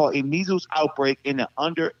title is called A Measles Outbreak in an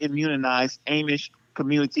Under-Immunized Amish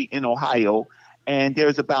Community in Ohio. And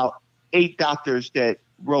there's about 8 doctors that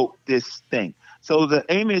wrote this thing. So the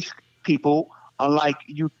Amish people, unlike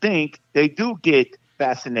you think, they do get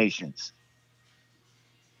vaccinations.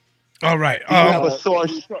 All right. Do you have a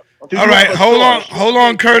source? All right. Hold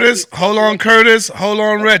on, Curtis. Hold on,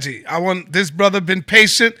 Reggie. I want this brother been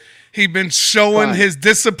patient. He been showing his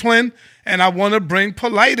discipline, and I want to bring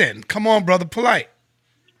Polite in. Come on, brother, Polite.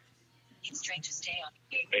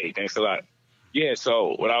 Hey, thanks a lot. Yeah.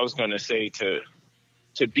 So what I was gonna say to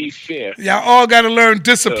be fair. Y'all all got to learn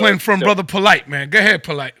discipline from brother Polite, man. Go ahead,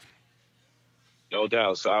 Polite. No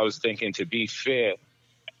doubt. So I was thinking, to be fair,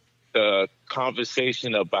 the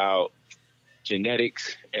conversation about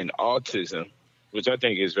genetics and autism, which I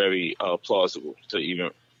think is very plausible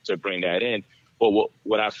to bring that in. But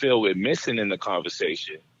what I feel we're missing in the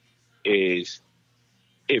conversation is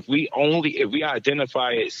if we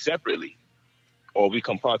identify it separately, or we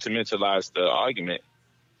compartmentalize the argument,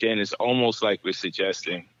 then it's almost like we're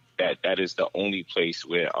suggesting that is the only place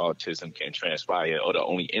where autism can transpire, or the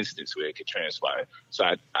only instance where it can transpire.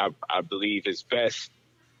 So I believe it's best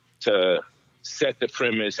to set the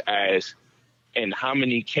premise as, in how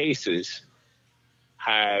many cases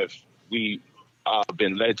have we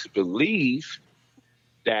been led to believe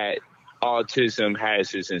that autism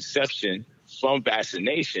has its inception from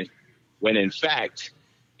vaccination, when in fact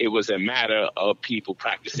it was a matter of people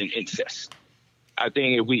practicing incest. I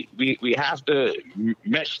think we have to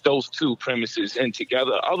mesh those two premises in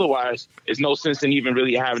together. Otherwise, there's no sense in even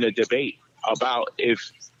really having a debate about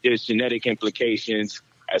if there's genetic implications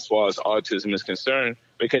as far as autism is concerned,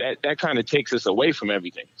 because that kind of takes us away from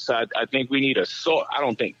everything. So I think we need a source. I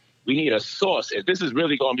don't think we need a source. If this is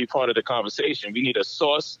really going to be part of the conversation, we need a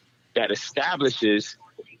source that establishes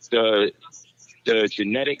the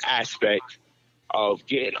genetic aspect of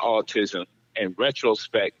getting autism in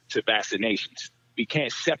retrospect to vaccinations. We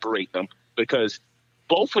can't separate them, because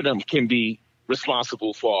both of them can be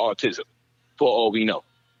responsible for autism, for all we know.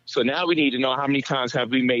 So now we need to know, how many times have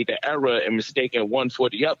we made the error and mistaken one for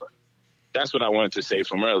the other? That's what I wanted to say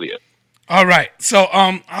from earlier. All right. So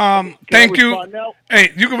thank you. respond now?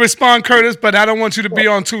 Hey, you can respond, Curtis, but I don't want you to be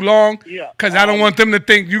on too long Yeah, because I don't want them to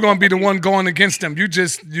think you're gonna be the one going against them.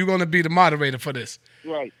 You're gonna be the moderator for this.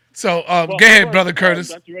 Right. So Well, go ahead, first, brother Curtis.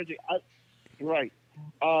 Dr. Reggie, right.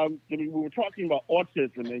 We were talking about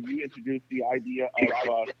autism, and you introduced the idea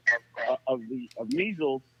of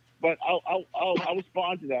measles. But I'll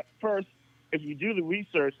respond to that first. If you do the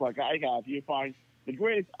research like I have, you find the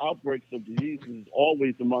greatest outbreaks of diseases is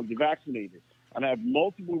always among the vaccinated. And I have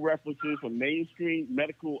multiple references from mainstream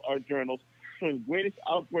medical journals showing the greatest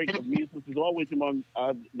outbreak of measles is always among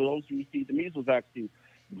those who received the measles vaccine.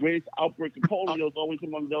 The greatest outbreak of polio is always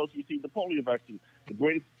among those who received the polio vaccine. The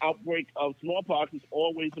greatest outbreak of smallpox is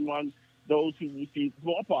always among those who received the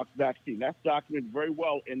smallpox vaccine. That's documented very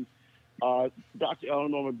well in Dr.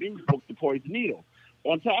 Eleanor Bing's book, The Poison Needle.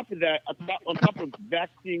 On top of that, on top of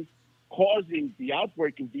vaccines causing the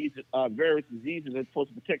outbreak of these various diseases that's supposed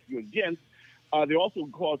to protect you against, they also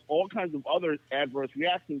cause all kinds of other adverse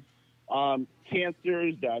reactions,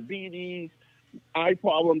 cancers, diabetes, eye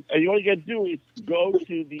problems. And all you got to do is go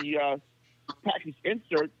to the package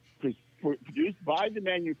insert produced by the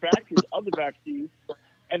manufacturers of the vaccines,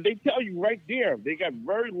 and they tell you right there, they got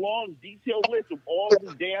very long, detailed lists of all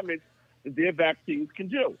the damage that their vaccines can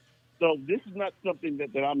do. So this is not something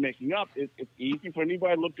that I'm making up. It's easy for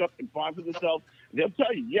anybody to look up and find for themselves. They'll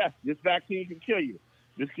tell you, yes, this vaccine can kill you.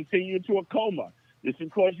 This can send you into a coma. This can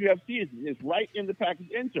cause you to have seizures. It's right in the package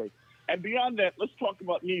insert. And beyond that, let's talk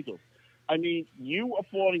about measles. I mean, you are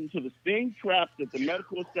falling into the same trap that the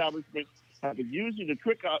medical establishment have been using to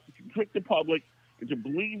trick the public into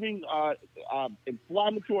believing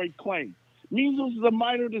inflammatory claims. Measles is a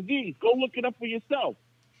minor disease. Go look it up for yourself.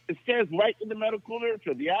 It says right in the medical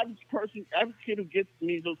literature, the average kid who gets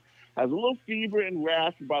measles has a little fever and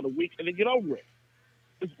rash for about a week, and they get over it.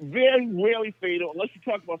 It's very rarely fatal, unless you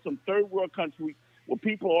talk about some third world country where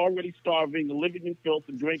people are already starving and living in filth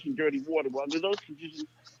and drinking dirty water. Well, under those conditions,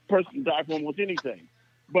 a person can die from almost anything.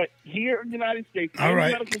 But here in the United States, all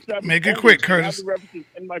right, make it quick, Curtis. I have the references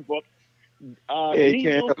in my book.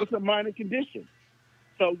 Measles is a minor condition,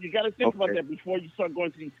 so you got to think about that before you start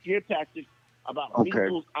going to these scare tactics about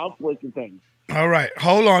measles outbreaks and things. All right,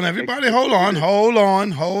 hold on, everybody, hold on.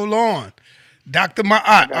 Dr.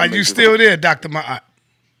 Ma'at, are you still there, Dr. Ma'at?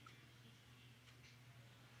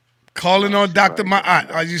 Calling on Dr.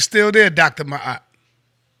 Ma'at. Are you still there, Dr. Ma'at?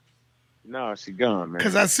 No, she gone, man.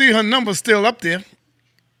 Because I see her number still up there.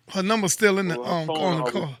 Her number's still in the on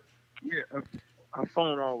the call. Yeah, our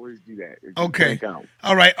phone always do that. Okay.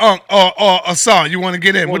 All right. Asar, you want to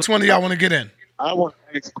get in? Which one of y'all want to get in? I want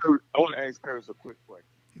to ask Curtis a quick question.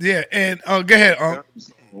 Yeah, and go ahead.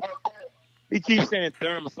 He keeps saying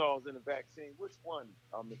thermosols in the vaccine. Which one,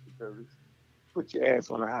 Mr. Curtis? Put your ass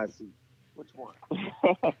on the hot seat. Which one?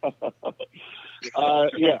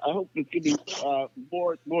 Yeah, I hope there's going to be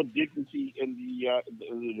more dignity in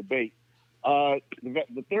the debate. The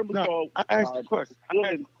thermosol. No, I asked the question.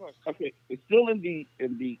 Okay, it's still in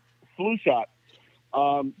the flu shot.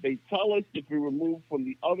 They tell us to be removed from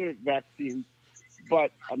the other vaccines,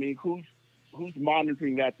 but I mean, who's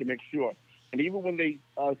monitoring that to make sure? And even when they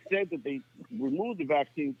said that they removed the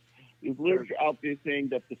vaccines, there's literature out there saying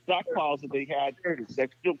that the stockpiles that they had that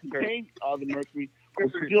still contained the mercury were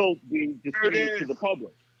still being distributed to the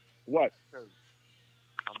public. What?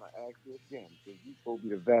 I'm going to ask you again, because you're supposed to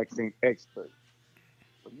be the vaccine expert.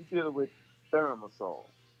 When you deal with thermosol,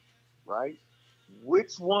 right?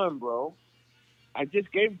 Which one, bro? I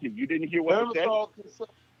just gave it to you. You didn't hear what I said? Thermosol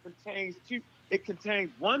contains two. It contains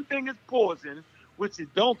one thing is poison, which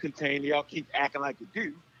it don't contain. Y'all keep acting like it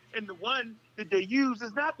do. And the one that they use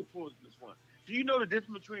is not the poisonous one. Do you know the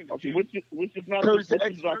difference between the two? Which is not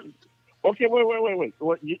the Okay, wait.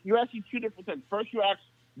 Well, you're asking two different things. First, you asked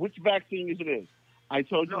which vaccine it is. I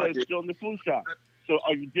told you that it's still in the flu shot. So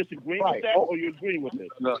are you disagreeing with that, or are you agreeing with it?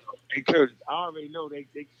 No, hey, Curtis, I already know they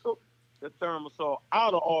took the thermosol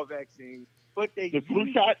out of all vaccines, but they the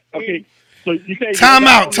flu shot. Okay, so you say time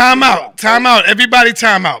out. Everybody,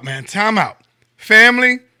 time out, man. Time out.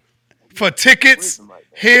 Family, for tickets,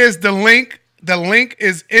 here's the link. The link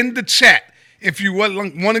is in the chat. If you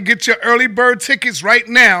want to get your early bird tickets right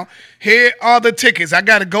now, here are the tickets. I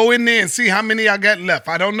got to go in there and see how many I got left.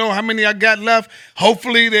 I don't know how many I got left.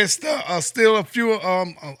 Hopefully, there's still a few,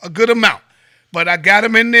 a good amount. But I got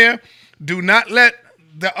them in there. Do not let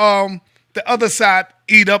the other side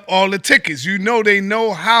eat up all the tickets. You know they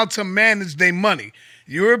know how to manage their money.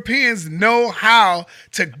 Europeans know how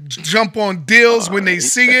to jump on deals when they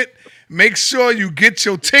see it. Make sure you get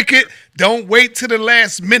your ticket. Don't wait to the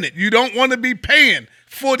last minute. You don't want to be paying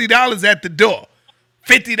 $40 at the door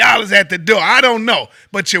 $50 at the door. I don't know.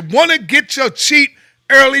 But you want to get your cheap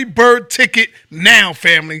early bird ticket now,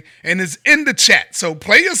 family. And it's in the chat. So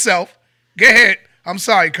play yourself. Go ahead. I'm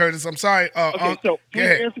sorry, Curtis. I'm sorry. Okay, so go please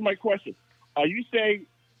ahead. answer my question. Are you saying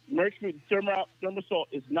mercury thimerosal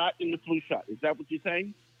is not in the flu shot? Is that what you're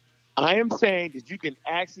saying? I am saying that you can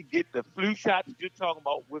actually get the flu shot that you're talking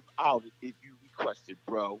about without it if you request it,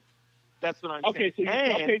 bro. That's what I'm Okay,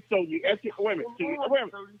 saying. so you answer. Wait a minute.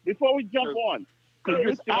 Before we jump on, so you're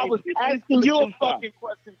Curtis, saying I was it's asking the you a flu shot. fucking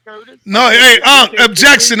question, Curtis. No, hey,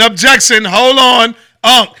 objection. Hold on.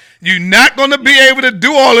 You're not going to be able to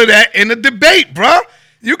do all of that in a debate, bruh.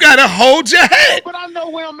 You got to hold your head. But I know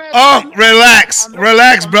where I'm at. Relax,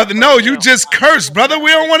 brother. No, you just cursed, brother.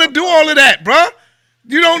 We don't want to do all of that, bruh.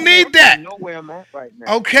 You don't need that. I know where I'm at right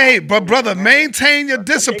now. Okay, but brother, maintain your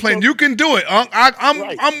discipline. You can do it.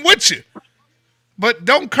 I'm with you. But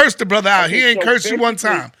don't curse the brother out. He ain't cursed you one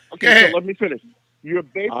time. Okay, Go ahead. so let me finish. You're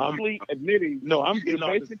basically admitting. No, I'm getting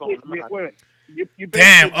off this phone.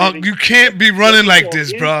 Damn, you can't be running like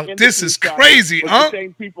this, bro. This is crazy,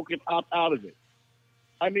 Saying people can opt out of it.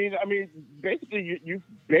 I mean, basically, you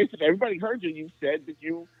basically everybody heard you. You said that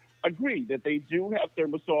you agree that they do have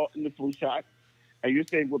thimerosal in the flu shot, and you're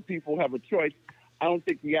saying when people have a choice. I don't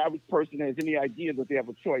think the average person has any idea that they have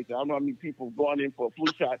a choice. I don't know how many people have gone in for a flu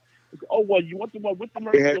shot. Oh well, you want the one with the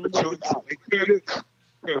mercury? They have a choice.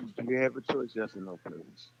 Do they have a choice? Yes or no,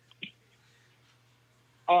 please.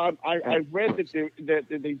 I read that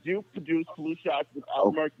they do produce flu shots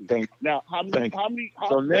without mercury. Now, how many?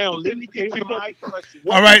 So now let me get to my question.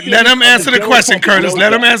 All right, let him answer the question, Curtis.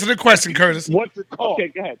 Let him answer the question, Curtis. What's the call? Okay,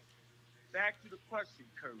 go ahead. Back to the question,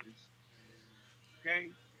 Curtis.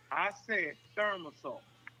 Okay, I said thimerosal,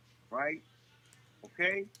 right?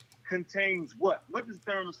 Okay, contains what? What does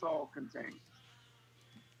thimerosal contain?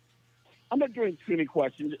 I'm not doing too many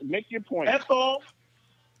questions. Make your point. Ethyl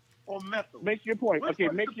or methyl? Make your point. Okay,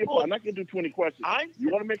 make your point. I'm not going to do 20 questions.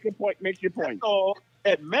 You want to make your point? Make your point.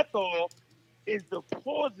 Methyl is the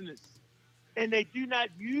poisonous, and they do not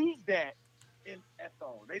use that in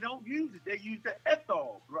ethyl. They don't use it. They use the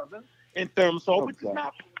ethyl, brother, in thimerosal, which is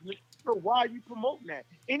not. So why are you promoting that?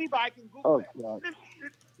 Anybody can Google that.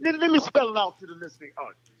 Let me spell it out to the listening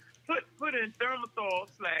audience. Put in thimerosal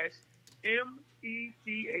 /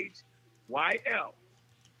 METHYL.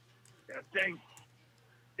 That's dangerous.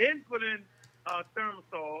 Then put in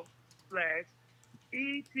thimerosal /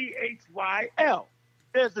 ETHYL.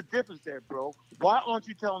 There's a difference there, bro. Why aren't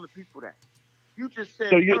you telling the people that? You just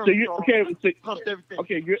said pumps everything.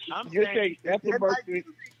 Okay, you're saying that's the mercury.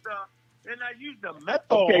 They're not using the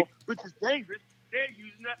methyl, which is dangerous. They're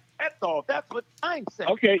using the ethyl. That's what I'm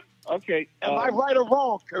saying. Okay. Am I right or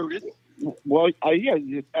wrong, Curtis? Well, yeah,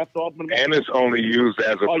 it's ethyl. And it's only used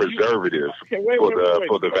as a preservative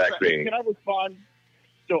for the vaccine. Can I respond?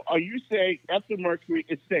 So, are you saying ethyl mercury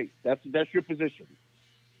is safe? That's your position.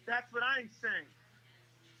 That's what I'm saying.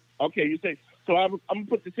 Okay, you say. So I'm gonna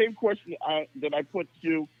put the same question that I put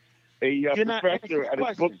to a professor at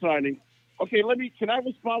his book signing. Okay, can I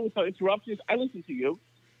respond without interruptions? I listened to you.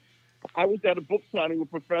 I was at a book signing with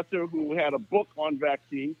a professor who had a book on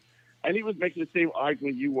vaccines, and he was making the same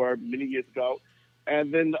argument you were many years ago.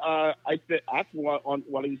 And then I asked him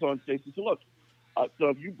while he was on stage, I said, look, so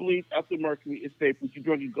if you believe ethyl mercury is safe, would you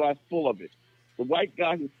drink a glass full of it? The white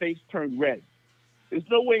guy, his face turned red. There's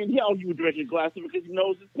no way in hell he would drink a glass of it because he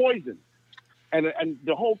knows it's poison. And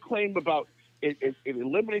the whole claim about it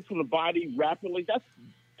eliminates from the body rapidly, that's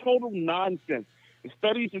total nonsense. The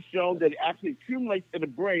studies have shown that it actually accumulates in the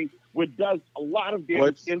brain, which does a lot of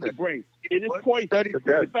damage in the brain. It is poison.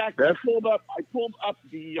 In fact, I pulled up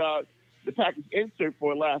the package insert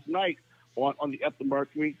for last night on the ethyl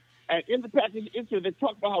mercury, and in the package insert they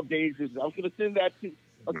talk about how dangerous it is. I was going to send that to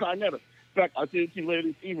Sinetta. In fact, I'll send it to you later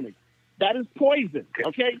this evening. That is poison.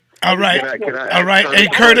 Okay. All right. All right. Hey,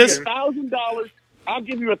 Curtis. $1,000. I'll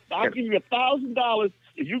give you $1,000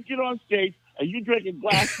 if you get on stage and you drink a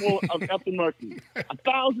glass full of ethyl mercury.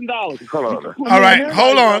 $1,000. Hold on. All right.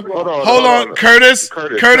 Hold on. Curtis.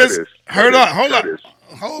 Hold on.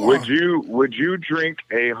 Would you drink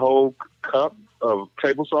a whole cup of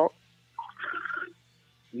table salt?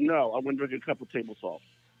 No, I wouldn't drink a cup of table salt.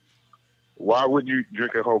 Why would you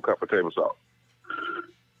drink a whole cup of table salt?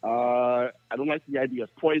 I don't like the idea.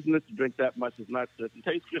 It's poisonous to drink that much. It's not. If it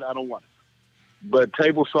tastes good, I don't want it. But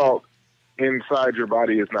table salt inside your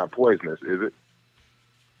body is not poisonous, is it?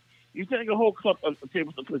 You take a whole cup of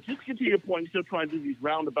table salt. Just get to your point. You're still trying to do these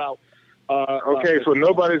roundabout. Okay, so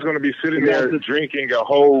nobody's going to be sitting there drinking a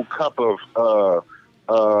whole cup of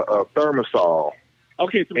thermosol.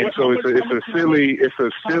 Okay, so it's a silly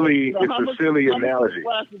analogy.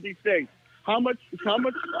 Glass would be safe. How much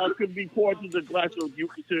could be poured into the glass of you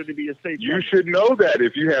consider to be a safe? You should know that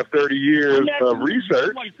if you have 30 years of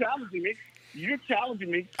research. You're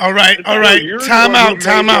challenging me. All right. Time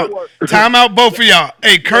out, both of y'all.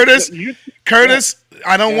 Hey, Curtis,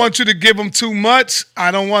 I don't want you to give them too much.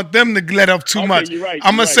 I don't want them to let up too much. Right,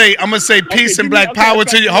 I'm gonna say peace and black power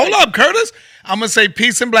to you. Hold up, Curtis. I'm gonna say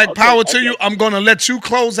peace and black power to you. I'm gonna let you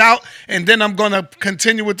close out, and then I'm gonna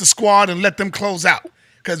continue with the squad and let them close out.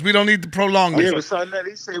 Because we don't need to prolong this. Yeah, but son,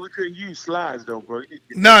 he said we couldn't use slides though, bro.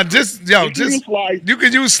 No, you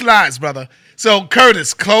can use slides, brother. So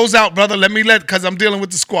Curtis, close out, brother. Because I'm dealing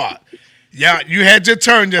with the squad. Yeah, you had your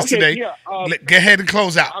turn yesterday. Go ahead and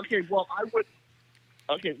close out. Okay, well, I would.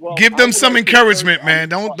 Okay, well, give them some encouragement, man.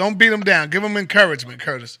 Don't beat them down. Give them encouragement,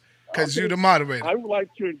 Curtis, because you're the moderator. I would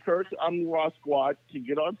like to encourage the Omni Raw squad to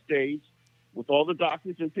get on stage with all the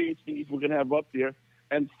doctors and PhDs we're going to have up there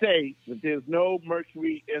and say that there's no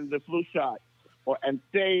mercury in the flu shot, and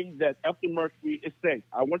say that Epsom mercury is safe.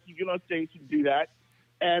 I want you to get on stage to do that,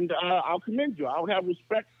 and I'll commend you. I'll have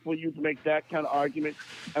respect for you to make that kind of argument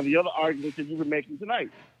and the other arguments that you've been making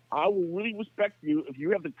tonight. I will really respect you if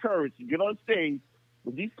you have the courage to get on stage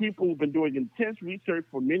with these people who've been doing intense research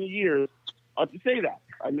for many years to say that.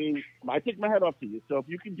 I mean, I take my hat off to you. So if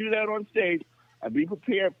you can do that on stage and be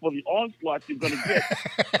prepared for the onslaught you're going to get,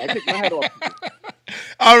 I take my hat off to you.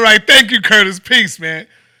 All right. Thank you, Curtis. Peace, man.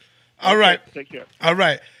 All right. Take care. All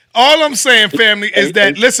right. All I'm saying, family, is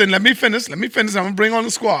that, listen, let me finish. I'm going to bring on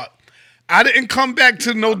the squad. I didn't come back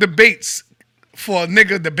to no debates for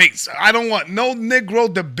nigga debates. I don't want no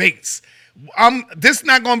Negro debates. This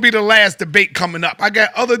not going to be the last debate coming up. I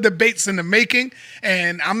got other debates in the making,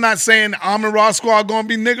 and I'm not saying the Arm and Raw squad going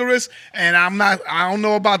to be niggerous, and I don't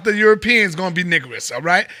know about the Europeans going to be niggerous, all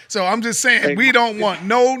right? So I'm just saying we don't want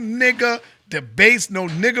no nigga debates, no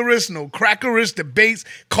niggerish, no crackerish debates,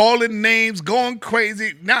 calling names, going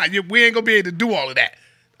crazy. Nah, we ain't going to be able to do all of that,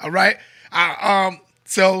 all right?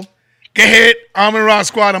 So go ahead, Arm and Raw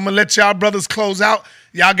squad. I'm going to let y'all brothers close out.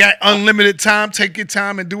 Y'all got unlimited time. Take your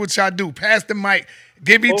time and do what y'all do. Pass the mic.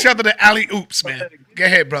 Give each other the alley-oops, man. Go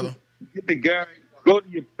ahead, brother. Get the guy. Go to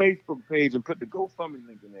your Facebook page and put the GoFundMe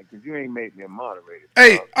link in there because you ain't made me a moderator.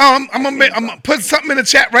 Hey, I'm gonna put something in the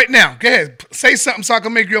chat right now. Go ahead. Say something so I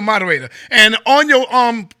can make you a moderator. And on your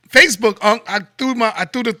Facebook, I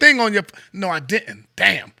threw the thing on your. No, I didn't.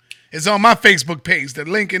 Damn. It's on my Facebook page. The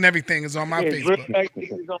link and everything is on my Facebook.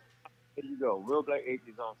 There you go. Real Black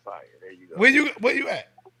Atheists on fire. There you go. Where you at?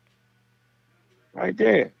 Right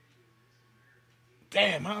there.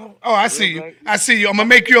 Damn. I see you. I see you. I'm going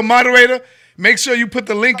to make you a moderator. Make sure you put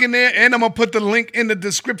the link in there, and I'm going to put the link in the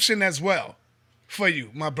description as well for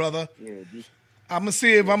you, my brother. Yeah, I'm going to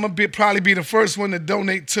see if I'm going to probably be the first one to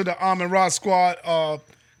donate to the Arm and Raw Squad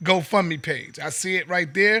GoFundMe page. I see it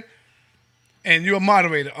right there. And you're a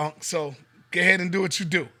moderator, Unc. So go ahead and do what you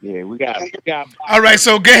do. Yeah, we got. All right,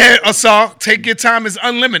 so go ahead, Asal. Take your time. It's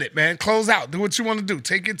unlimited, man. Close out. Do what you want to do.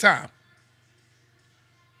 Take your time.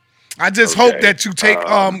 I just hope that you take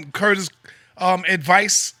Curtis'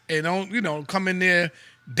 advice and don't come in there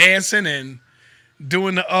dancing and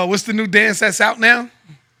doing the what's the new dance that's out now?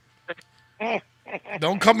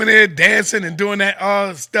 Don't come in there dancing and doing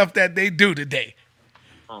that stuff that they do today.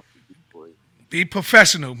 Be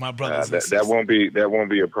professional, my brothers. That won't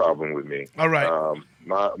be a problem with me. All right.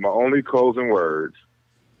 My only closing words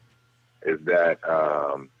is that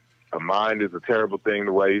a mind is a terrible thing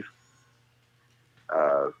to waste.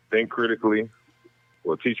 Think critically.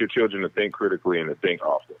 Well, teach your children to think critically and to think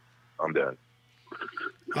often. I'm done.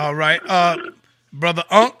 All right, brother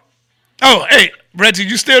Unc. Oh, hey, Reggie,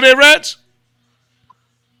 you still there, Reg?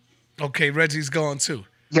 Okay, Reggie's gone too.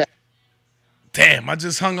 Yeah. Damn, I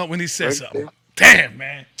just hung up when he said something. Damn,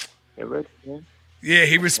 man. Yeah,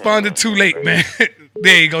 he responded too late, man.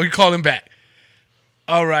 There you go. He called him back.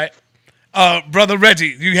 All right. Brother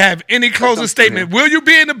Reggie, you have any closing statement? Will you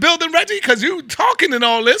be in the building, Reggie? Because you talking and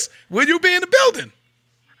all this. Will you be in the building?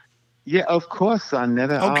 Yeah, of course, son.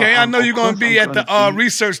 Okay, I know you're going to be at the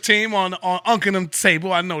research team on Unc and them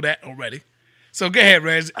table. I know that already. So go ahead,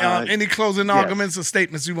 Reg. Any closing arguments or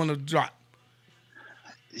statements you want to drop?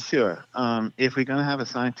 Sure. If we're going to have a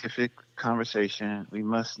scientific conversation, we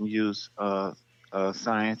must use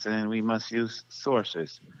science and we must use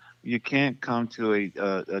sources. You can't come to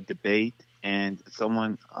a debate and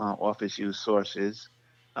someone offers you sources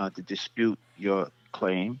to dispute your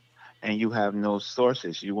claim, and you have no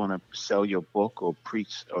sources. You want to sell your book or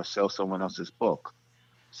preach or sell someone else's book.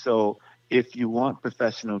 So if you want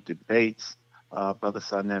professional debates, Brother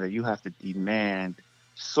Sarnetta, you have to demand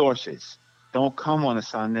sources. Don't come on a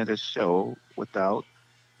Sarnetta show without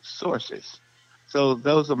sources. So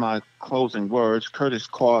those are my closing words. Curtis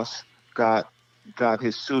Koss got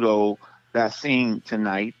his pseudo vaccine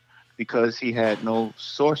tonight because he had no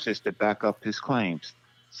sources to back up his claims.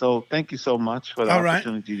 So thank you so much for the All right.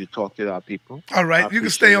 opportunity to talk to our people. All right, I you can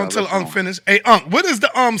stay on appreciate till y'all Unc listening. finish. Hey, Unc, what is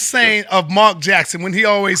the saying of Mark Jackson when he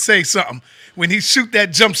always say something? When he shoot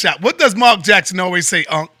that jump shot, what does Mark Jackson always say,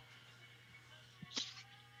 Unc?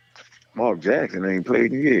 Mark Jackson ain't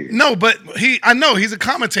played in years. No, but I know he's a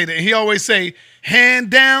commentator, and he always say, hand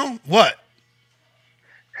down, what?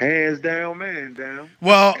 Hands down, man down.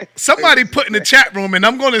 Well, somebody put in the chat room, and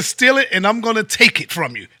I'm going to steal it, and I'm going to take it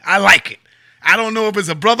from you. I like it. I don't know if it's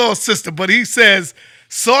a brother or sister, but he says,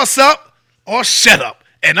 sauce up or shut up,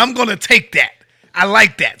 and I'm going to take that. I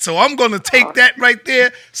like that. So I'm going to take that right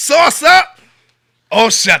there, sauce up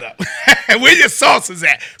or shut up. Where your sauces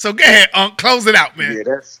at? So go ahead, Unc, close it out, man.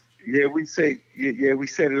 We said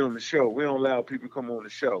it on the show. We don't allow people to come on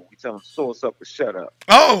the show. We tell them source up or shut up.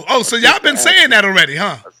 Oh, so y'all been saying that already,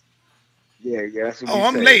 huh? Yeah, that's what Oh, we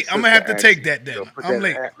I'm say. late. I'm going to have to take Action. that then. So put I'm that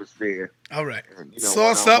late. atmosphere. All right. And,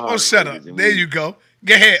 Sauce our up or shut up. moderators and There we you go.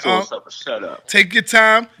 Go ahead, Sauce Unc. up or shut up. Take your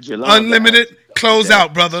time. Yolanda Unlimited. Close that,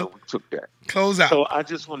 out, brother. So we took that. Close out. So I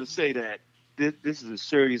just want to say that this is a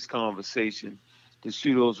serious conversation. The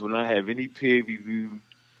pseudos will not have any peer-reviewed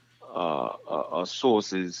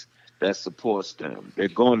sources that supports them. They're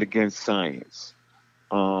going against science.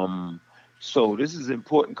 So this is an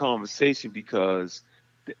important conversation because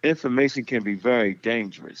the information can be very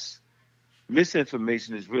dangerous.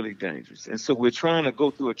 Misinformation is really dangerous. And so we're trying to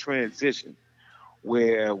go through a transition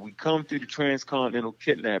where we come through the transcontinental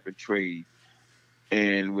kidnapping trade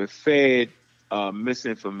and we're fed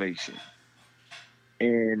misinformation.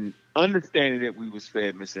 And understanding that we was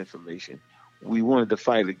fed misinformation, we wanted to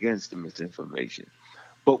fight against the misinformation.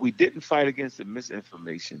 But we didn't fight against the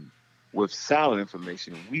misinformation with solid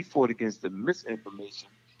information. We fought against the misinformation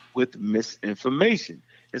with misinformation.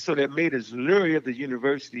 And so that made us leery of the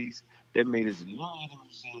universities, that made us leery of the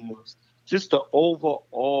museums, just the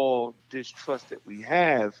overall distrust that we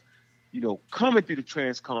have, coming through the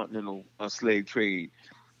transcontinental slave trade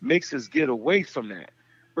makes us get away from that.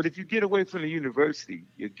 But if you get away from the university,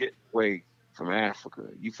 you get away from Africa.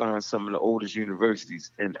 You find some of the oldest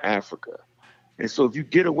universities in Africa. And so if you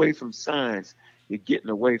get away from science, you're getting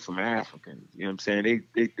away from Africans. You know what I'm saying?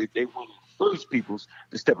 They were the first peoples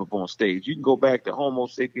to step up on stage. You can go back to Homo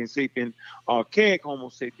sapiens sapien, archaic Homo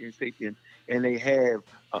sapiens sapien, and they have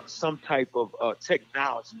some type of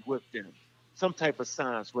technology with them, some type of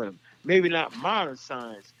science with them. Maybe not modern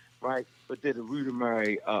science, right? But they're the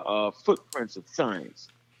rudimentary footprints of science.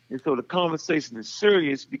 And so the conversation is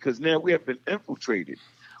serious because now we have been infiltrated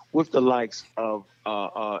with the likes of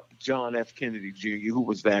John F. Kennedy Jr., who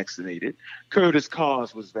was vaccinated. Curtis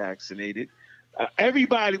Koss was vaccinated.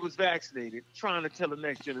 Everybody was vaccinated, trying to tell the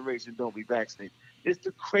next generation, don't be vaccinated. It's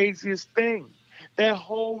the craziest thing. That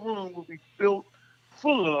whole room will be filled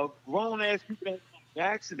full of grown-ass people that are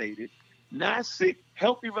vaccinated, not sick,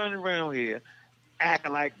 healthy running around here,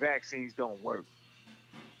 acting like vaccines don't work.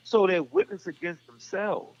 So they're witness against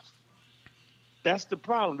themselves. That's the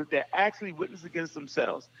problem, that they're actually witness against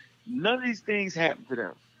themselves. None of these things happen to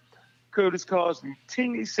them. Curtis Koss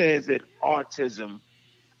routinely says that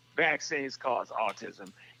vaccines cause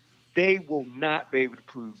autism. They will not be able to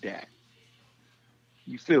prove that.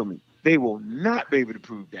 You feel me? They will not be able to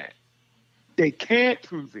prove that. They can't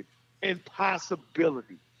prove it.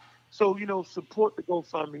 Impossibility. So, support the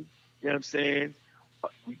GoFundMe. You know what I'm saying?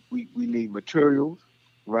 We need materials,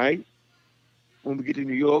 right? When we get to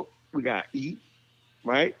New York, we got to eat,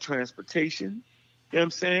 right? Transportation. You know what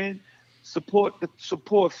I'm saying?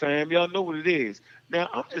 Support, fam. Y'all know what it is. Now,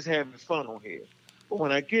 I'm just having fun on here. But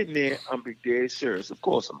when I get in there, I'm be dead serious. Of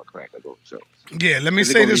course, I'm a cracker, though. So. Yeah, let me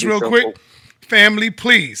say this real quick. Family,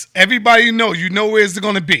 please. Everybody you know where it's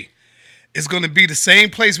going to be. It's going to be the same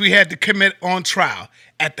place we had to commit on trial,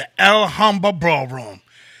 at the Alhambra Ballroom.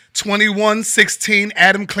 2116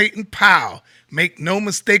 Adam Clayton Powell. Make no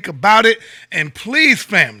mistake about it. And please,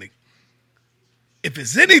 family, if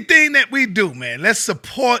it's anything that we do, man, let's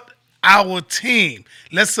support our team.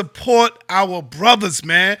 Let's support our brothers,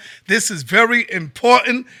 man. This is very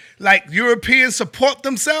important. Like Europeans support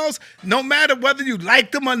themselves, no matter whether you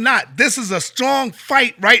like them or not. This is a strong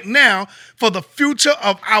fight right now for the future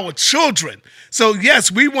of our children. So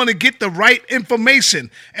yes, we want to get the right information.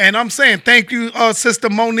 And I'm saying thank you, Sister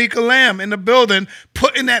Monica Lamb in the building,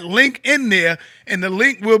 putting that link in there. And the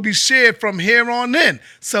link will be shared from here on in.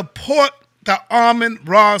 Support the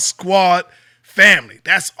Amen-Ra Squad family.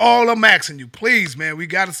 That's all I'm asking you. Please, man, we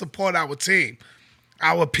got to support our team,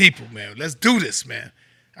 our people, man. Let's do this, man.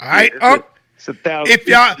 All right? If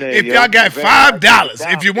y'all got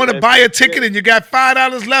 $5, if you want to buy a ticket and you got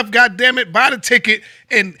 $5 left, God damn it, buy the ticket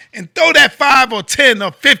and throw that 5 or 10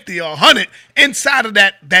 or 50 or 100 inside of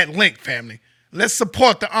that link, family. Let's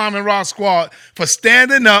support the Armin Ross Squad for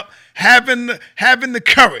standing up, having the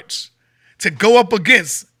courage to go up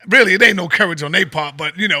against. Really, it ain't no courage on their part,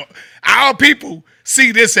 but our people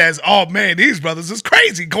see this as, oh man, these brothers is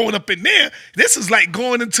crazy going up in there. This is like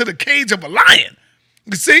going into the cage of a lion.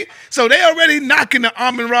 You see? So they already knocking the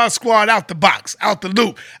Armin Ross Squad out the box, out the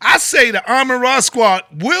loop. I say the Armin Ross Squad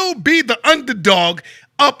will be the underdog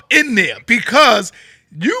up in there because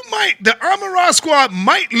the Armin Ross Squad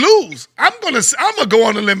might lose. I'm gonna go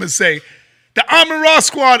on a limb and say the Armin Ross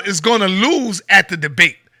Squad is gonna lose at the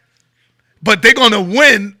debate. But they're gonna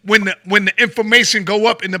win when the information go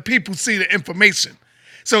up and the people see the information.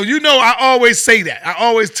 So I always say that. I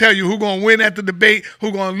always tell you who's gonna win at the debate,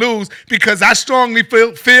 who's gonna lose, because I strongly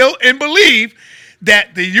feel and believe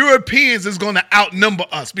that the Europeans is gonna outnumber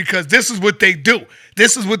us because this is what they do.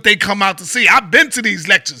 This is what they come out to see. I've been to these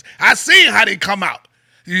lectures. I've seen how they come out.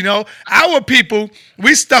 Our people,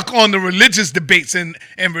 we stuck on the religious debates and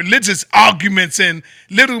religious arguments and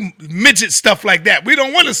little midget stuff like that. We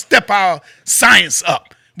don't want to step our science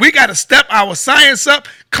up. We got to step our science up,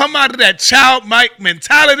 come out of that childlike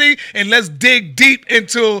mentality, and let's dig deep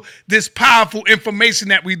into this powerful information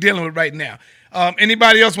that we're dealing with right now.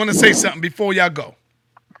 Anybody else want to say something before y'all go?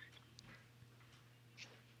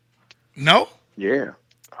 No? Yeah.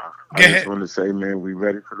 I just want to say, man, we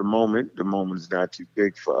ready for the moment. The moment's not too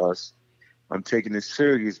big for us. I'm taking this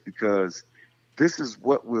serious because this is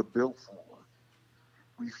what we're built for.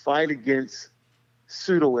 We fight against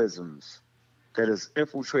pseudoisms that has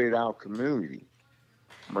infiltrated our community.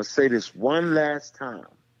 I'm going to say this one last time.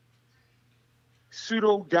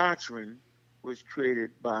 Pseudo doctrine was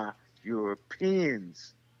created by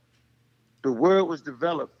Europeans. The word was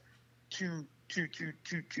developed to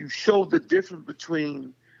show the difference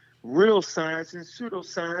between real science and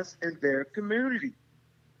pseudoscience in their community.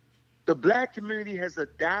 The black community has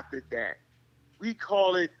adopted that. We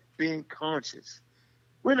call it being conscious.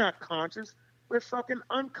 We're not conscious. We're fucking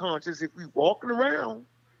unconscious if we walking around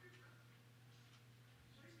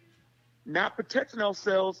not protecting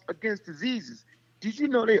ourselves against diseases. Did you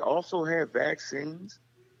know they also have vaccines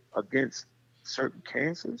against certain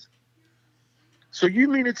cancers? So you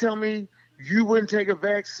mean to tell me you wouldn't take a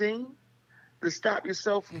vaccine to stop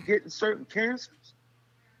yourself from getting certain cancers?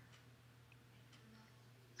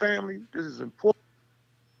 Family, this is important.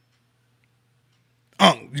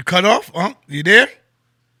 You cut off? You there?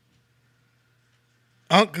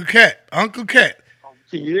 Uncle Cat. Can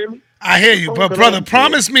you hear me? I hear you, but brother,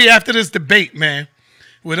 promise me after this debate, man,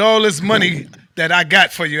 with all this money that I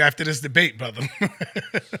got for you after this debate, brother.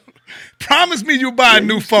 Promise me you'll buy a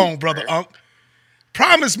new phone, brother, Unc.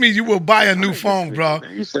 Promise me you will buy a new phone, bro.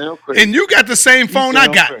 You sound crazy. And you got the same phone I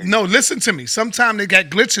got. Crazy. No, listen to me. Sometimes they got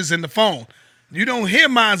glitches in the phone. You don't hear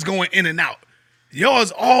mine's going in and out.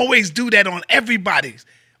 Yours always do that on everybody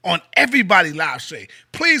live stream.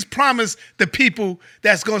 Please promise the people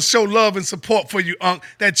that's going to show love and support for you, Unc,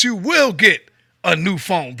 that you will get a new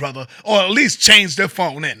phone, brother, or at least change their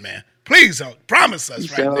phone in, man. Please, Unc, promise us You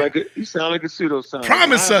sound like a pseudoscientist.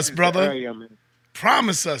 Promise us, brother.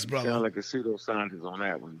 Promise us, brother. You sound like a pseudoscientist on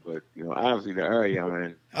that one, but obviously the area I'm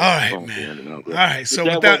in. All right, man. All right. So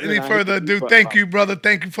without any further ado, thank you, brother.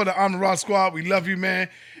 Thank you for the Armin Ross Squad. We love you, man.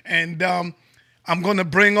 And I'm gonna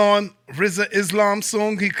bring on Rizza Islam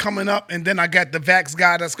soon. He coming up, and then I got the Vax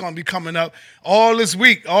guy that's gonna be coming up all this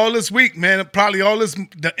week, man. Probably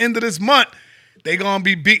the end of this month. They gonna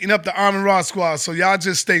be beating up the Armin Ross Squad. So y'all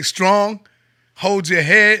just stay strong, hold your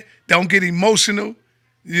head, don't get emotional.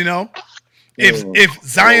 If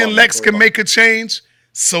Zion Lex can make a change,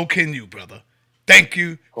 so can you, brother. Thank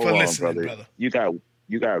you for listening, brother. You got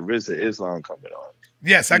Rizza Islam coming on.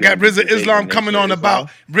 Yes, I got Rizza Islam coming on about.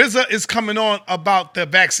 Rizza is coming on about the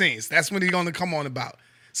vaccines. That's what he's going to come on about.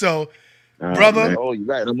 So, brother. Man. Oh, you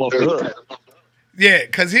got him off the hook. Yeah,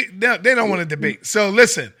 because they don't want to debate. So,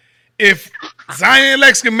 listen, if Zion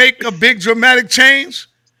Lex can make a big dramatic change,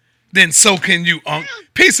 then so can you, Unc.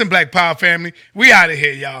 Peace and Black Power, family. We out of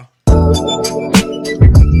here, y'all. What's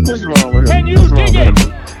wrong with Can you dig it?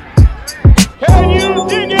 Can you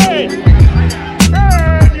dig it?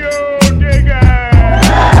 Can you dig it?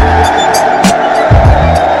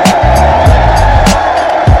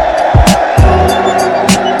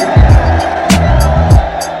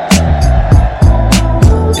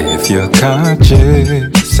 If you're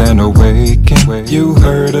conscious and awakened, you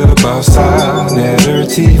heard about Signetter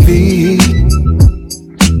TV.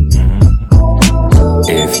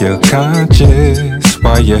 If you're conscious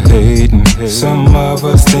why you're hating. Some of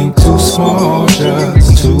us think too small,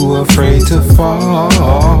 just too afraid to fall.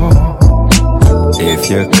 If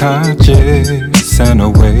you're conscious and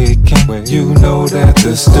awakened, you know that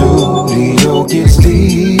the studio gets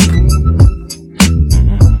deep.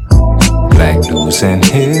 Black news and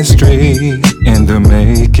history in the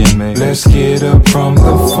making. Let's get up from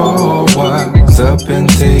the fall, wise up and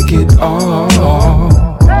take it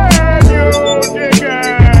all.